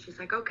something. She's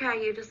like,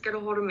 okay, you just get a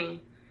hold of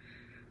me.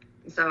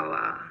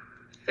 So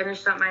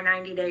finished up my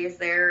 90 days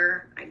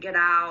there. I get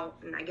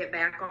out and I get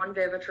back on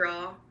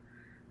Vivitrol.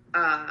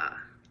 And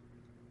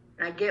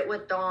I get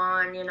with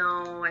Dawn, you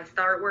know, I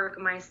start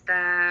working my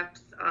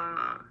steps.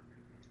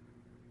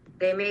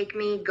 They make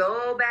me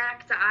go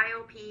back to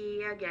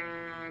IOP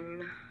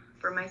again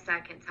for my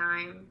second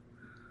time.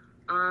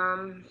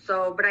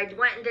 But I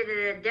went and did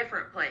it at a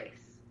different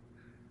place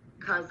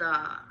because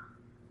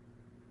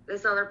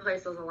this other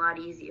place was a lot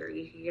easier.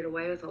 You could get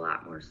away with a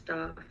lot more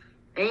stuff.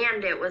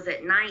 And it was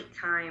at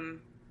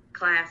nighttime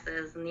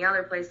classes, and the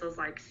other place was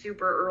like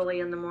super early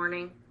in the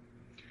morning.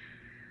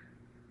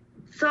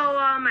 So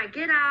I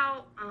get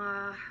out.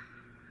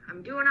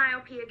 I'm doing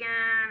IOP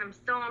again. I'm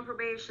still on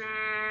probation.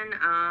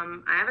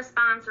 I have a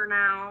sponsor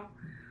now.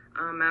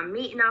 I'm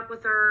meeting up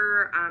with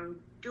her. I'm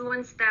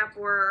doing step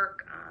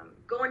work.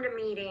 Going to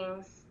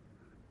meetings.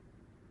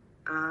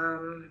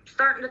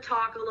 Starting to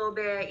talk a little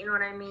bit, you know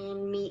what I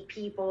mean? Meet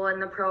people in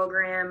the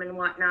program and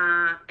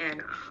whatnot.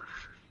 And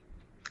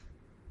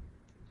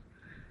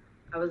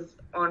I was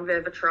on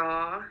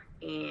Vivitrol,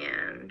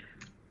 and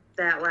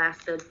that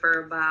lasted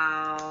for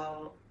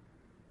about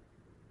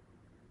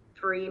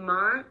 3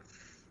 months.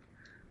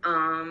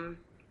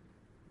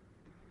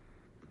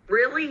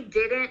 Really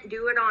didn't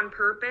do it on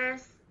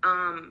purpose.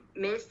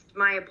 Missed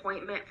my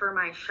appointment for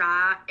my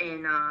shot,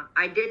 and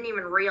I didn't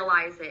even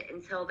realize it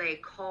until they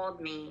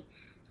called me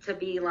to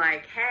be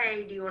like,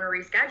 hey, do you want to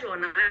reschedule?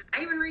 And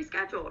I even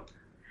rescheduled.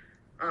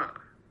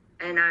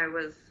 And I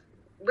was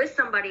with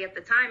somebody at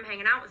the time,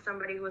 hanging out with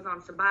somebody who was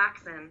on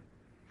Suboxone,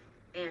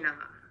 and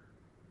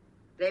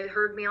they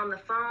heard me on the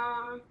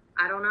phone.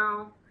 I don't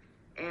know.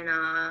 And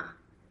I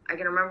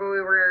can remember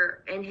we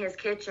were in his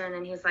kitchen,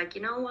 and he's like,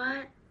 you know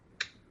what?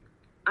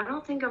 I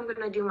don't think I'm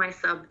going to do my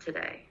sub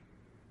today.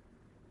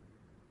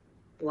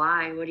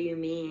 Why? What do you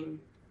mean?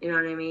 You know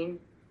what I mean?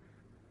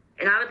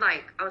 And I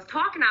was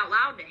talking out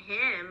loud to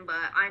him,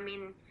 but I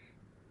mean,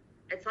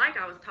 it's like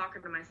I was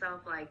talking to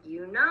myself, like,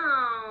 you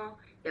know,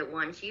 that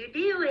once you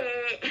do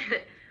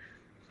it.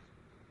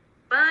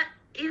 But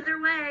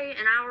either way,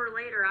 an hour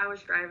later, I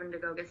was driving to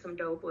go get some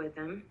dope with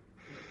him.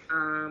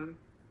 And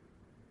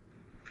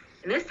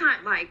this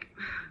time, like,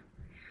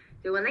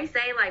 dude, when they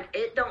say, like,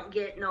 it don't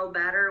get no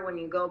better when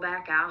you go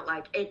back out,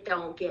 like, it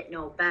don't get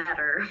no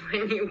better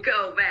when you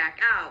go back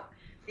out.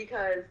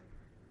 Because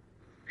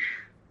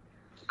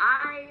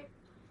I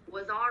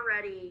was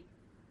already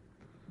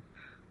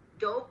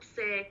dope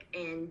sick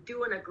and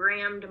doing a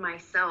gram to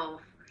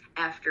myself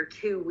after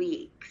 2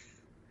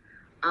 weeks.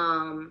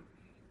 In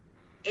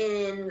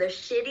the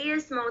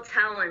shittiest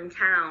motel in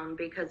town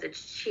because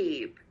it's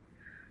cheap.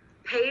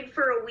 Paid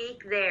for a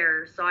week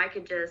there so I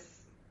could just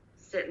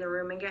sit in the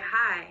room and get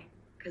high.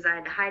 Because I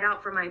had to hide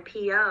out for my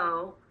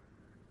PO.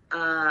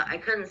 I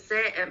couldn't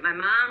sit at my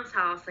mom's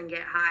house and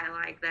get high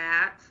like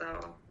that,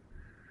 so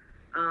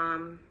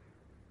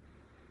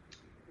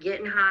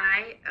getting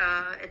high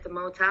at the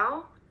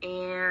motel,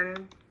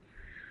 and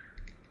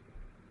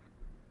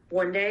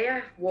one day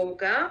I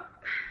woke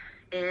up,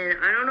 and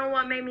I don't know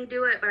what made me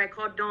do it, but I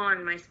called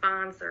Dawn, my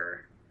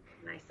sponsor,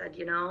 and I said,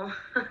 you know,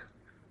 I'm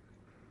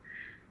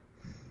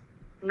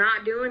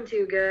not doing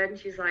too good, and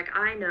she's like,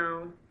 I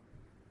know.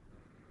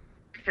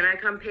 Can I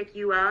come pick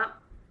you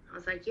up? I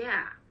was like,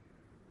 yeah.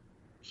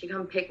 She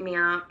come pick me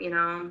up, you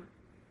know,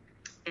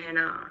 and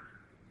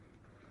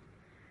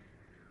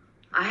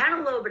I had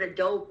a little bit of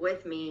dope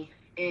with me,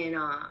 and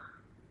I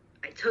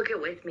took it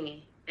with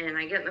me, and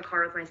I get in the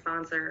car with my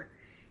sponsor,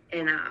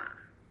 and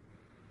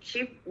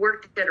she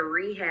worked at a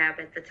rehab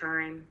at the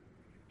time,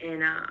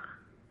 and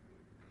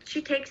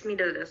she takes me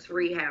to this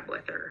rehab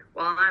with her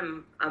while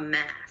I'm a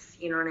mess,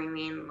 you know what I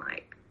mean,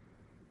 like,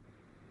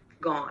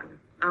 gone.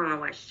 I don't know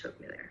why she took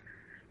me there.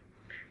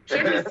 She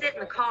had me sit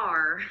in the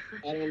car.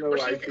 I don't know why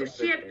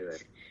she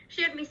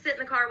had me sit in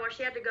the car while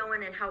she had to go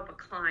in and help a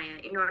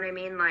client. You know what I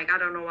mean? Like, I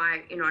don't know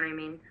why. You know what I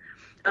mean?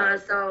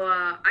 So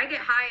I get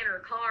high in her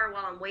car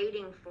while I'm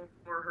waiting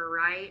for her,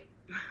 right?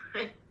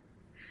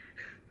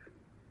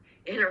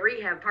 In a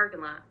rehab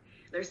parking lot.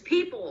 There's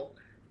people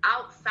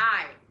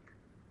outside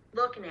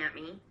looking at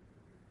me.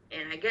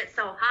 and I get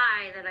so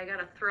high that I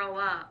gotta throw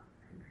up.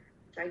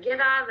 So I get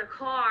out of the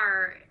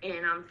car,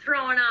 and I'm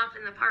throwing up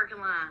in the parking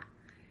lot.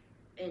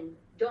 And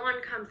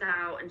Dawn comes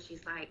out, and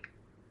she's like,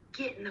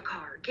 get in the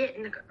car, get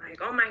in the car. Like,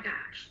 oh my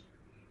gosh.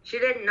 She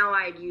didn't know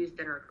I'd used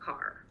in her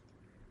car.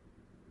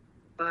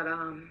 But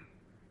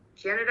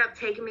she ended up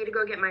taking me to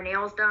go get my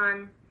nails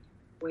done.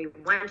 We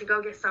went to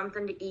go get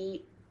something to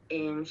eat,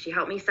 and she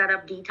helped me set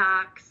up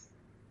detox.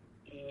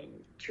 And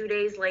 2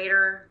 days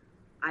later,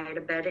 I had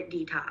a bed at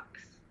detox.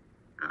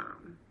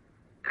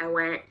 I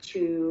went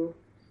to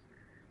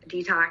a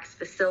detox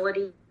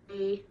facility,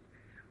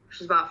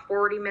 which is about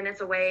 40 minutes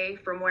away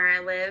from where I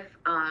live.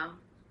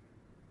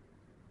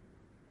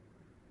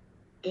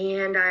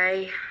 And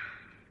they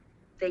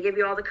give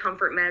you all the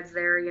comfort meds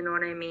there, you know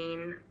what I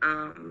mean?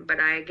 But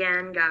I,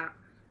 again, got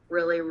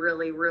really,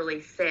 really,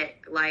 really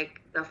sick,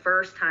 like the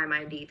first time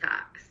I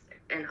detoxed.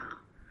 And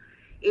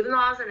even though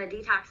I was in a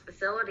detox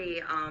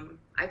facility,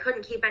 I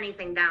couldn't keep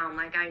anything down.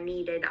 Like, I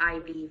needed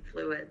IV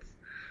fluids.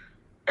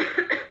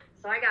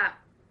 So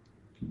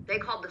they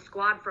called the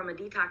squad from a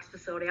detox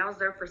facility. I was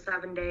there for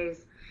 7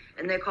 days,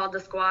 and they called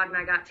the squad, and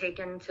I got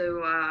taken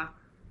to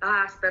the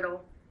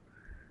hospital.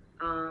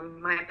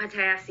 My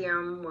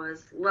potassium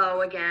was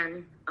low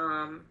again,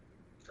 so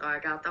I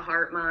got the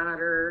heart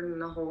monitor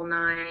and the whole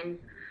nine.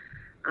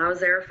 I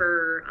was there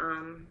for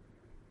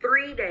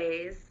 3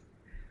 days,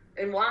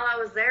 and while I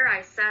was there,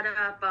 I set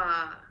up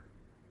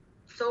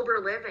sober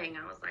living.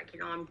 I was like,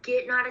 I'm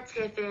getting out of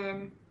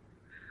Tiffin.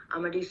 I'm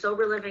going to do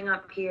sober living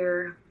up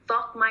here.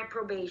 Fuck my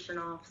probation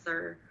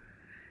officer.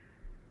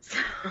 So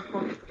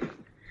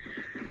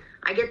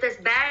I get this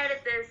bed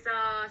at this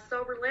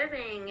sober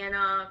living, and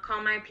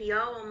call my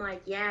PO. I'm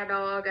like, yeah,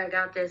 dog, I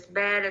got this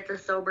bed at the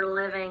sober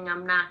living.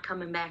 I'm not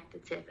coming back to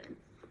Tiffin.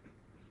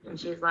 And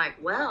she's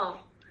like,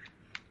 well,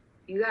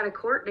 you got a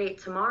court date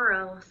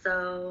tomorrow,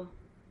 so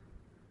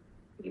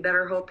you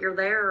better hope you're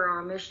there, or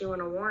I'm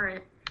issuing a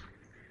warrant.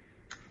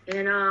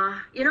 And,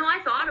 I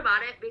thought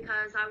about it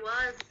because I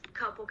was a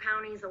couple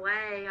counties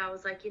away. I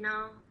was like,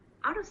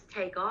 I'll just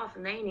take off,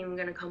 and they ain't even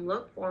going to come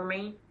look for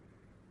me.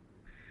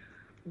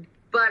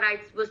 But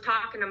I was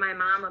talking to my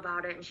mom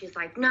about it, and she's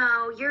like,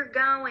 no, you're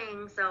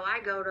going. So I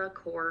go to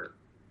court.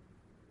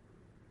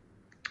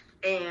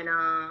 And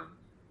I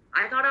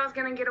thought I was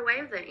going to get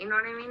away with it. You know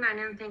what I mean? I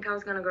didn't think I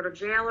was going to go to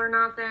jail or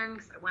nothing,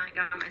 because I went and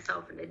got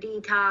myself into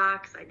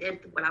detox. I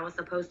did what I was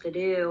supposed to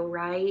do,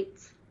 right?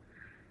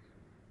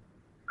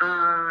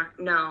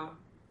 No,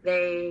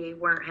 they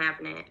weren't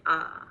having it.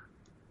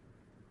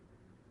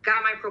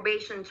 Got my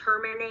probation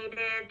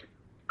terminated.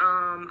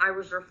 I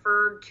was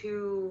referred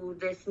to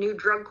this new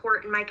drug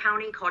court in my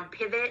county called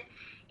Pivot,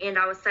 and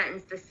I was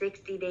sentenced to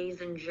 60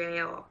 days in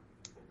jail.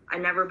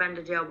 I'd never been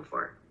to jail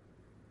before.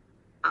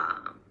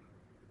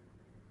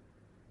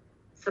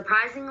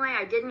 Surprisingly,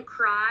 I didn't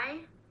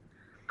cry.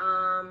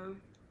 The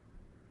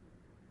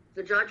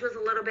judge was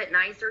a little bit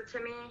nicer to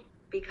me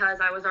because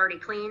I was already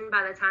clean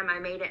by the time I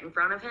made it in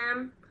front of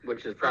him.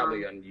 Which is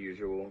probably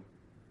unusual.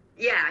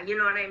 Yeah, you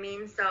know what I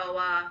mean? So,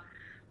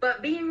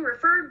 but being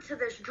referred to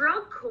this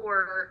drug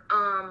court,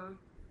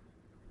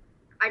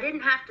 I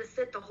didn't have to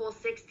sit the whole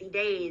 60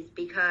 days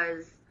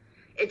because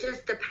it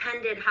just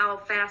depended how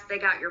fast they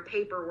got your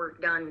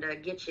paperwork done to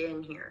get you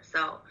in here.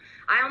 So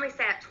I only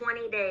sat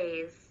 20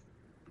 days,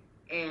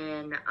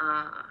 and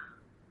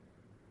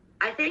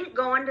I think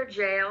going to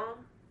jail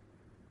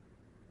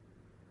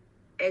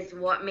is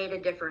what made a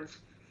difference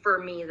for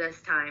me this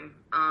time.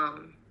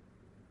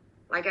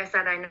 Like I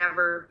said, I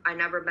never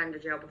been to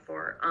jail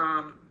before.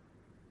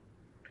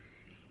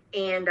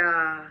 And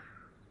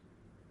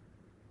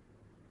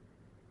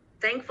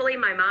thankfully,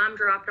 my mom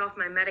dropped off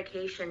my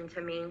medication to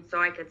me so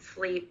I could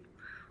sleep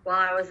while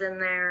I was in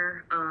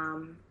there.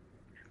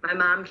 My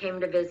mom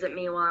came to visit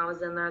me while I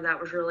was in there. That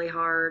was really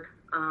hard.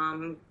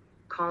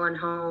 Calling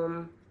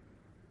home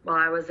while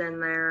I was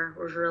in there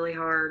was really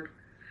hard.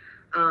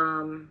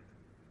 I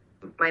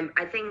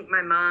think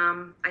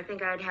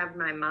I'd have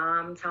my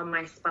mom tell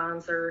my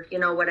sponsor,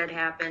 what had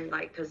happened,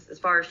 because as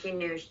far as she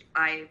knew,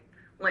 I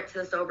went to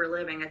the sober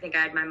living. I think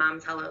I had my mom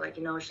tell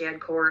her, she had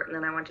court, and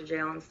then I went to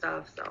jail and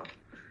stuff. So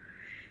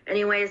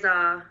anyways,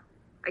 I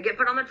get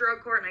put on the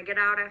drug court, and I get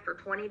out after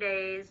 20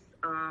 days.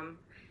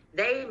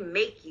 They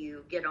make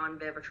you get on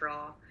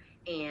Vivitrol,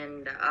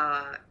 and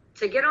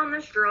to get on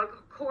this drug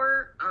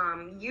court,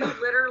 you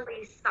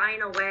literally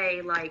sign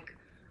away,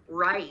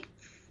 rights.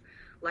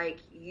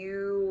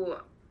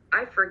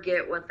 I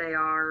forget what they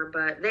are,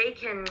 but they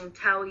can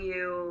tell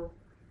you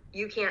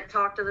can't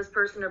talk to this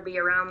person or be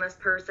around this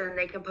person.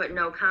 They can put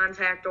no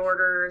contact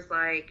orders.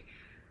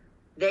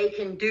 They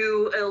can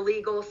do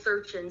illegal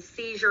search and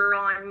seizure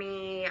on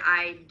me.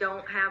 I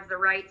don't have the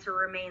right to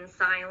remain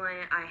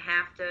silent. I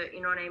have to,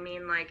 you know what I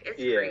mean? It's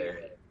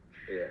crazy.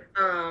 Yeah.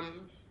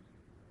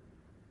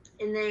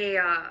 And they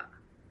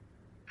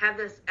have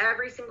this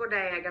every single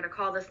day. I got to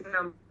call this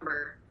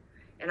number.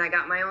 And I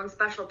got my own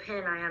special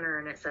pin I enter,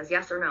 and it says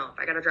yes or no. If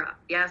I got to drop,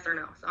 yes or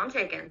no. So I'm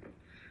taking,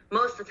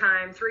 most of the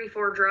time,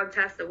 3-4 drug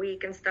tests a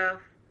week and stuff.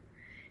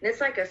 And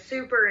it's a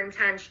super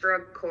intense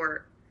drug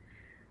court.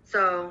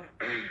 So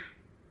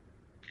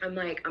I'm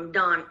like, I'm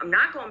done. I'm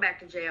not going back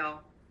to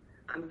jail.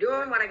 I'm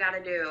doing what I got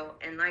to do.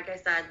 And like I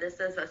said, this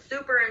is a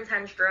super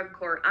intense drug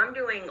court. I'm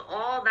doing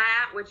all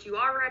that, which you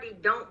already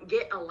don't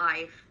get a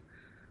life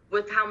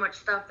with how much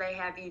stuff they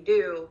have you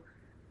do.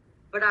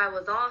 But I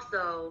was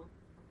also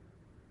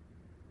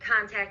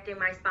contacting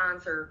my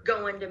sponsor,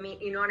 going to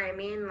meet, you know what I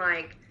mean?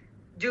 Like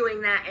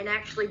doing that and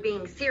actually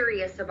being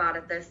serious about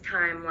it this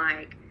time,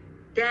 like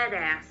dead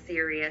ass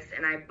serious.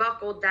 And I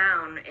buckled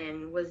down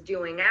and was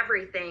doing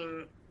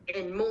everything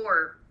and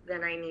more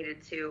than I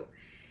needed to.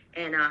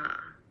 And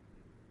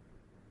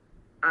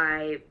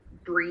I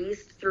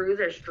breezed through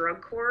this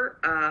drug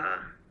court.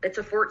 It's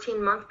a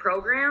 14-month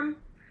program.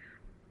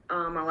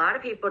 A lot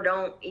of people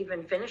don't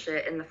even finish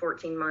it in the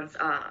 14 months.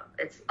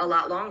 It's a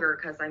lot longer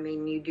because, I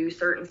mean, you do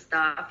certain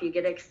stuff, you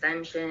get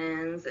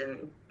extensions,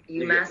 and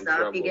you mess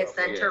up, you get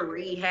sent to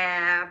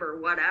rehab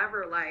or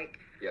whatever. Like,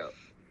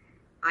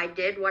 I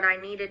did what I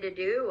needed to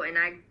do, and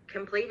I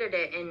completed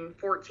it in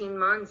 14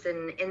 months.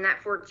 And in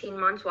that 14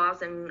 months while I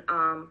was in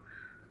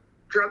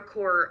drug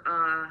court,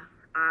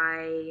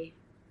 I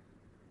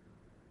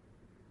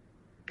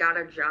got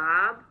a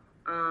job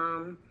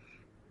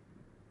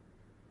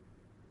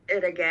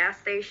at a gas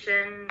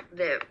station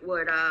that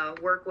would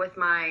work with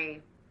my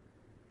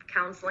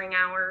counseling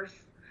hours,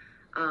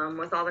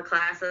 with all the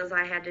classes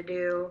I had to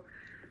do.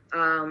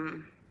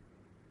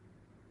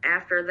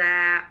 After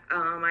that,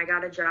 I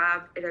got a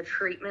job at a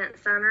treatment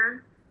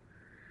center,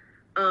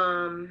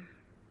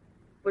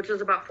 which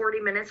was about 40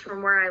 minutes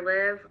from where I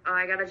live.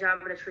 I got a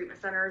job at a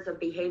treatment center as a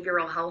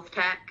behavioral health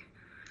tech,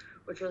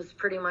 which was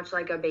pretty much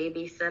like a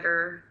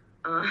babysitter.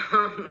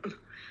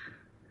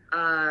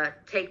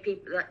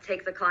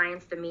 Take the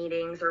clients to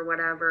meetings or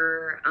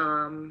whatever.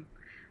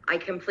 I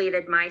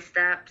completed my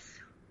steps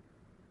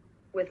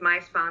with my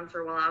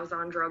sponsor while I was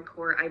on drug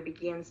court. I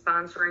began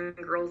sponsoring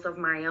girls of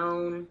my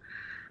own.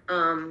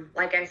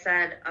 Like I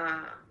said,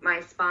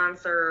 my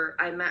sponsor,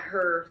 I met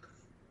her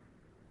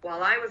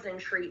while I was in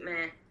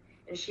treatment,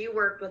 and she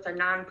worked with a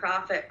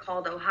nonprofit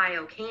called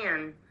Ohio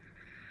Can.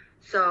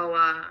 So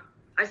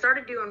I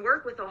started doing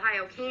work with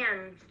Ohio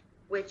Can,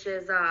 which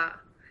is a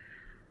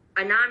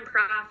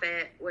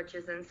nonprofit which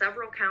is in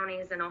several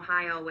counties in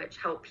Ohio, which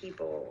help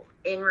people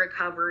in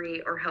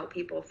recovery or help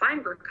people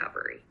find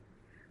recovery.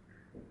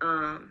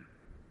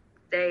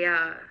 They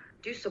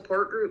do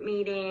support group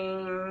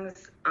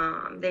meetings.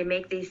 They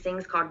make these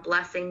things called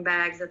blessing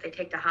bags that they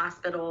take to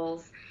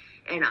hospitals.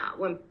 And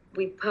when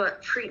we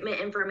put treatment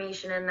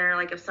information in there,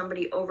 like if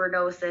somebody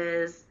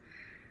overdoses,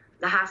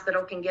 the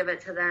hospital can give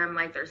it to them.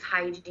 Like there's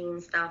hygiene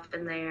stuff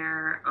in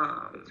there.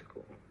 That's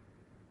cool.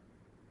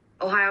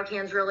 Ohio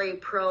Can's really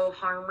pro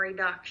harm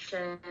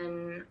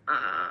reduction.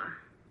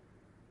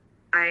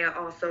 I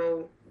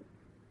also,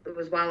 it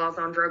was while I was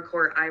on drug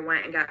court, I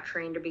went and got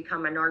trained to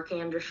become a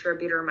Narcan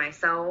distributor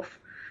myself.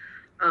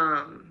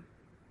 I'm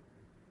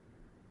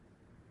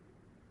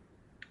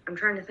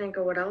trying to think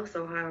of what else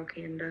Ohio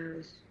Can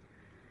does.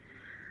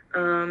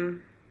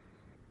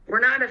 We're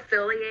not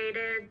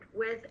affiliated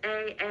with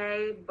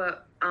AA,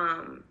 but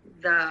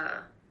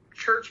the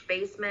church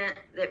basement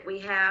that we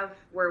have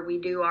where we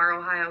do our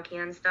Ohio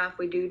Can stuff,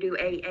 we do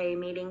AA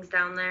meetings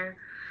down there.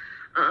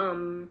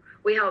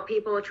 We help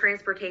people with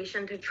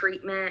transportation to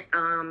treatment.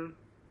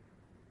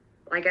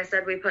 Like I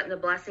said, we put in the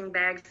blessing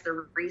bags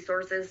the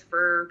resources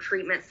for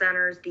treatment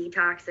centers,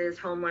 detoxes,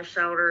 homeless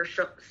shelters,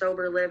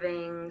 sober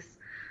livings.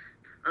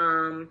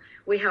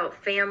 We help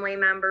family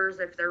members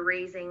if they're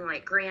raising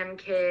like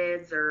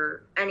grandkids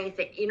or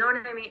anything. You know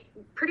what I mean?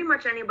 Pretty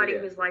much anybody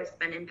whose life's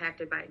been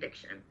impacted by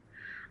addiction.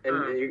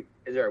 And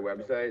is there a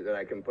website that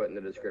I can put in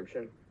the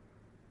description?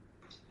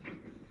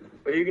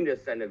 Or you can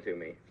just send it to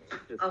me.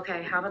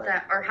 Okay, how about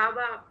that? Or how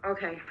about that?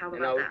 I was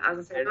going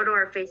to say, go to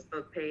our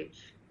Facebook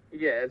page.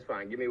 Yeah, it's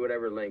fine. Give me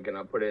whatever link, and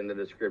I'll put it in the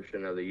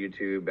description of the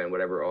YouTube and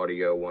whatever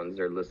audio ones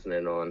they're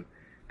listening on.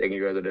 They can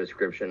go to the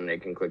description, and they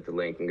can click the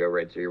link and go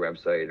right to your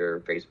website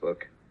or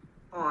Facebook.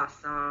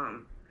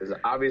 Awesome. Because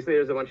obviously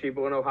there's a bunch of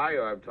people in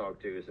Ohio I've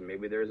talked to, so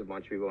maybe there's a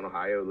bunch of people in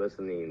Ohio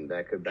listening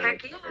that could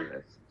benefit from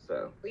this.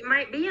 So we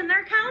might be in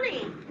their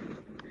county.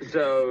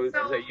 So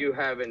you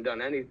haven't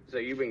done any. So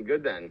you've been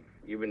good then.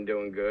 You've been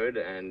doing good,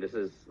 and this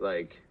is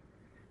like,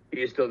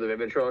 you still the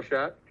Vivitrol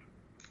shot?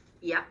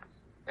 Yep.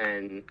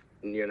 And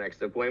in your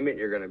next appointment,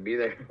 you're gonna be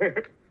there.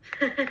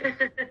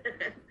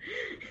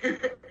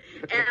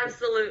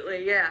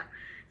 Absolutely, yeah.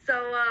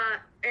 So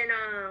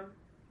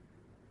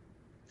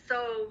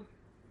so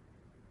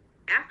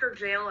after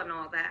jail and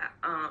all that,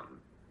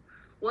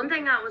 one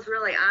thing I was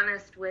really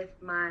honest with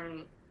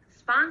my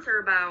sponsor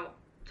about,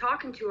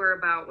 talking to her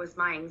about, was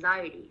my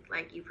anxiety.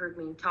 Like, you've heard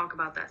me talk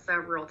about that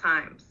several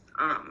times.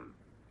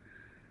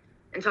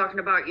 And talking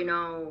about, you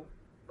know,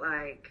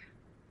 like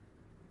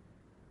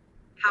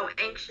how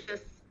anxious.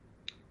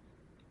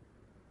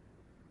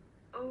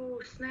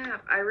 Oh,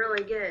 snap. I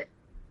really get.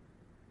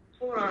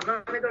 Hold on.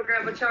 I'm going to go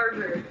grab a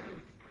charger.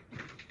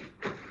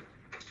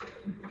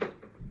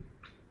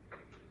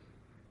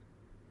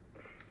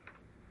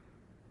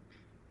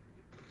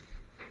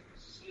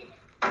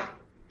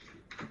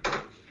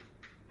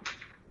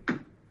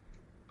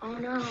 Oh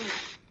no.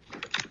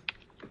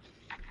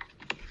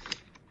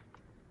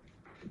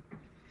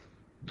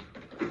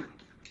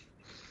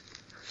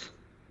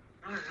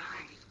 All right.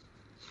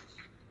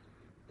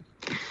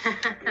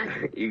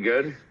 You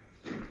good?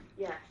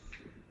 Yes.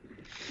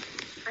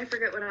 I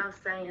forget what I was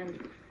saying.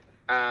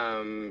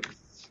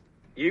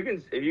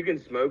 If you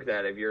can smoke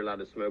that, if you're allowed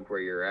to smoke where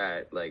you're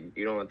at, like,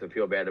 you don't have to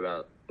feel bad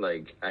about,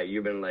 like,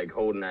 you've been, like,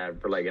 holding that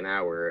for, like, an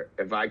hour.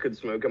 If I could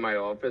smoke in my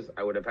office,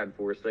 I would have had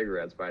 4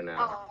 cigarettes by now.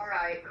 Oh, all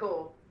right,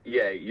 cool.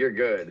 Yeah, you're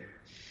good.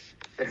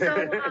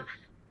 So,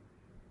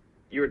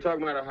 you were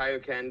talking about Ohio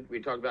Ken.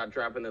 We talked about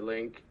dropping the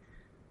link.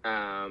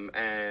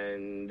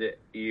 And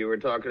you were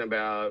talking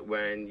about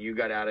when you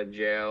got out of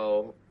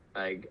jail,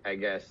 I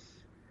guess,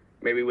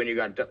 maybe when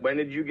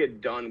did you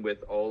get done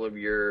with all of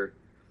your...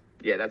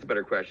 Yeah, that's a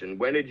better question.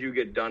 When did you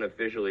get done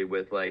officially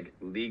with, like,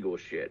 legal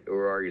shit?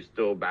 Or are you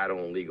still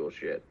battling legal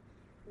shit?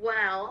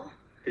 well,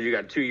 Because you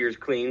got 2 years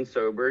clean,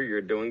 sober, you're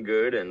doing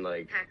good, and,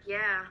 like... heck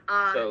yeah.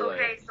 So,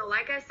 okay, so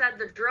like I said,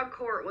 the drug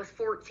court was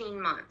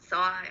 14 months. So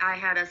I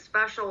had a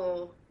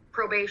special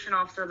probation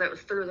officer that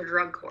was through the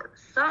drug court.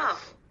 So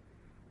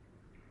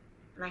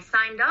when I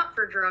signed up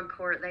for drug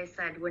court, they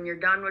said, when you're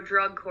done with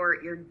drug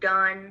court, you're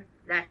done.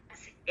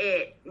 That's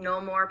it. No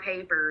more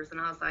papers.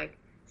 And I was like,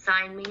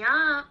 sign me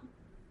up.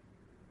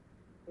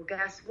 Well,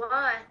 guess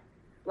what?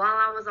 While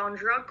I was on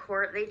drug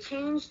court, they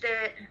changed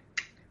it.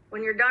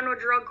 When you're done with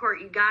drug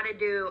court, you got to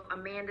do a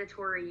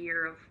mandatory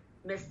year of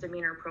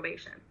misdemeanor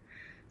probation.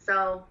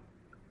 So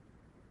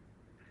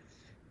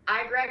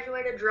I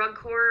graduated drug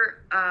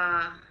court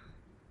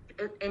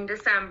in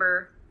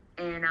December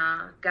and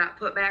got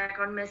put back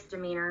on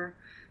misdemeanor.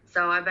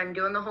 So I've been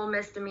doing the whole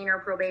misdemeanor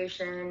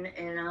probation,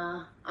 and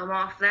I'm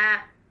off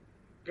that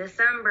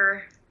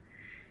December.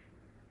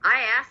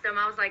 I asked him,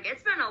 I was like,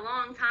 it's been a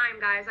long time,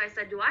 guys. I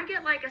said, do I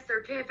get like a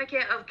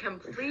certificate of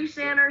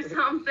completion or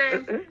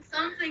something?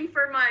 Something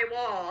for my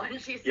wall. And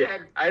she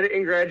said, I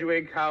didn't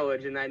graduate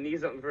college and I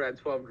need something for that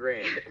 12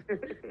 grand.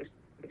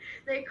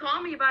 They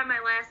call me by my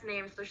last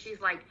name. So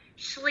she's like,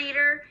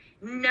 Schleter,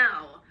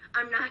 no,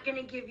 I'm not going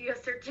to give you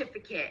a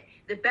certificate.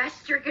 The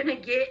best you're going to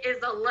get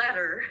is a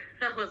letter.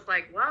 I was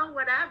like, well,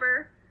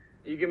 whatever.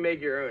 You can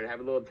make your own. Have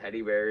little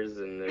teddy bears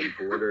and the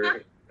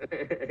border.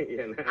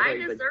 You know, I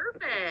deserve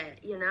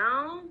it, you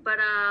know, but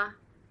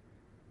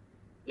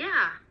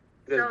yeah.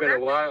 It's been a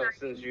while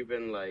since you've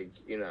been, like,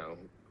 you know,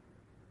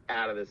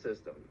 out of the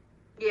system.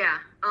 Yeah,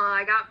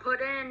 I got put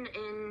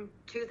in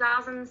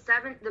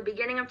 2007, the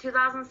beginning of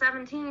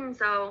 2017,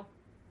 so.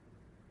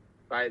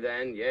 By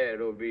then, yeah,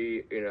 it'll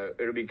be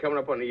coming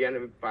up on the end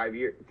of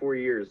 4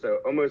 years, so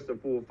almost a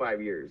full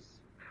 5 years.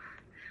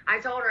 I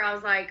told her, I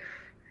was like,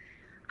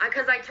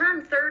 because I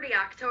turned 30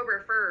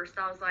 October 1st.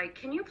 I was like,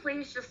 can you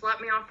please just let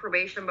me off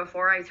probation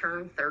before I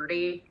turn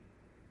 30?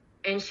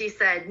 And she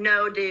said,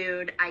 no,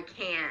 dude, I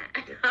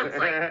can't. I was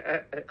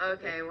like,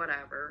 okay,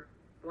 whatever.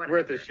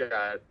 Worth a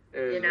shot.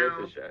 It was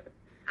worth a shot.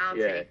 I'll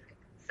take it.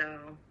 So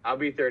I'll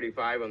be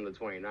 35 on the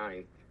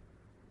 29th.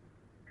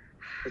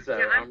 So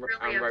yeah, I'm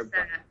really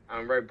upset.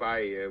 I'm right by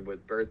you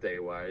with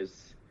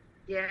birthday-wise.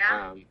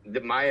 Yeah?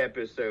 My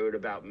episode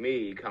about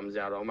me comes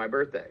out on my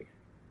birthday.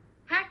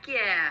 Heck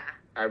yeah.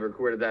 I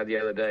recorded that the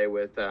other day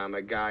with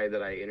a guy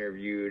that I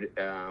interviewed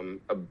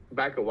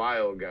back a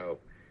while ago.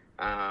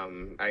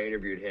 I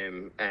interviewed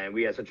him, and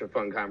we had such a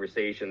fun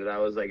conversation that I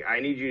was like,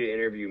 I need you to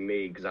interview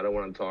me because I don't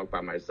want to talk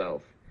by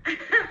myself.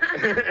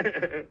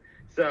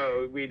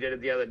 So we did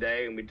it the other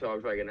day, and we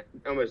talked for like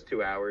almost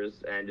 2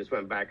 hours and just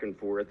went back and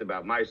forth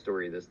about my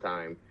story this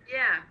time.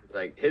 Yeah.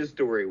 Like, his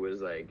story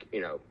was like, you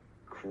know,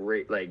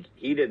 great. Like,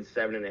 he did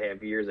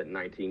 7.5 years at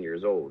 19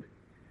 years old.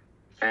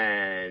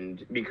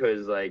 And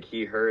because, like,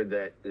 he heard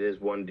that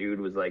this one dude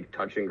was, like,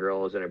 touching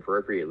girls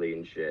inappropriately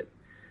and shit.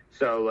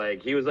 So,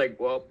 like, he was like,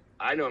 well,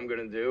 I know what I'm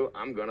going to do.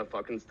 I'm going to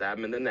fucking stab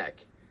him in the neck.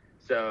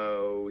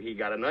 So he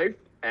got a knife,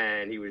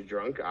 and he was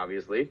drunk,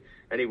 obviously.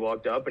 And he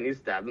walked up, and he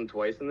stabbed him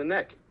twice in the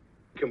neck.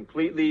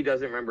 Completely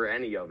doesn't remember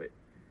any of it.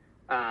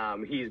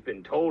 He's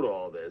been told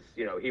all this.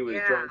 You know, he was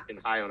drunk and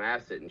high on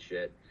acid and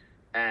shit.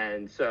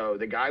 And so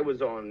the guy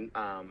was on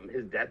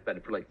his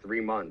deathbed for, like, 3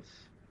 months.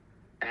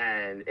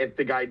 And if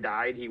the guy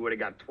died, he would have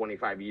got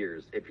 25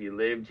 years. If he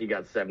lived, he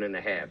got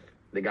 7.5.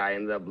 The guy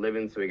ended up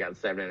living, so he got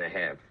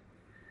 7.5.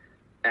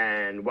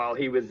 And while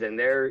he was in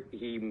there,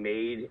 he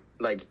made,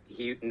 like,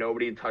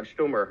 nobody touched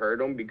him or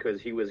hurt him because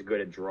he was good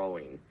at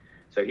drawing.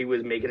 So he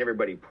was making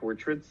everybody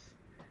portraits.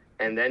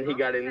 And then he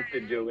got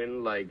into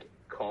doing, like,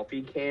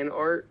 coffee can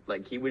art.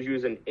 Like, he was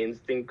using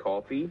instant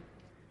coffee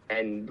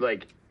and,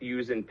 like,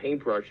 using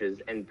paintbrushes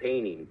and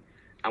painting.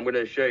 I'm going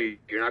to show you.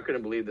 You're not going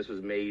to believe this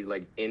was made,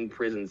 like, in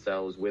prison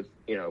cells with,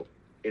 you know,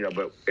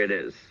 but it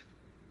is.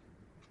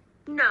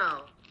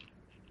 No.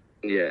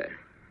 Yeah.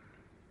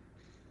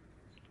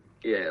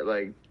 Yeah,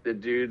 like, the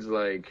dude's,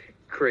 like,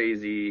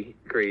 crazy,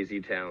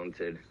 crazy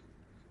talented.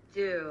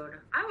 Dude,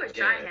 I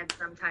wish I had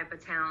some type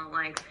of talent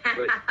like that.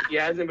 But he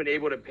hasn't been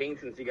able to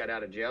paint since he got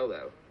out of jail,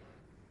 though.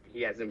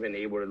 He hasn't been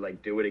able to,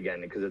 like, do it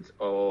again because it's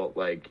all,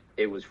 like,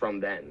 it was from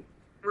then.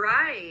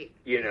 Right.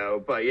 You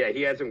know, but yeah,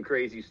 he had some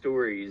crazy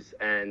stories,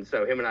 and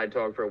so him and I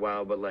talked for a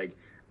while, but like,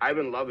 I've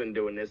been loving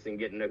doing this and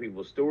getting to know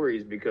people's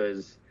stories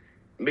because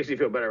it makes me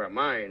feel better about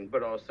mine,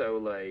 but also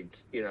like,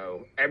 you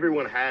know,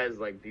 everyone has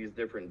like these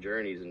different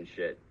journeys and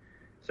shit.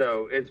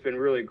 So it's been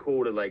really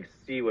cool to like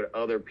see what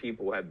other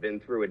people have been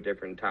through at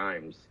different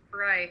times.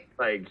 Right.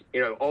 Like,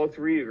 you know, all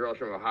three girls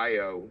from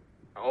Ohio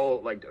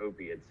all liked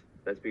opiates,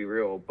 let's be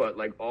real, but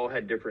like all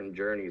had different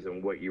journeys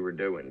on what you were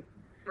doing.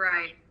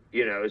 Right.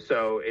 You know,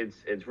 so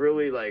it's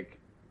really like,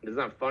 it's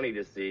not funny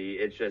to see,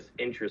 it's just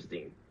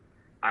interesting.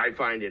 I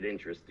find it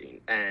interesting,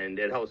 and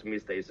it helps me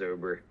stay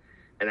sober.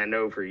 And I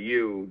know for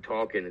you,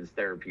 talking is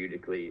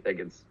therapeutically, like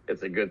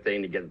it's a good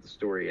thing to get the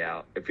story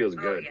out. It feels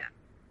good. Yeah.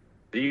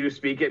 Do you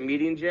speak at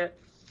meetings yet?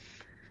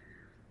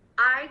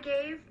 I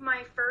gave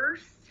my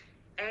first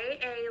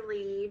AA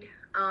lead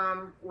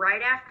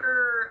right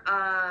after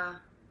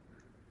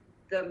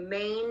the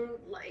main,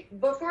 like,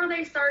 before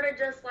they started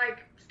just,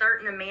 like,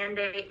 starting to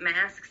mandate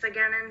masks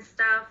again and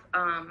stuff.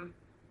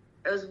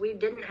 We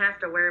didn't have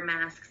to wear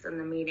masks in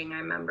the meeting. I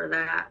remember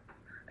that.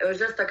 It was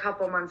just a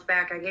couple months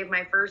back. I gave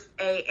my first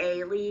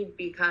AA lead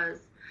because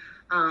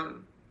I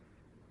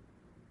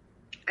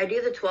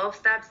do the 12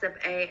 steps of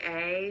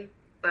AA,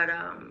 but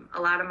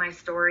a lot of my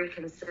story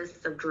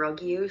consists of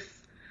drug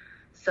use.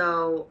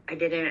 So I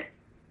didn't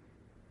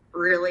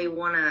really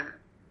want to,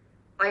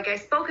 like, I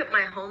spoke at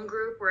my home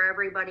group where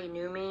everybody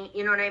knew me,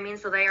 you know what I mean?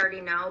 So they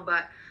already know,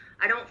 but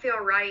I don't feel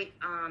right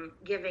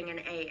giving an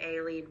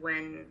AA lead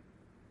when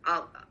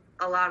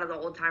a lot of the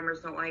old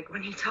timers don't like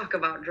when you talk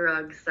about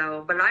drugs.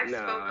 So, but I've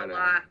spoke a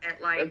lot at,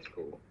 like, that's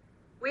cool.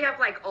 We have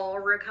like all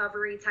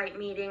recovery type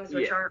meetings,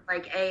 which aren't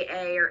like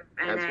AA or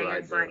NA.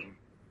 It's like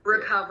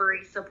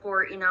recovery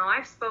support. You know,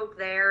 I've spoke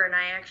there, and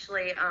I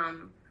actually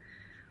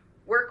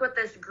work with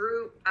this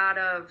group out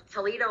of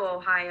Toledo,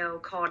 Ohio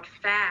called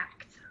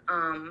FACT.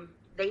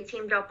 They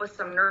teamed up with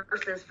some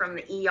nurses from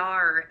the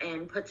ER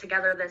and put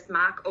together this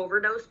mock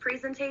overdose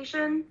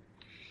presentation.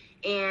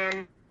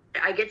 And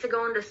I get to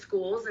go into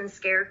schools and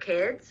scare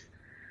kids.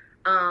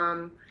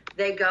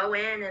 They go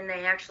in and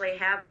they actually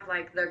have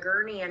like the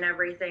gurney and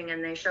everything,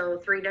 and they show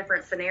 3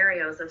 different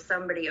scenarios of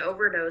somebody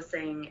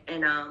overdosing.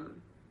 And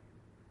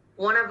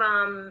one of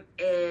them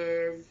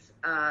is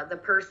the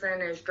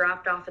person is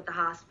dropped off at the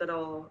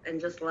hospital and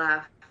just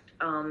left.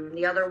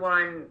 The other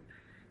one,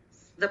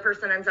 the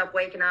person ends up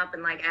waking up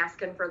and like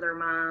asking for their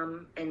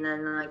mom, and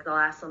then like the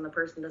last one, the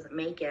person doesn't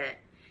make it.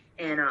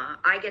 And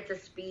I get to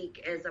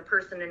speak as a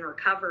person in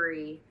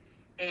recovery.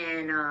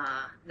 And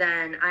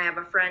then I have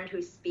a friend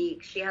who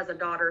speaks. She has a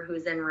daughter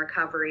who's in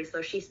recovery,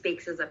 so she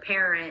speaks as a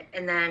parent.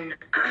 And then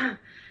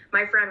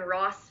my friend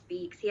Ross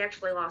speaks. He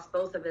actually lost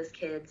both of his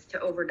kids to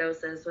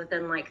overdoses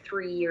within like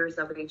 3 years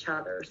of each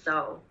other.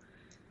 So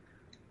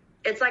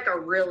it's like a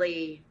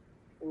really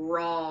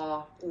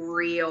raw,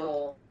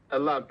 real a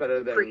lot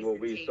better than what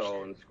we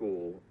saw in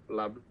school. A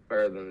lot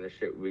better than the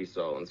shit we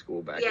saw in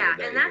school back in the day.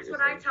 Yeah, and that's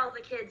what I tell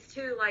the kids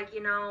too. Like,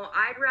 you know,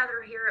 I'd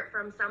rather hear it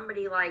from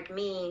somebody like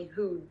me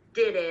who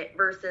did it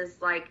versus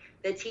like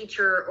the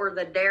teacher or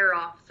the DARE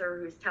officer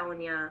who's telling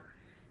you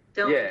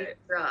don't do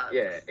drugs.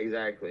 Yeah,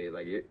 exactly.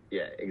 Like,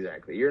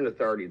 exactly. You're an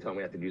authority telling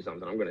me I have to do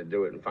something. I'm going to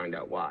do it and find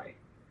out why.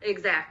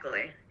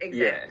 Exactly.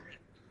 Yeah.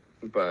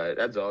 But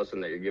that's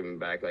awesome that you're giving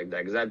back like that,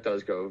 because that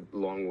does go a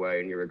long way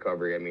in your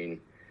recovery. I mean,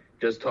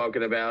 just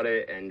talking about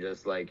it and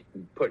just like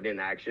putting in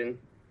action,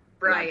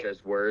 not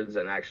just words,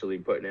 and actually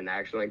putting in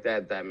action like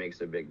that, that makes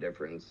a big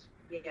difference.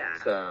 Yeah.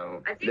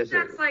 So I think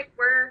that's like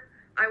where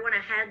I went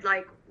ahead,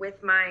 like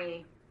with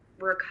my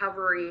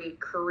recovery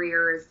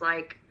career, is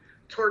like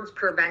towards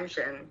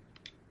prevention,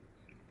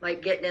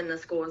 like getting in the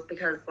schools,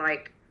 because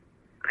like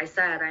I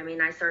said, I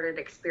mean, I started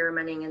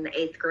experimenting in the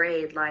 8th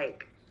grade,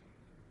 like.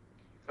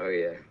 Oh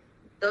yeah.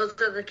 Those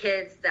are the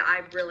kids that I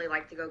really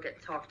like to go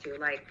get talked to,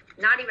 like,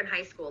 not even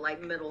high school,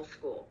 like middle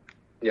school.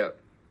 Yep.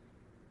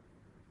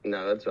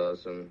 No, that's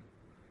awesome.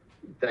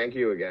 Thank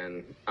you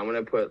again. I'm going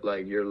to put,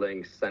 like, your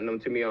links. Send them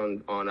to me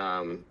on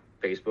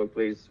Facebook,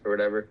 please, or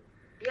whatever.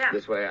 Yeah.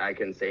 This way I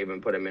can save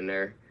and put them in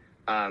there.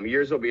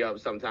 Yours will be up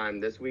sometime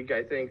this week,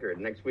 I think, or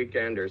next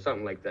weekend or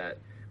something like that.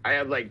 I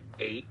have, like,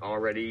 8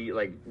 already,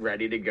 like,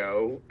 ready to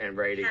go and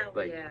ready to,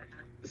 like... Yeah.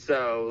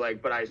 So,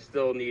 like, but I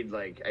still need,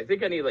 like, I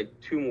think I need, like,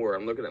 2 more.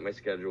 I'm looking at my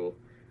schedule.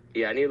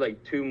 Yeah, I need,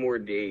 like, 2 more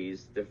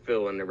days to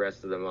fill in the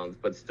rest of the month.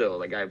 But still,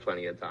 like, I have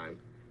plenty of time.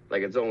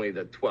 Like, it's only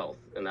the 12th,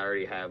 and I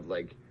already have,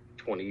 like,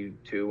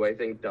 22, I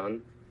think,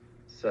 done.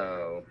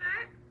 So,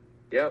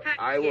 yep,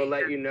 I will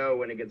let you know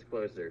when it gets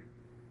closer.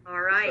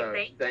 All right,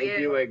 so, thank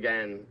you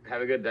again.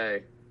 Have a good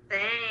day.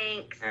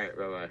 Thanks. All right,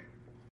 bye-bye.